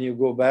so, and then you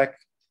go back,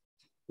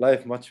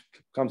 life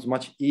becomes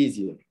much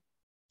easier.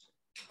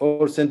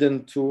 Or send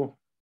them to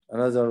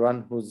another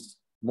one who's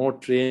more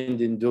trained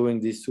in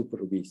doing this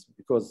super obese.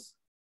 Because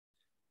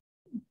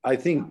I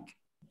think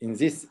in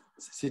these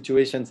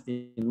situations,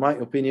 in my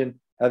opinion,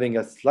 having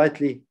a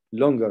slightly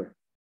longer,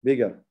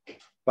 bigger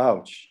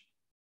pouch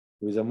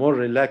with a more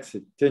relaxed,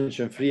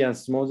 tension-free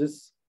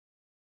anastomosis,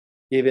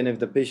 even if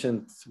the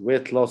patient's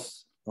weight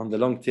loss on the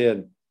long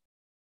term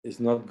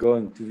is not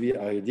going to be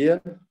ideal,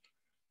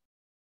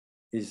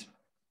 is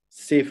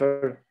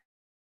safer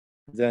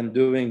than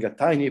doing a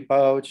tiny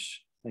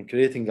pouch and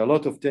creating a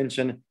lot of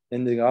tension,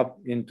 ending up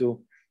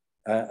into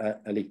a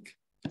leak.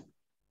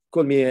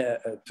 Call me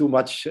too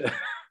much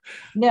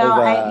no,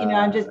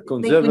 I'm just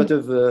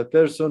conservative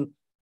person,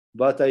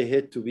 but I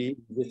hate to be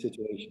in this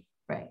situation.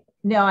 Right.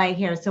 No, I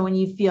hear. So when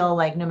you feel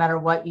like no matter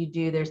what you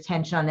do, there's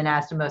tension on the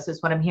anastomosis,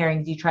 what I'm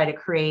hearing is you try to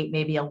create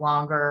maybe a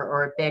longer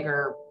or a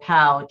bigger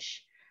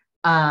pouch.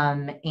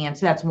 And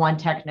so that's one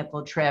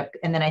technical trip.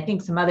 And then I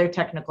think some other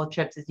technical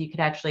trips is you could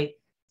actually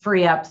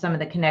free up some of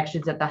the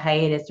connections at the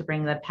hiatus to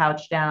bring the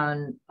pouch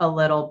down a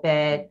little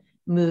bit,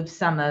 move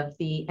some of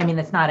the,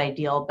 that's not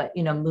ideal, but,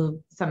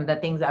 move some of the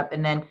things up.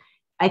 And then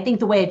I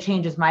think the way it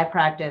changes my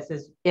practice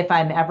is if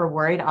I'm ever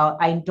worried,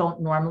 I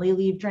don't normally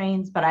leave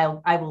drains, but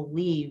I will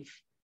leave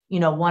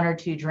 1 or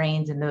 2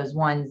 drains in those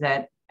ones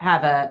that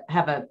have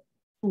a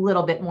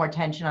little bit more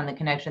tension on the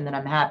connection that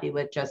I'm happy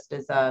with, just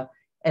as a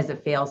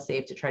fail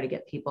safe to try to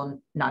get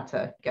people not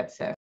to get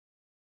sick.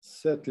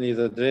 Certainly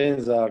the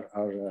drains are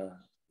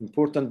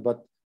important,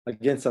 but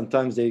again,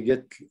 sometimes they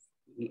get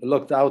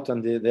locked out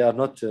and they are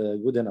not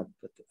good enough.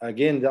 But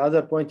again, the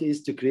other point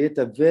is to create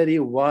a very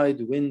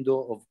wide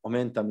window of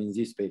momentum in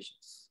these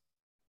patients.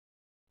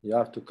 You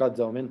have to cut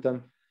the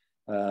momentum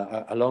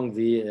along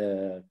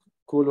the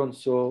colon,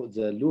 so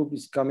the loop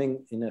is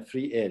coming in a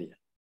free area.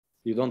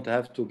 You don't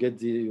have to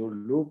get your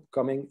loop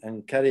coming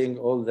and carrying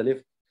all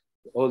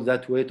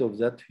that weight of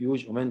that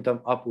huge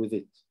momentum up with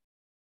it.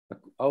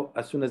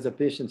 As soon as the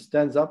patient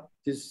stands up,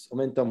 this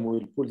momentum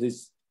will pull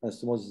this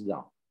anastomosis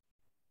down.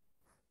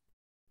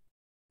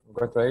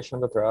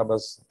 Congratulations, Dr.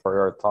 Abbas, for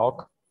your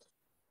talk.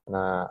 And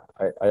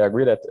I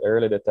agree that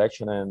early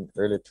detection and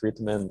early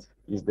treatment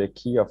is the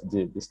key of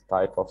this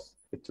type of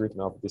the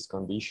treatment of this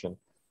condition.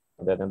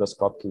 And that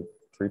endoscopic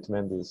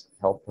treatment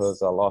helps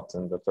us a lot,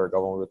 and Dr.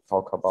 Galvao will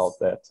talk about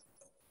that.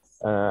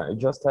 I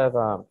just have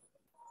a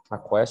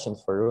question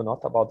for you,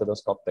 not about the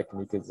endoscopic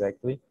technique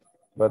exactly,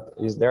 but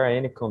is there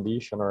any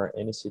condition or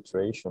any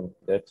situation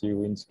that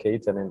you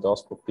indicate an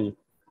endoscopy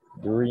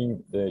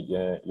during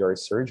your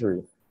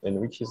surgery, and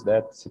which is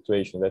that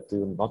situation that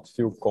you not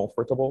feel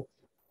comfortable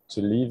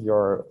to leave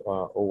your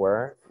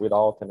OR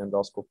without an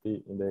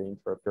endoscopy in the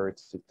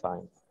intraoperative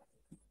time?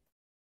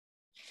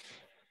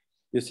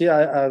 You see,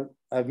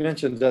 I've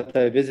mentioned that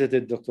I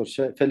visited Dr.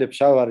 Philip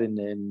Shower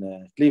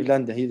in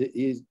Cleveland.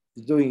 He's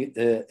doing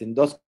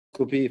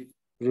endoscopy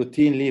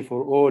routinely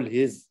for all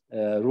his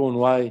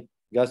Roux-en-Y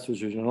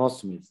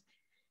Gastro-jejunal.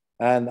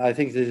 And I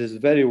think this is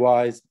very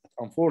wise.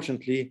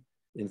 Unfortunately,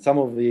 in some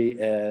of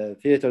the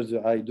theaters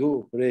I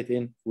do operate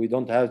in, we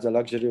don't have the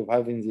luxury of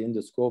having the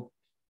endoscope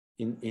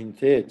in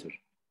theater.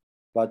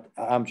 But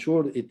I'm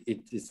sure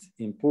it is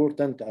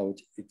important.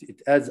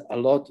 It adds a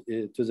lot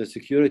to the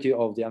security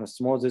of the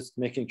anastomosis,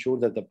 making sure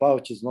that the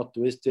pouch is not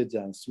twisted, the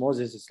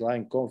anastomosis is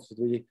lying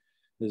comfortably,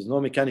 there's no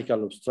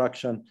mechanical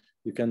obstruction.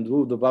 You can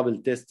do the bubble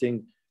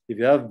testing. If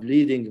you have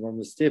bleeding from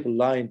the staple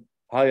line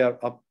higher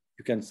up,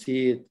 you can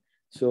see it.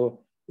 So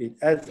it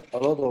adds a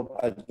lot of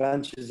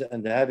advantages,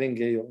 and having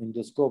your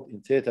endoscope in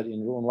theater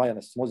in Roux-en-Y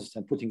anastomosis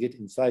and putting it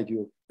inside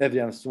your every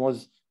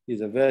anastomosis is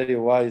a very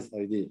wise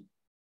idea.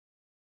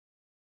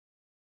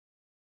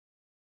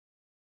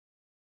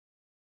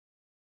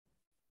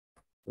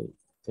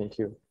 Thank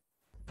you.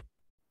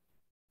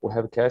 We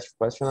have a cash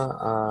question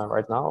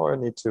right now, or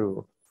need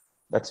to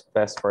let's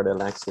pass for the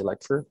next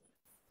lecture?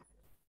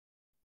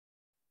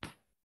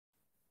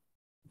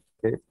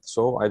 Okay,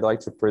 so I'd like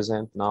to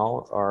present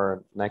now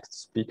our next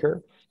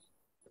speaker,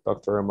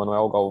 Dr.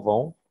 Manoel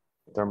Galvao.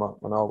 Dr.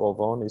 Manoel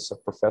Galvao is a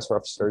professor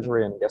of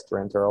surgery and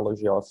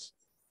gastroenterology of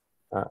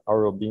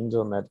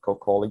Aurobindo Medical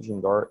College,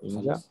 Indore,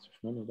 India.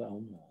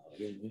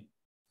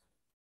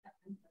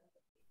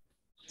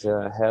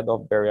 The head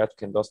of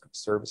bariatric endoscopy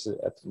services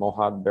at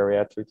Mohad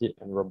Bariatric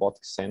and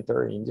Robotics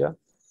Center, India.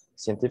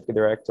 Scientific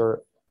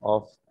director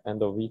of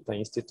Endovita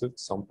Institute,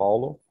 São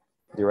Paulo.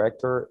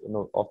 Director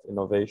of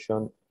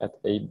Innovation at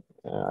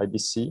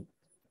IBC.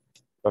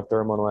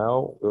 Dr.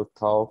 Manoel will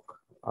talk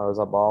us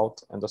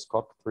about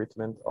endoscopic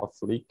treatment of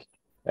leak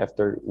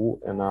after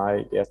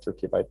Roux-en-Y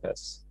gastric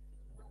bypass.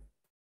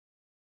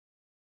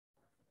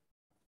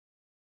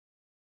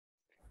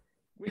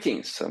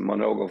 Greetings,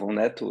 Manoel Galvao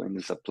Neto, and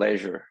it's a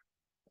pleasure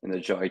and a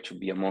joy to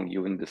be among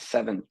you in the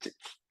 7th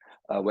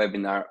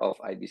webinar of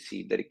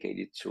IBC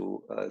dedicated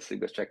to sleeve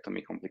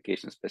gastrectomy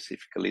complications,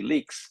 specifically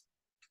leaks.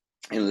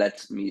 And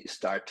let me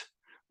start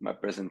my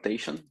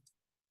presentation.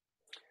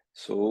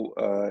 So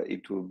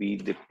it will be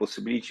the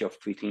possibility of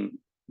treating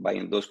by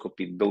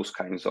endoscopy those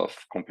kinds of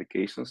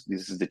complications.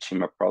 This is the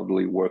team I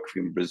probably work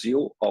with in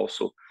Brazil,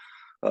 also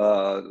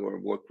or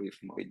work with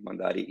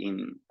Mandari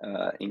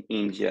in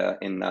India,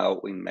 and now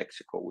in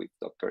Mexico with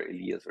Dr.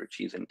 Elias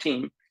Ortiz and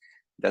team.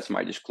 That's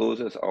my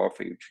disclosures. I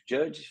offer you to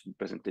judge if the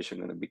presentation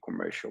is going to be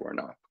commercial or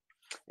not.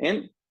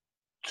 And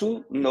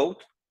to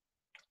note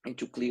and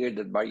to clear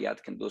that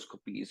bariatric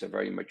endoscopy is a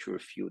very mature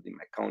field in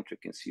my country.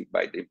 You can see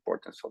by the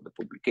importance of the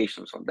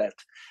publications on that.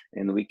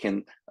 And we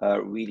can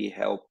really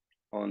help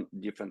on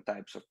different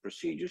types of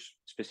procedures,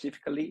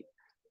 specifically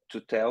to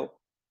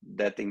tell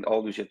that in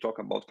always you talk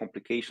about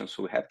complications,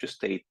 so we have to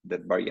state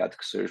that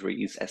bariatric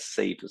surgery is as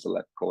safe as a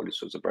laparoscopy,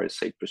 so it's a very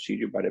safe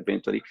procedure, but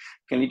eventually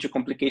can lead to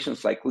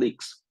complications like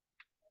leaks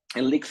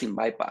and leaks in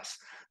bypass.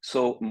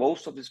 So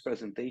most of this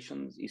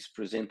presentation is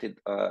presented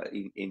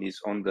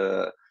is on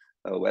the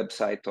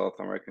website of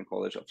American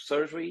College of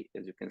Surgery,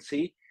 as you can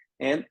see,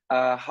 and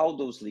how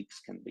those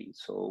leaks can be.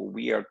 So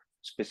we are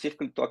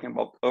specifically talking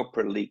about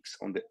upper leaks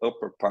on the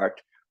upper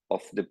part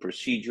of the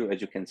procedure,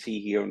 as you can see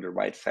here on the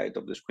right side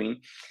of the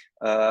screen,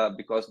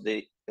 because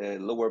the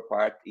lower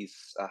part is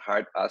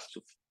hard us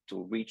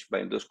to reach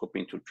by endoscopy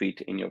and to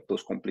treat any of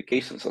those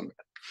complications on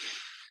that.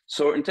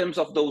 So in terms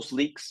of those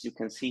leaks, you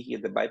can see here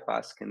the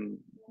bypass can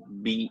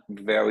be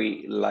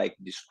very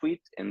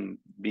discrete and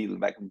be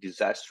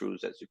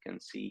disastrous, as you can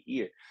see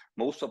here.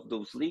 Most of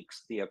those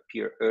leaks, they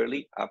appear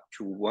early, up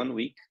to 1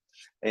 week,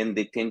 and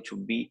they tend to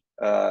be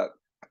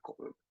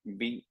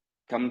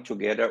coming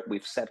together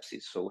with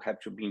sepsis, so have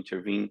to be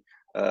intervened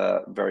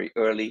very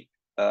early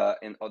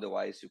and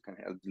otherwise you can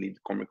have lead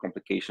common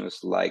complications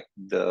like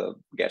the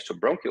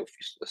gastrobronchial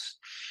fistulas.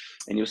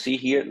 And you see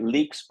here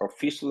leaks or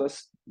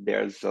fistulas.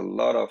 There's a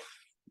lot of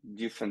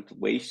different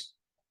ways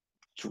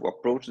to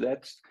approach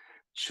that,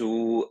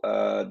 to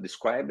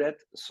describe that.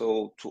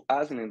 So to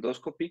us in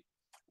endoscopy,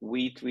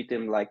 we treat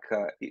them like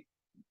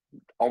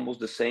almost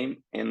the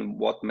same, and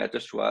what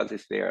matters to us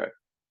is they are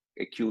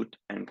acute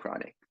and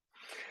chronic.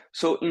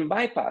 So in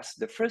bypass,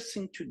 the first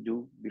thing to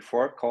do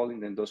before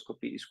calling the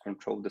endoscopy is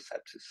control the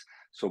sepsis.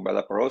 So by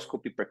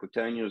laparoscopy,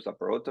 percutaneous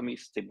laparotomy,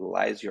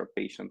 stabilize your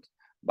patient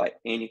by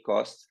any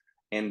cost.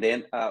 And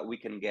then we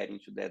can get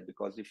into that,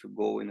 because if you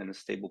go in an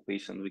unstable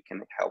patient, we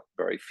can help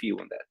very few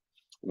on that.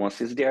 Once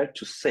it's there,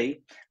 to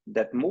say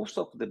that most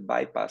of the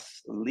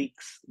bypass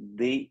leaks,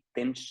 they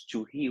tend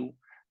to heal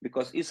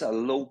because it's a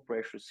low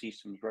pressure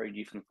system, very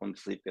different from the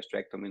sleeve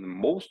gastrectomy. And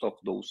most of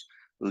those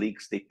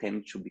leaks, they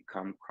tend to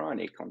become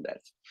chronic on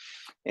that.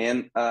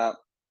 And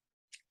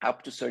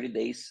up to 30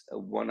 days,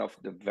 one of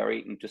the very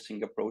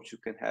interesting approach you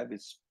can have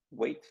is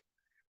wait,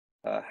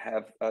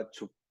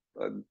 to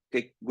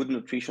take good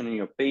nutrition in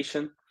your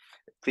patient,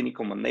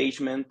 clinical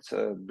management,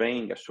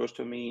 brain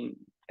gastrostomy,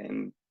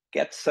 and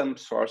get some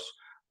source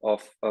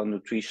of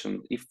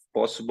nutrition, if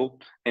possible,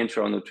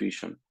 enteral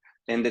nutrition.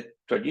 And the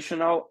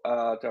traditional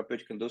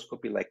therapeutic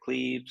endoscopy like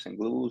clips and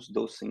glues,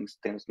 those things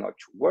tends not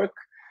to work.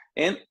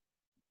 And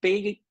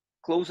pay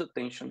close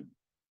attention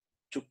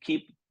to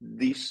keep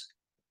this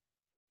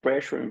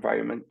pressure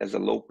environment as a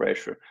low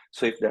pressure.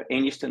 So if there are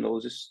any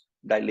stenosis,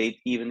 dilate,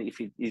 even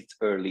if it's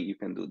early, you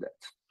can do that.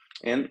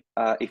 And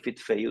if it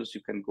fails,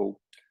 you can go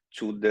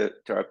to the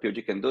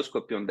therapeutic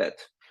endoscopy on that.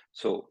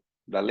 So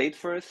dilate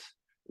first.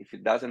 If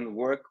it doesn't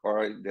work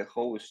or the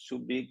hole is too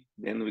big,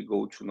 then we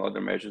go to other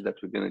measures that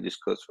we're going to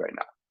discuss right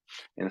now,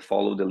 and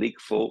follow the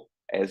leak flow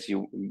as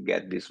you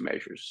get these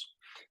measures.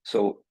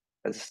 So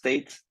as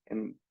stated,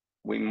 and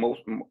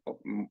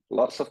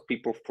lots of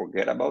people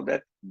forget about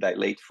that,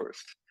 dilate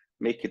first,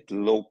 make it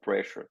low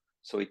pressure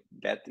so it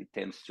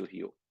tends to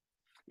heal.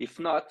 If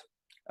not,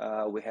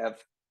 we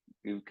have,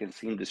 you can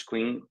see in the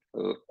screen,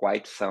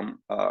 quite some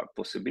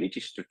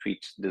possibilities to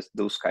treat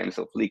those kinds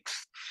of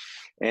leaks.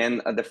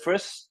 And the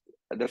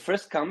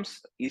first comes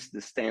is the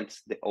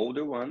stents, the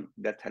older one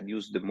that had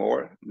used the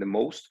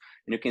most.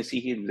 And you can see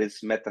here in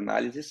this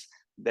meta-analysis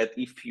that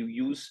if you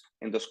use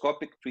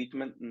endoscopic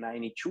treatment,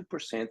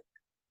 92%,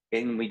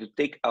 and when you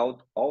take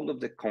out all of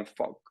the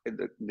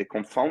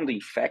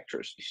confounding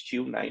factors,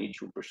 still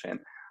 92%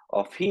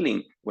 of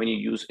healing when you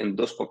use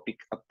endoscopic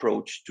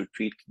approach to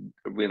treat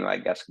Roux-en-Y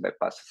gastric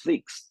bypass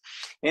leaks.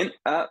 And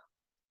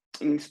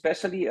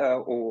especially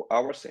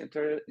our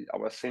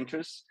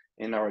centers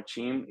and our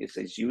team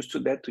is used to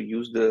that, to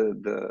use the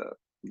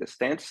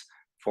stents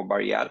for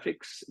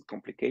bariatrics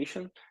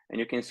complication. And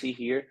you can see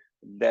here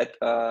that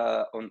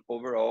on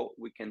overall,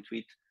 we can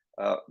treat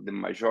the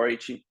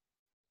majority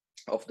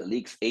of the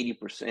leaks,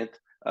 80%,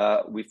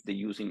 with the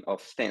using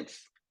of stents.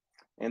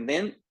 And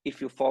then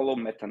if you follow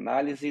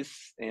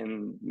meta-analysis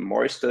and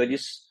more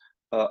studies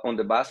on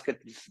the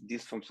basket,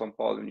 this from São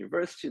Paulo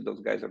University, those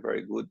guys are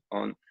very good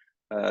on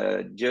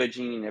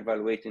judging and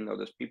evaluating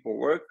other people's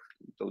work.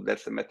 So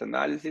that's the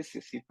meta-analysis.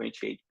 You see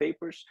 28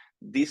 papers.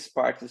 This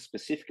part is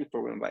specifically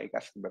for Roux-en-Y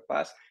gastric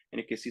bypass,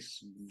 and you can see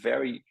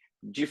very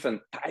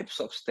different types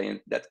of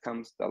stent that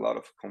comes a lot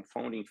of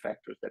confounding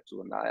factors that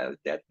will analyze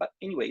that. But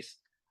anyways,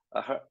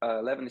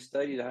 11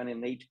 studies,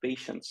 108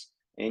 patients,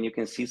 and you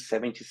can see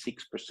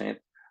 76%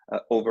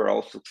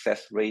 overall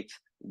success rate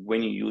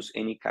when you use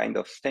any kind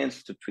of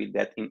stents to treat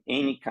that in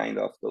any kind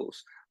of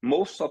those.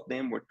 Most of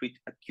them were treated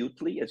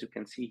acutely. As you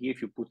can see here,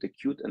 if you put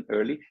acute and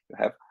early, you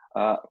have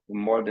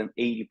more than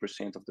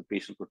 80% of the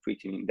patients were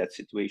treated in that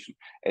situation.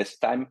 As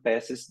time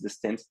passes, the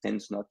stents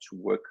tends not to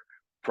work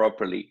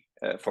properly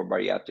for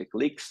bariatric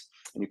leaks.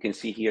 And you can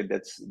see here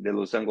that's the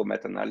losango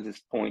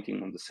meta-analysis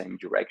pointing on the same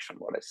direction,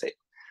 what I said.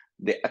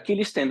 The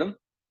Achilles tendon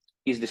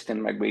is the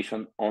stent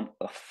migration on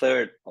a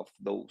third of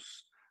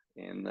those.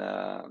 And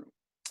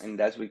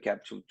that's we cap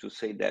to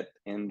say that.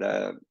 And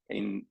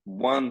in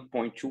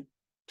 1.2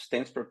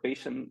 stents per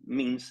patient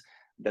means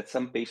that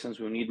some patients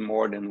will need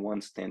more than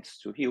one stent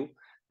to heal.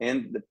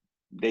 And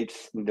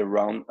that's in the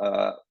round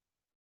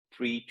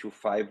 3 to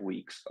 5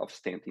 weeks of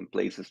stent in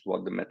places,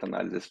 what the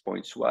meta-analysis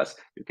points to us.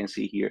 You can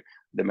see here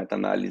the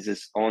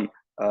meta-analysis on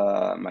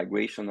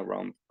migration,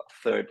 around a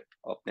third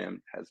of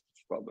them has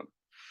this problem.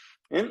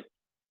 And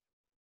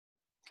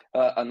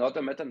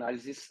another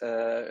meta-analysis,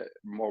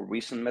 more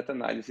recent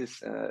meta-analysis,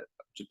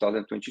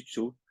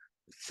 2022,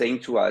 saying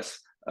to us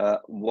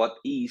what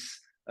is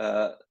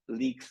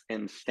leaks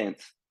and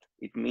stents.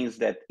 It means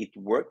that it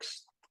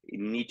works. It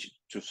needs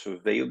to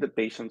surveil the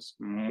patients.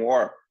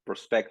 More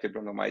prospective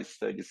randomized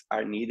studies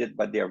are needed,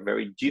 but they are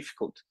very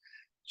difficult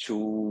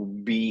to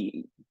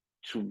be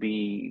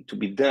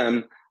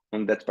done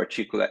on that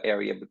particular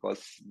area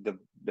because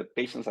the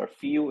patients are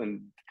few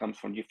and comes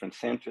from different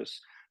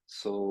centers.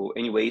 So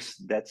anyways,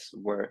 that's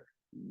where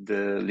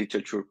the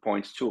literature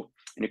points to.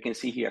 And you can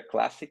see here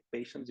classic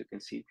patients. You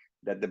can see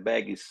that the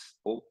bag is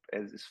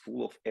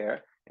full of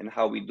air. And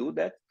how we do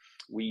that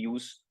we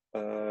use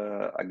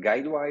a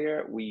guide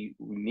wire. We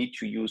need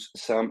to use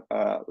some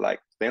like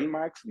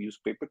landmarks. We use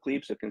paper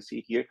clips. You can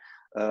see here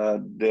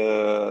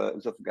the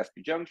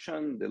esophageal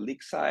junction, the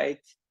leak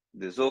site,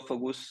 the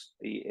esophagus,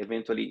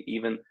 eventually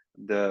even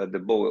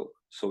the bowel.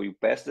 So you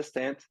pass the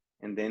stent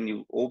and then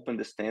you open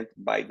the stent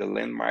by the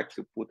landmarks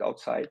you put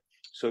outside,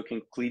 so you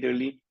can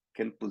clearly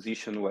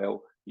position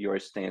well your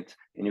stent.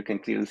 And you can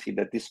clearly see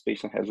that this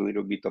patient has a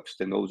little bit of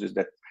stenosis,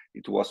 that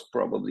it was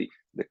probably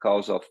the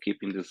cause of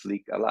keeping this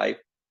leak alive.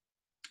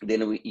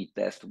 Then we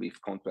test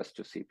with contrast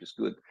to see if it's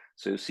good.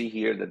 So you see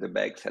here that the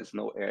bags has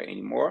no air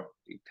anymore.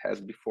 It has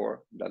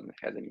before, doesn't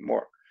have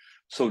anymore.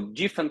 So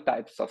different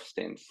types of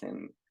stents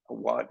and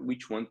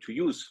which one to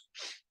use.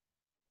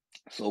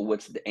 So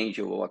what's the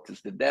angel, what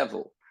is the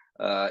devil?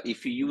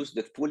 If you use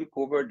the fully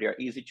covered, they're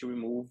easy to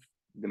remove,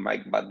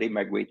 but they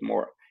migrate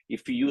more.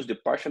 If you use the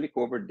partially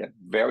covered, they're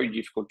very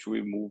difficult to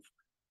remove,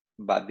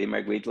 but they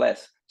migrate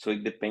less. So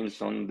it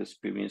depends on the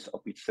experience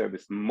of each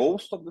service.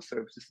 Most of the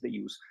services, they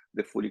use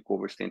the fully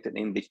covered stent,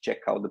 and they check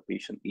out the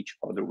patient each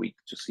other week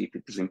to see if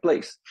it is in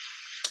place.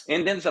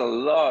 And there's a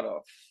lot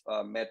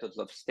of methods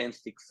of stent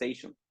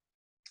fixation.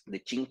 The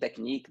chin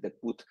technique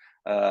that put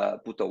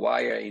a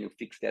wire and you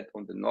fix that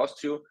on the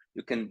nostril.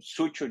 You can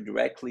suture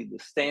directly the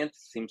stent,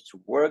 seems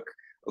to work.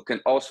 You can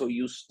also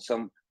use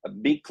some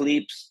big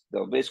clips, the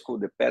vesco,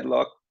 the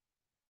padlock,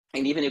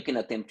 and even you can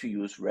attempt to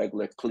use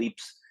regular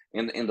clips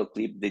and the endo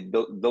clip.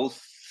 Those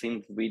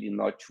seem really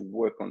not to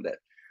work on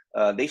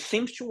that. They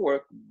seem to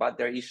work, but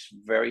there is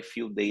very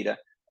few data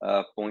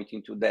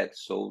pointing to that.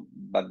 So,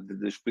 but the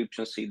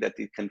description say that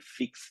it can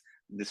fix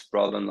this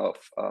problem of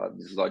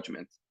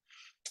dislodgement.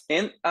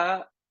 And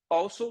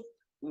also,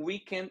 we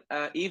can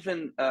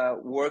even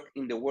work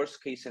in the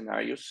worst case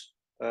scenarios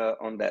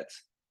on that.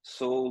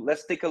 So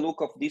let's take a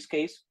look of this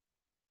case.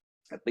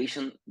 A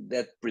patient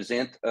that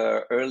present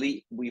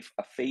early with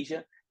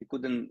aphasia. He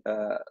couldn't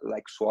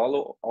like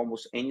swallow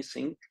almost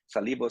anything.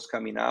 Saliva was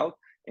coming out,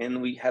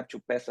 and we have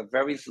to pass a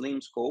very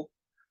slim scope.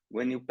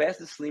 When you pass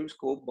the slim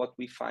scope, what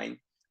we find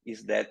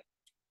is that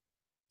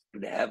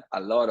they have a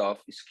lot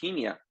of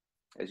ischemia,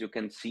 as you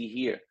can see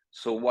here.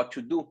 So what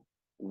to do?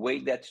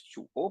 Wait that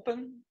to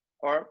open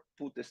or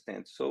put the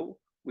stent. So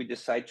we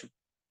decide to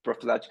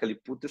prophylactically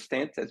put the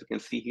stent, as you can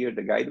see here,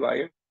 the guide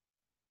wire,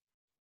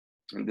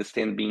 and the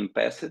stent being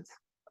passed,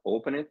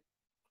 open it,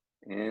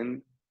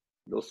 and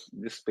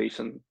this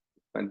patient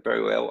went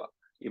very well.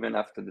 Even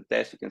after the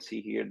test, you can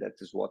see here that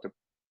is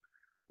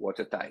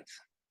watertight.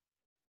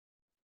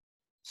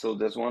 So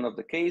that's one of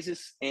the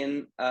cases.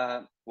 And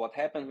what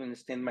happens when the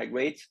stent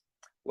migrates?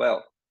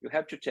 Well, you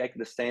have to check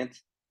the stent.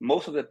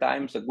 Most of the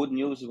times, the good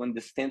news is when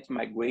the stent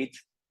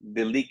migrates,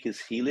 the leak is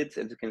healed.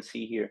 As you can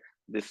see here,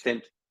 the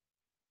stent,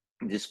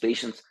 these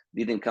patients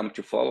didn't come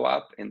to follow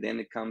up, and then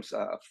it comes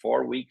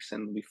 4 weeks,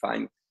 and we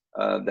find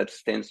that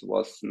stent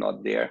was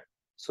not there.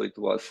 So it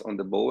was on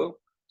the bowel.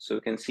 So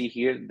you can see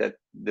here that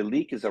the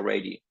leak is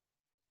already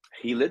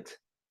healed.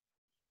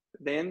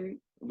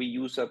 Then we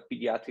use a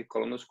pediatric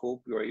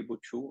colonoscope. We are able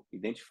to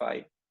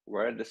identify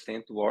where the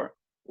stent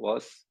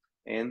was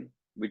and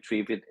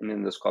retrieve it in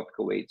endoscopic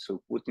weight.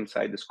 So put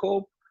inside the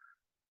scope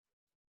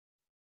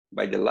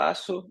by the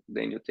lasso,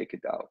 then you take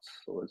it out.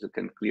 So as you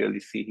can clearly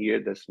see here,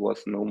 there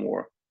was no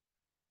more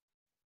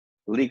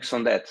leaks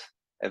on that.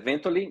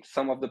 Eventually,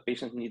 some of the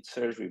patients need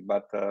surgery,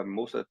 but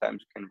most of the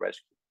times you can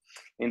rescue.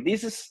 And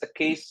this is a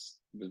case,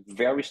 a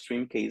very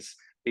extreme case.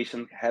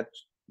 Patient had to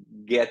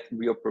get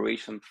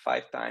reoperation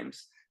 5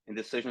 times, and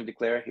the surgeon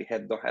declared he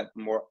don't have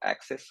more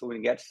access. So when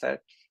you get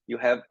set, you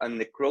have a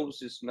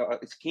necrosis,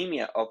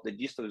 ischemia of the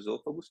distal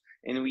esophagus,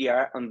 and we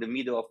are on the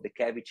middle of the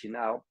cavity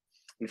now.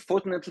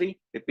 Unfortunately,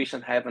 the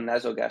patient have a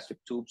nasogastric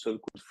tube, so we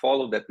could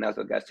follow that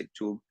nasogastric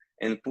tube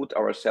and put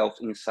ourselves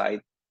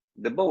inside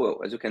the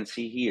bowel, as you can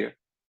see here.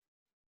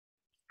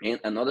 And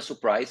another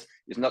surprise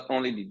is not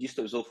only the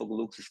distal esophagus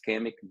looks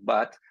ischemic,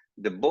 but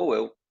the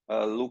bowel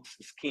looks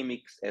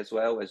ischemic as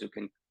well, as you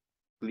can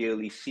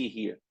clearly see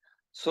here.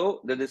 So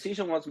the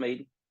decision was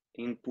made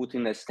in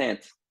putting a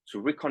stent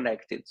to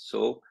reconnect it.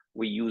 So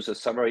we use a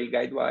summary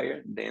guide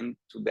wire. Then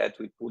to that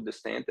we put the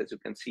stent, as you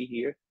can see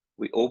here.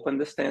 We open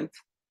the stent.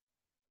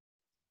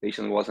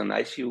 Patient was in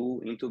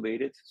ICU,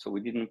 intubated, so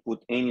we didn't put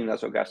any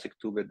nasogastric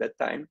tube at that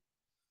time.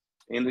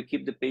 And we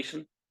keep the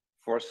patient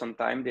for some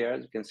time there.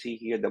 As you can see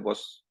here, there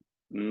was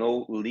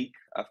no leak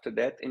after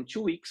that. In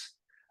 2 weeks,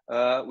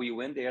 we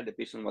went there. The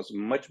patient was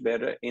much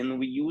better, and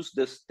we used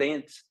the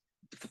stent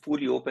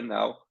fully open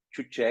now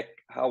to check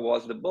how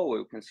was the bowel.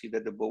 You can see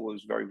that the bowel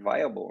is very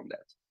viable on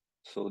that.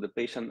 So the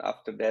patient,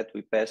 after that,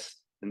 we passed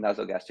the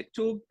nasogastric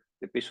tube.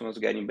 The patient was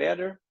getting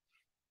better.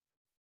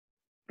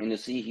 And you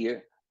see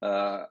here,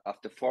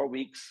 after 4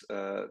 weeks,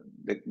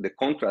 the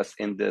contrast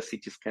and the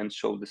CT scan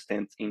show the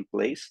stent in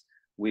place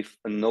with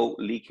no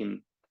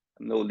leaking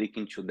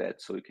to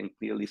that. So you can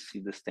clearly see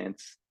the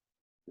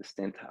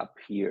stent up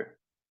here.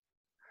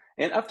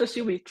 And after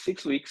 6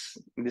 weeks,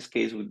 in this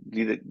case, we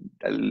did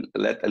a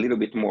little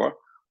bit more.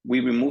 We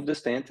removed the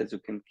stent, as you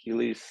can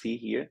clearly see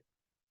here,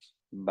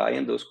 by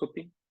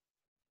endoscopy.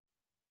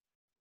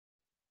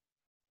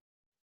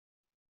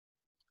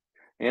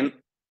 And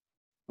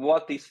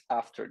what is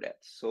after that?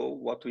 So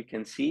what we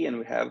can see, and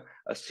we have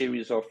a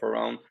series of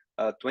around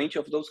 20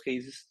 of those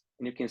cases,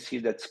 and you can see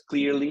that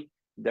clearly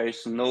there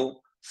is no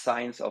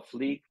signs of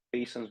leak.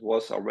 Patient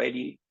was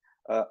already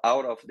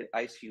out of the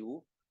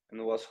ICU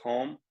and was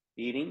home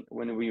eating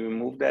when we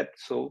removed that.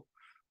 So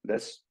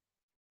that's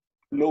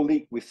no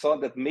leak. We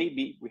thought that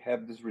maybe we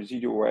have this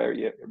residual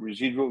area,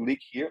 residual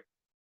leak here,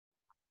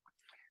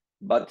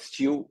 but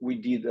still we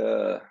did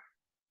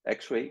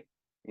X-ray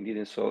and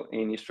didn't saw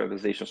any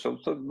sterilization. So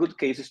good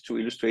cases to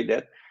illustrate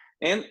that.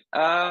 And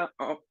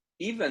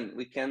even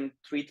we can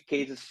treat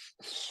cases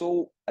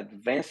so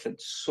advanced,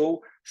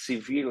 so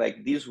severe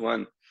like this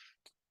one,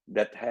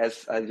 that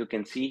has, as you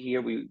can see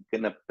here, we're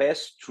gonna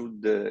pass through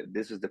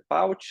this is the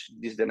pouch,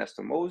 this is the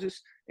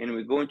anastomosis, and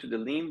we go into the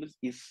limbs,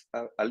 is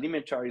a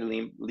alimentary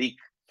limb leak.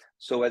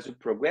 So as we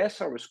progress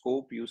our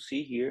scope, you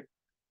see here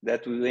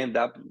that we end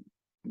up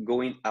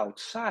going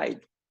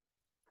outside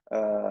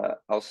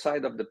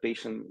of the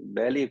patient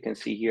belly. You can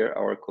see here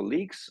our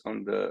colleagues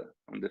on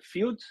the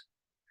field,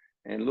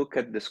 and look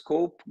at the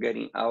scope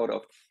getting out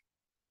of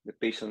the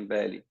patient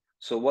belly.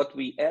 So what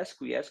we ask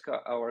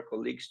our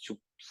colleagues,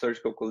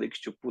 surgical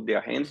colleagues, to put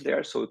their hands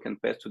there so we can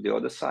pass to the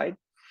other side.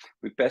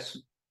 We pass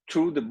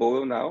through the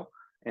bowel now,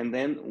 and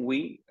then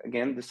we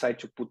again decide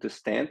to put the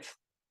stent,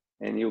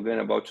 and you're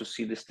about to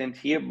see the stent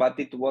here, but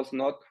it was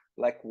not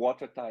like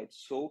watertight.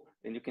 So,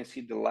 and you can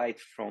see the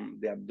light from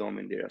the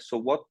abdomen there. So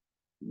what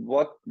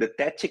the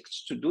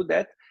tactics to do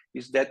that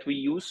is that we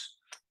use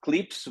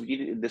clips.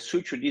 The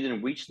suture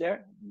didn't reach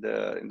there,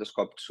 the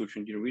endoscopic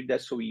suture didn't reach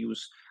that, so we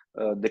use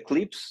the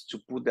clips to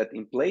put that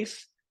in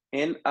place.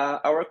 And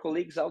our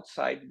colleagues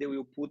outside, they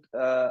will put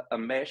a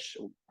mesh.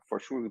 For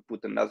sure, we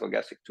put a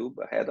nasogastric tube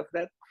ahead of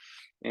that.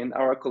 And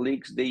our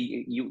colleagues,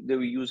 they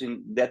were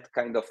using that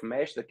kind of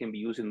mesh that can be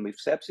used with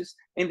sepsis,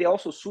 and they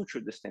also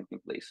suture the stent in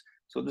place.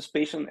 So this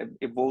patient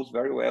evolves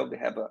very well. They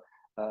have a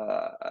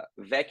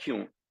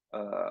vacuum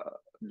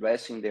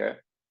dressing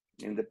there,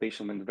 and the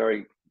patient went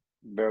very,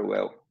 very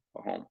well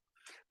home.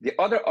 The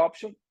other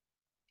option,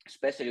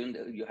 especially when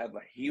you have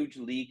a huge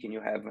leak and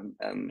you have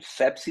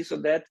sepsis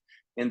of that,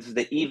 and it's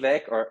the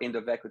EVAC or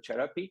endovascular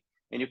therapy.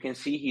 And you can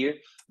see here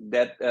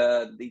that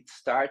it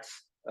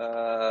starts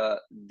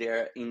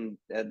there in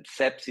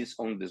sepsis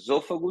on the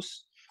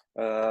esophagus,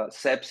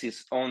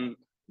 sepsis on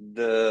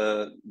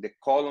the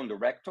colon, the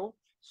rectal.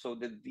 So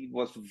that it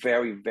was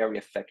very, very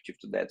effective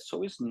to that.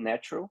 So it's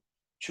natural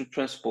to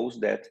transpose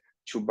that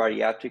to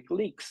bariatric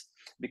leaks,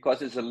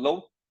 because it's a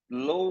low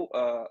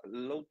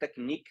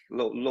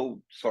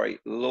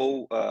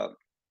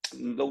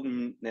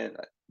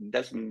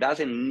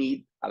doesn't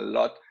need a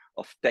lot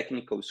of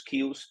technical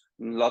skills,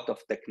 a lot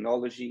of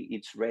technology.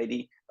 It's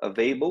ready,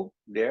 available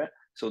there.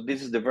 So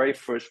this is the very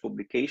first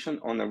publication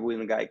on a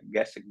Roux-en-Y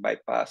gastric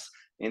bypass,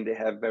 and they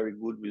have very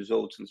good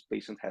results, and this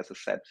patient has a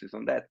sepsis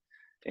on that.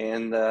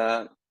 And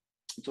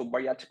so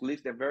bariatric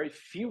leaks, there are very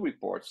few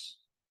reports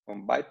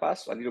on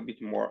bypass, a little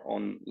bit more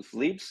on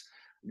sleeves.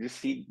 You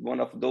see one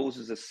of those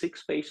is a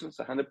 6 patients,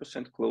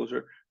 100%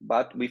 closure,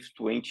 but with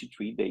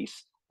 23 days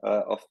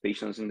of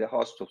patients in the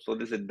hospital. So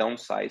there's a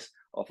downsize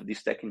of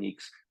these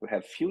techniques. We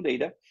have few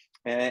data,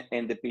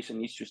 and the patient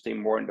needs to stay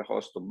more in the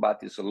hospital,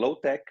 but it's a low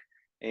tech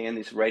and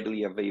it's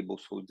readily available.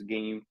 So it's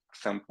gaining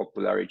some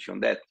popularity on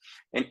that.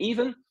 And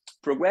even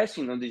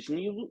progressing on this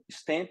new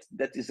stent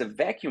that is a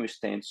vacuum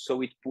stent,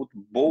 so it put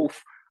both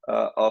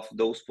of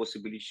those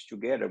possibilities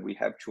together. We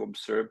have to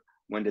observe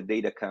when the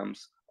data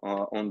comes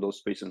on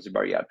those patients in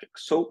bariatrics.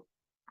 So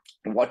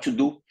what to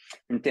do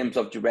in terms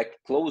of direct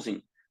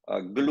closing,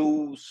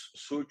 glues,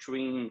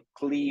 suturing,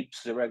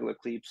 clips, irregular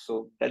clips.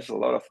 So that's a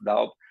lot of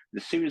doubt.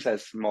 The series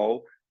is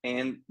small,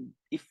 and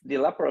if the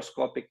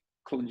laparoscopic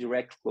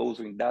direct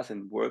closing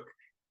doesn't work,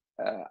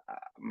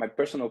 my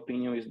personal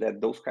opinion is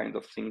that those kind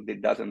of things, they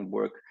doesn't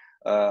work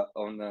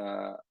on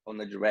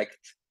a direct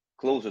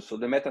closure. So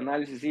the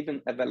meta-analysis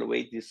even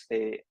evaluate this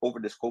over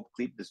the scope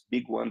clip, this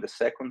big one, the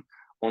second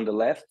on the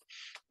left,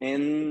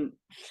 and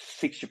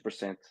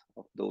 60%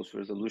 of those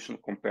resolution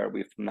compared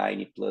with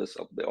 90 plus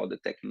of the other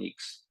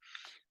techniques.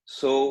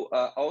 So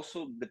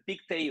also the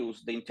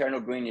pigtails, the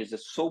internal drainage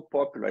is so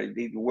popular,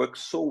 they work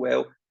so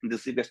well in the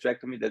sleeve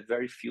gastrectomy that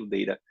very few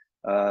data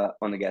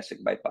on the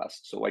gastric bypass.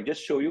 So I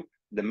just show you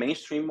the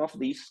mainstream of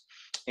this,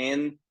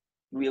 and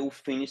we'll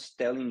finish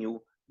telling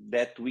you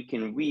that we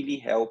can really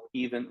help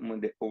even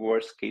when the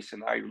worst case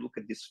scenario. Look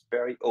at this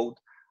very old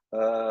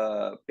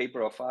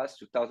paper of us,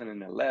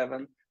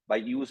 2011, by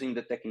using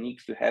the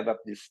techniques we have up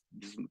this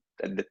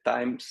at the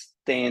time,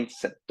 stents,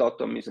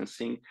 septotomies, and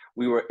things,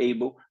 we were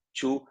able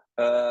to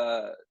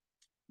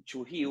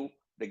heal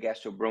the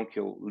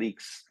gastrobronchial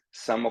leaks.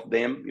 Some of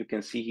them you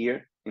can see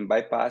here in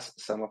bypass,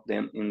 some of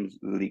them in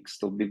leaks.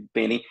 So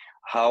depending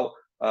how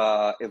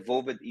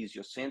evolved is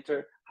your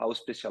center, how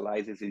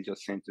specialized is your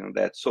center on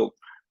that. So,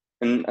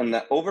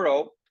 and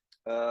overall,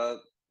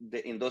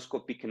 the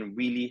endoscopy can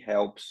really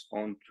helps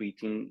on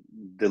treating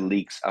the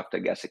leaks after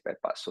gastric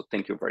bypass. So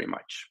thank you very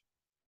much.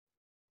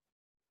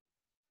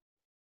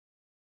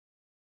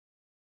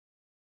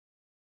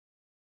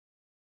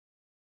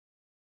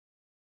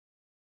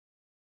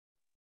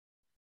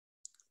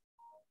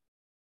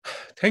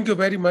 Thank you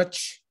very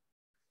much.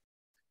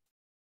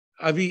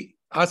 Are we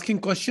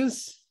asking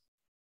questions?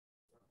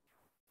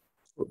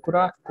 Could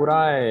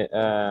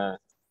I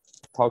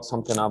talk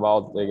something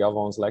about the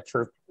Galvao's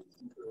lecture?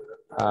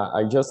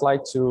 I just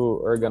like to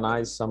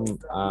organize some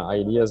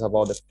ideas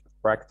about the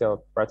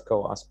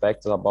practical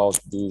aspects about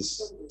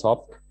this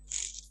topic,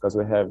 because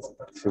we have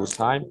few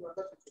time.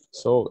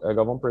 So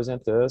Galvao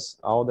presents us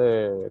all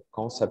the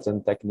concepts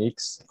and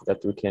techniques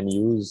that we can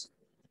use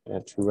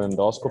through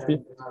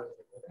endoscopy.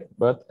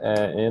 But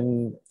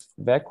in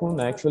vacuum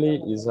actually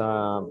is,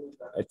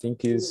 I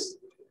think, is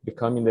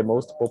becoming the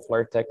most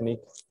popular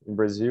technique in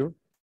Brazil.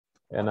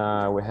 And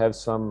we have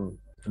some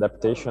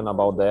adaptation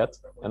about that.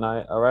 And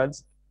I already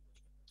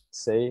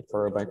say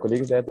for my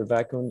colleagues that the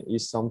vacuum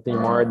is something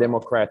more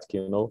democratic,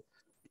 you know,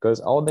 because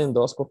all the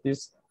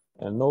endoscopists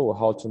know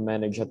how to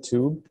manage a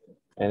tube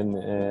and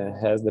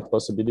has the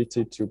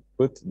possibility to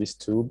put this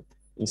tube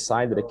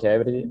inside the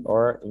cavity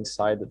or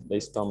inside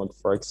the stomach,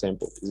 for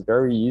example. It's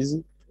very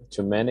easy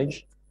to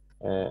manage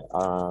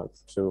for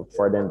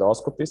the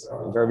endoscopist,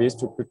 very easy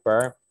to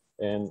prepare,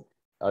 and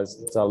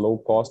it's a low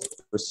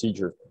cost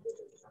procedure.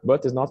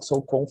 But it's not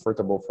so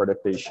comfortable for the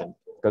patient,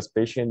 because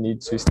patient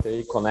needs to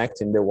stay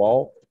connected in the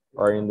wall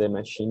or in the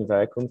machine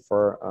vacuum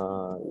for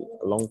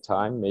a long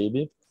time,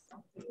 maybe.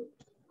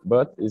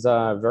 But it's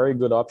a very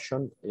good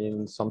option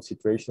in some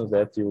situations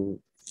that you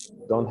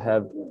don't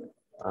have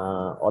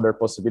other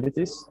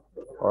possibilities,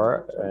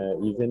 or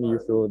even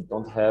if you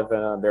don't have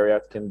a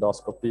bariatric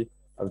endoscopy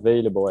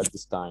available at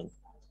this time.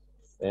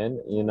 And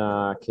in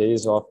a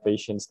case of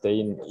patients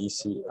staying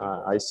in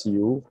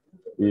ICU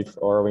with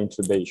oral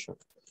intubation.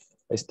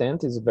 A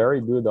stent is a very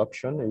good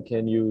option. You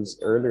can use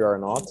early or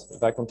not.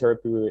 Vacuum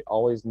therapy, we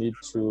always need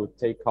to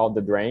take out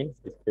the drain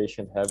if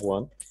patient have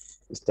one.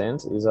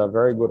 Stent is a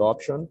very good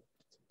option.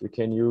 You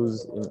can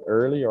use in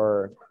early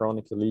or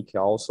chronic leak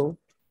also.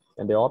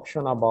 And the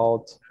option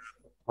about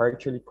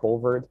partially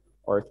covered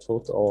or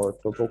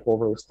total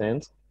covered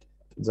stent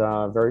is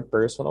very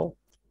personal,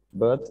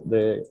 but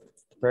the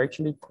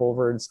partially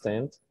covered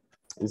stent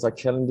is a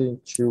challenging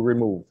to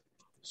remove.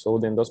 So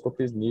the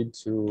endoscopists need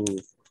to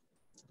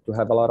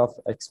have a lot of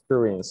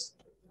experience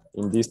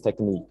in this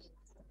technique,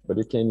 but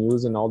you can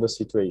use in all the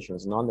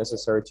situations. Not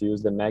necessary to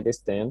use the mega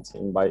stent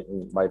in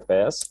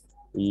bypass.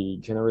 We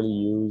generally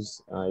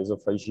use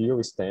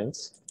esophageal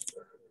stents,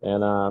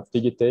 and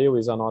pigtail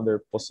is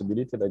another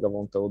possibility that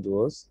Galvao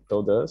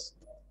told us.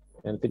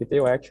 And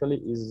pigtail actually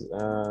is,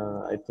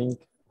 I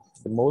think,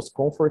 the most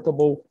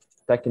comfortable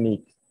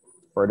technique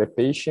for the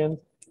patient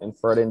and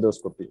for the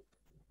endoscopy,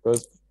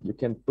 because you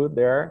can put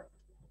there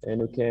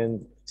and you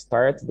can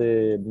start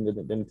the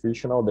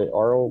nutritional, the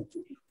oral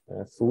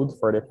food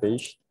for the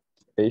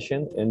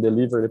patient and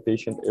deliver the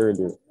patient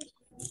earlier.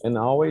 And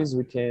always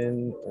we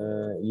can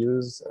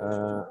use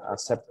a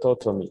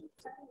septotomy.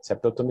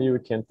 Septotomy we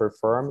can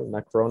perform in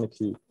a chronic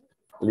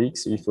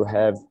leaks if you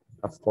have,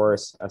 of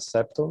course, a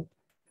septum,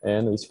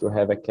 and if you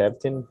have a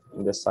cavity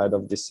in the side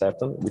of the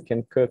septum, we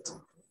can cut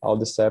all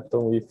the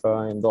septum with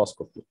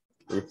endoscopy,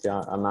 with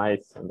a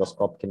knife,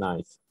 endoscopic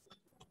knife.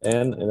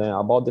 And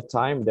about the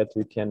time that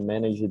we can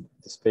manage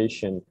this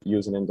patient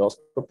using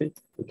endoscopy,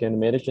 we can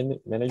manage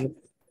it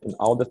in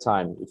all the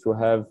time. If you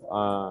have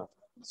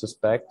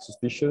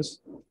suspicious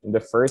in the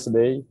first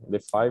day, the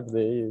 5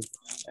 days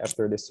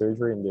after the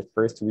surgery, in the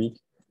first week,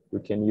 we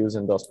can use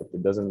endoscopy.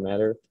 It doesn't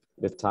matter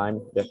the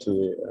time that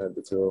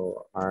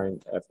you are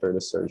in after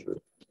the surgery.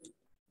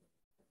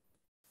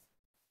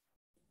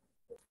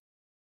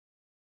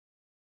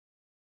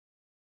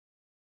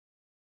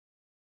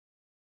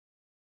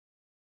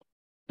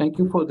 Thank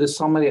you for this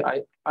summary.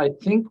 I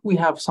think we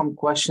have some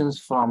questions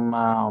from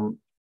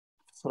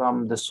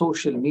the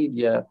social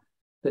media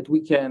that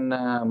we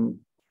can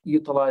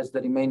utilize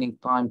the remaining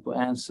time to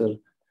answer,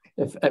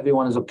 if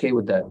everyone is okay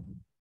with that.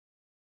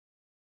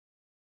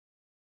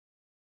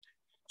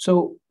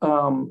 So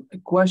a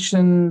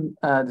question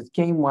that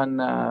came when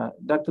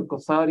Dr.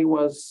 Kothari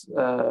was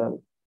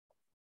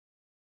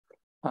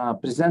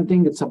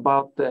presenting, it's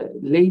about the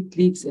late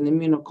leaks in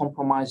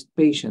immunocompromised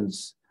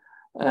patients.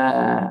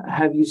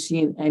 Have you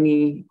seen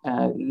any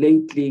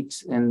late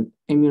leaks in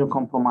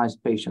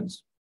immunocompromised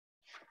patients?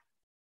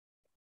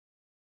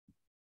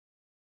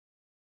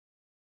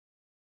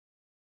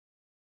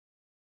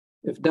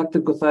 If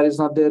Dr. Kothari is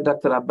not there,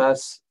 Dr.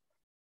 Abbas,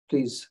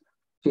 please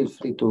feel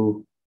free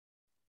to.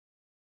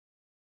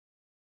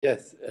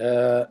 Yes,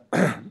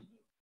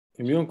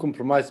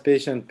 immune-compromised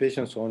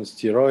patients on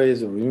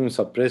steroids or immune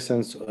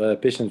suppressants,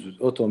 patients with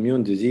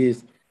autoimmune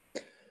disease,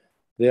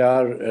 they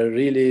are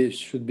really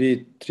should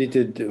be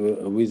treated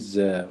with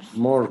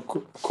more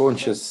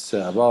conscious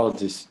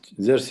about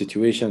their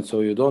situation,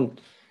 so you don't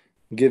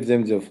give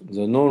them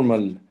the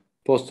normal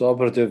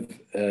post-operative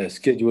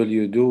schedule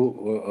you do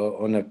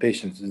on a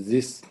patient.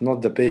 This is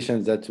not the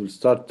patient that will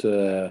start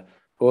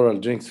oral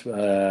drinks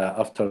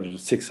after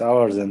 6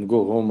 hours and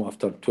go home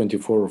after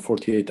 24 or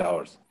 48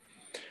 hours.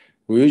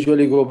 We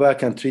usually go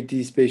back and treat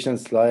these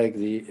patients like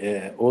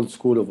the old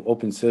school of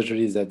open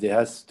surgeries, that they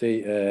have to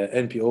stay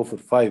NPO for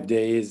 5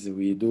 days.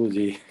 We do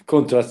the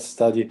contrast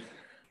study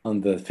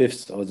on the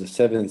 5th or the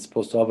 7th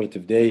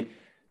postoperative day,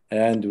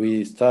 and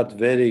we start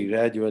very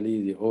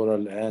gradually the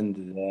oral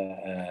and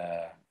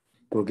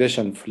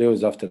progression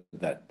flows after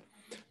that.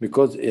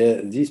 Because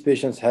these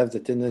patients have the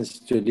tendency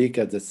to leak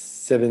at the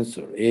 7th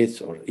or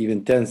 8th or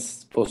even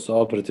 10th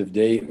postoperative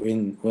day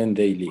when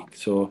they leak.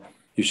 So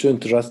you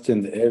shouldn't trust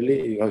in the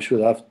early. You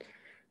should have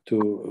to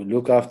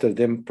look after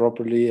them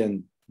properly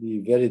and be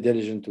very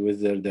diligent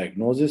with their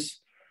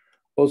diagnosis.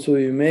 Also,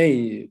 you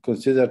may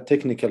consider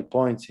technical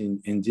points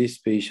in these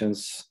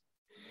patients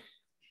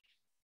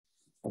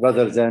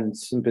rather than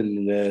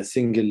simple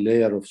single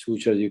layer of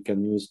sutures. You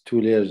can use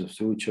 2 layers of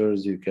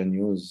sutures. You can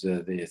use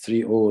the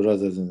 3O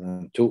rather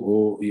than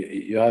 2O.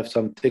 You have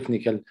some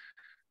technical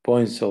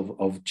points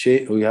of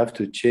change. You have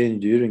to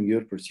change during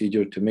your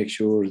procedure to make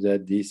sure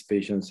that these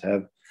patients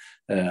have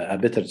a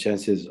better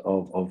chances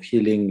of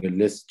healing,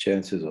 less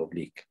chances of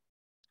leak.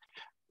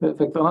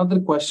 Perfect. Another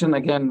question,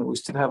 again, we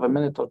still have a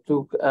minute or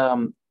two,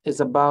 is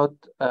about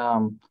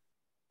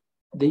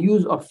the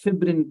use of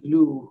fibrin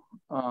glue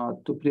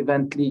to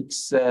prevent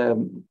leaks.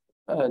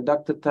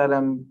 Dr.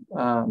 Telem,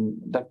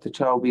 Dr.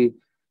 Chowbey,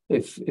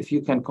 if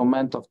you can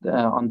comment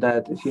on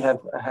that, if you have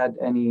had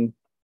any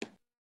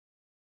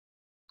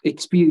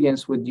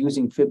experience with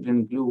using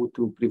fibrin glue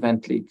to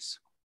prevent leaks.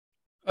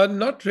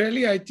 Not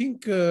really. I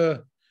think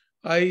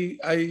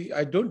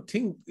I don't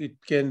think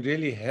it can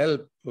really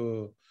help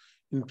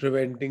in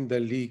preventing the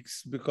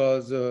leaks,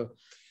 because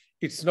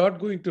it's not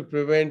going to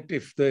prevent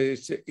if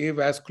it's an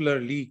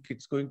avascular leak,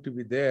 it's going to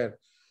be there.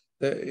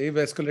 The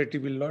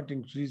avascularity will not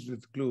increase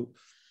with glue.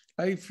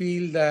 I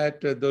feel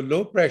that the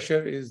low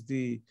pressure is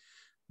the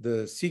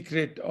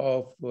secret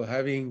of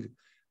having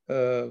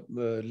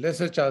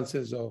lesser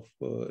chances of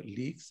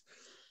leaks.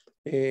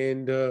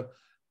 And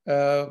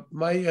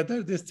my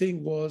other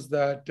thing was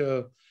that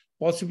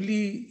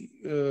possibly,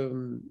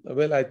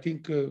 well, I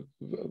think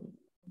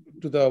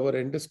our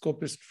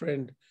endoscopist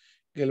friend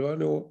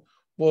Galvao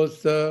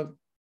was,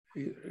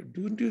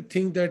 don't you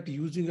think that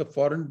using a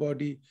foreign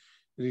body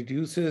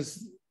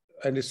reduces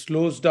and it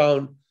slows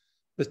down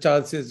the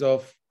chances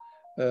of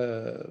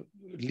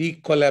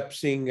leak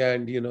collapsing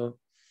and,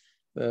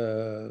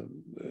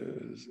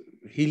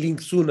 healing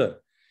sooner?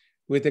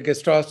 With a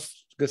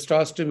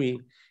gastrostomy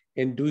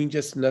and doing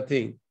just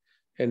nothing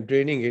and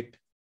draining it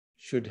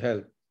should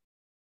help.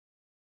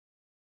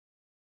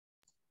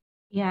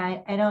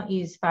 Yeah, I don't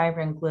use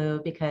fibrin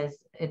glue because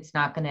it's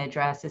not going to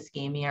address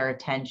ischemia or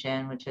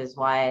tension, which is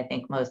why I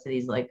think most of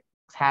these leaks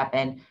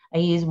happen. I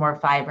use more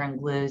fibrin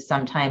glue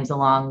sometimes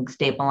along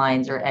staple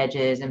lines or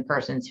edges in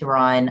persons who are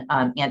on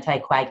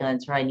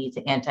anticoagulants where I need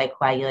to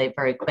anticoagulate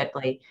very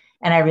quickly.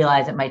 And I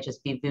realize it might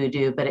just be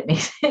voodoo, but it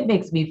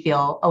makes me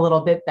feel a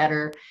little bit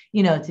better,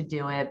 to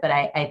do it. But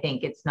I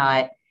think it's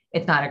not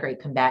a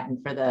great combatant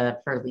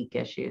for leak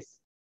issues.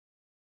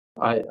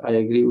 I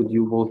agree with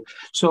you both.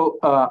 So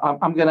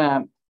I'm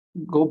gonna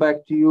go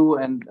back to you,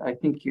 and I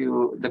think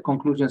the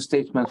conclusion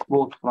statements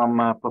both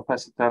from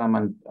Professor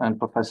Telem and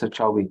Professor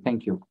Chowbey.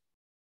 Thank you.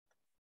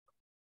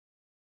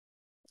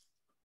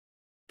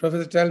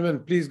 Professor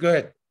Telem, please go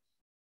ahead.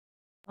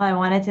 Well, I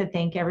wanted to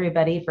thank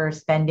everybody for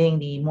spending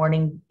the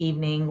morning,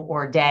 evening,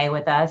 or day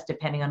with us,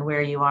 depending on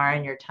where you are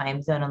in your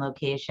time zone and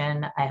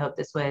location. I hope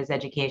this was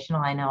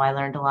educational. I know I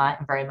learned a lot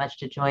and very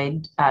much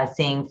enjoyed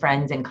seeing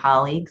friends and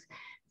colleagues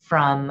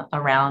from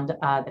around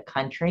the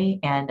country.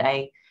 And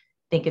I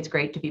think it's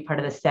great to be part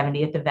of the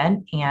 70th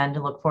event and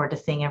look forward to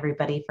seeing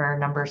everybody for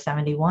number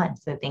 71.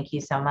 So thank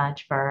you so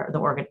much to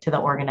the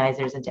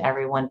organizers and to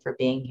everyone for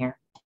being here.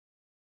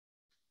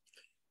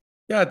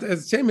 Yeah,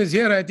 same as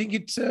here. I think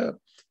it's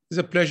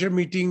a pleasure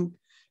meeting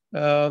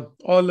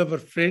all of our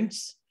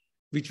friends,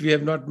 which we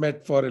have not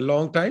met for a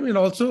long time, and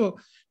also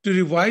to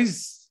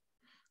revise.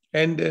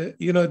 And,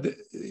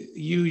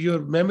 your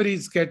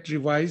memories get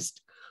revised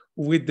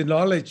with the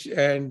knowledge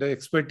and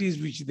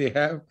expertise which they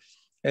have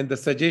and the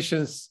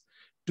suggestions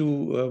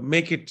to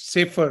make it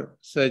safer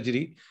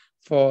surgery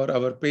for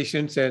our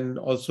patients, and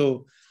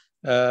also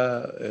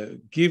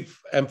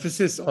give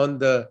emphasis on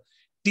the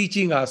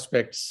teaching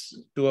aspects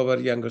to our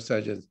younger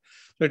surgeons.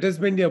 So it has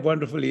been a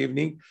wonderful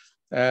evening,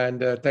 and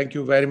thank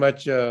you very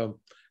much,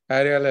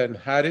 Ariel and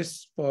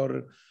Harris,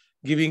 for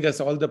giving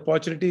us all the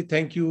opportunity.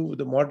 Thank you,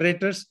 the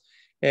moderators,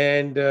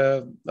 and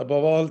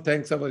above all,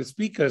 thanks our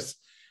speakers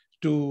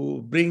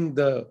to bring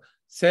the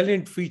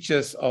salient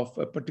features of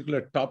a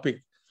particular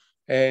topic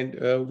and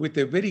with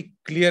a very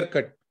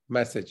clear-cut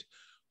message.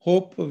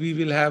 Hope we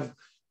will have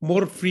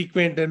more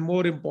frequent and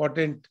more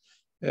important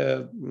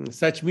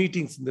such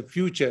meetings in the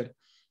future,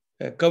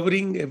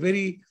 covering a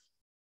very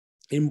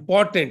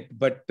important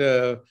but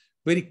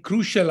very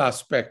crucial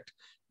aspect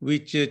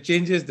which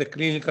changes the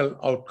clinical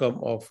outcome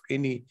of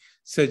any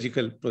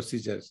surgical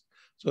procedures.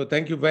 So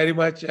thank you very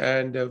much,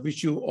 and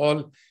wish you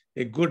all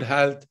a good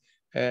health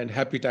and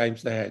happy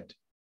times ahead.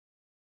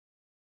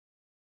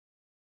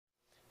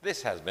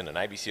 This has been an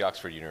IBC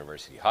Oxford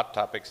University Hot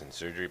Topics in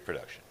Surgery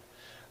production.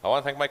 I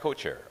want to thank my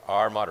co-chair,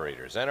 our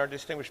moderators, and our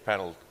distinguished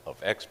panel of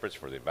experts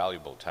for their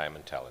valuable time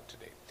and talent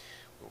today.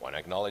 We want to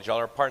acknowledge all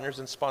our partners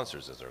and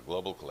sponsors as our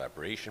global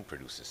collaboration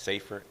produces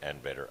safer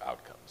and better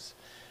outcomes.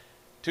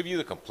 To view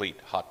the complete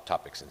Hot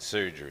Topics in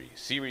Surgery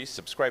series,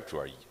 subscribe to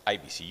our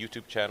IBC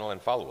YouTube channel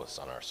and follow us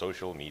on our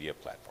social media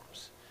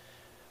platforms.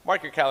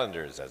 Mark your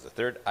calendars as the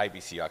 3rd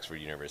IBC Oxford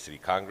University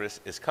Congress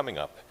is coming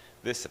up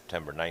this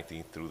September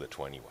 19th through the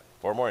 21st.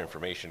 For more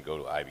information, go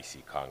to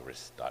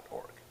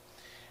ibccongress.org.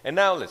 And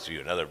now let's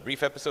view another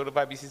brief episode of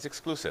IBC's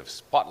exclusive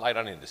Spotlight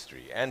on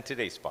Industry and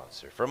today's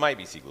sponsor from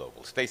IBC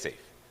Global. Stay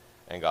safe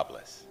and God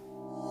bless.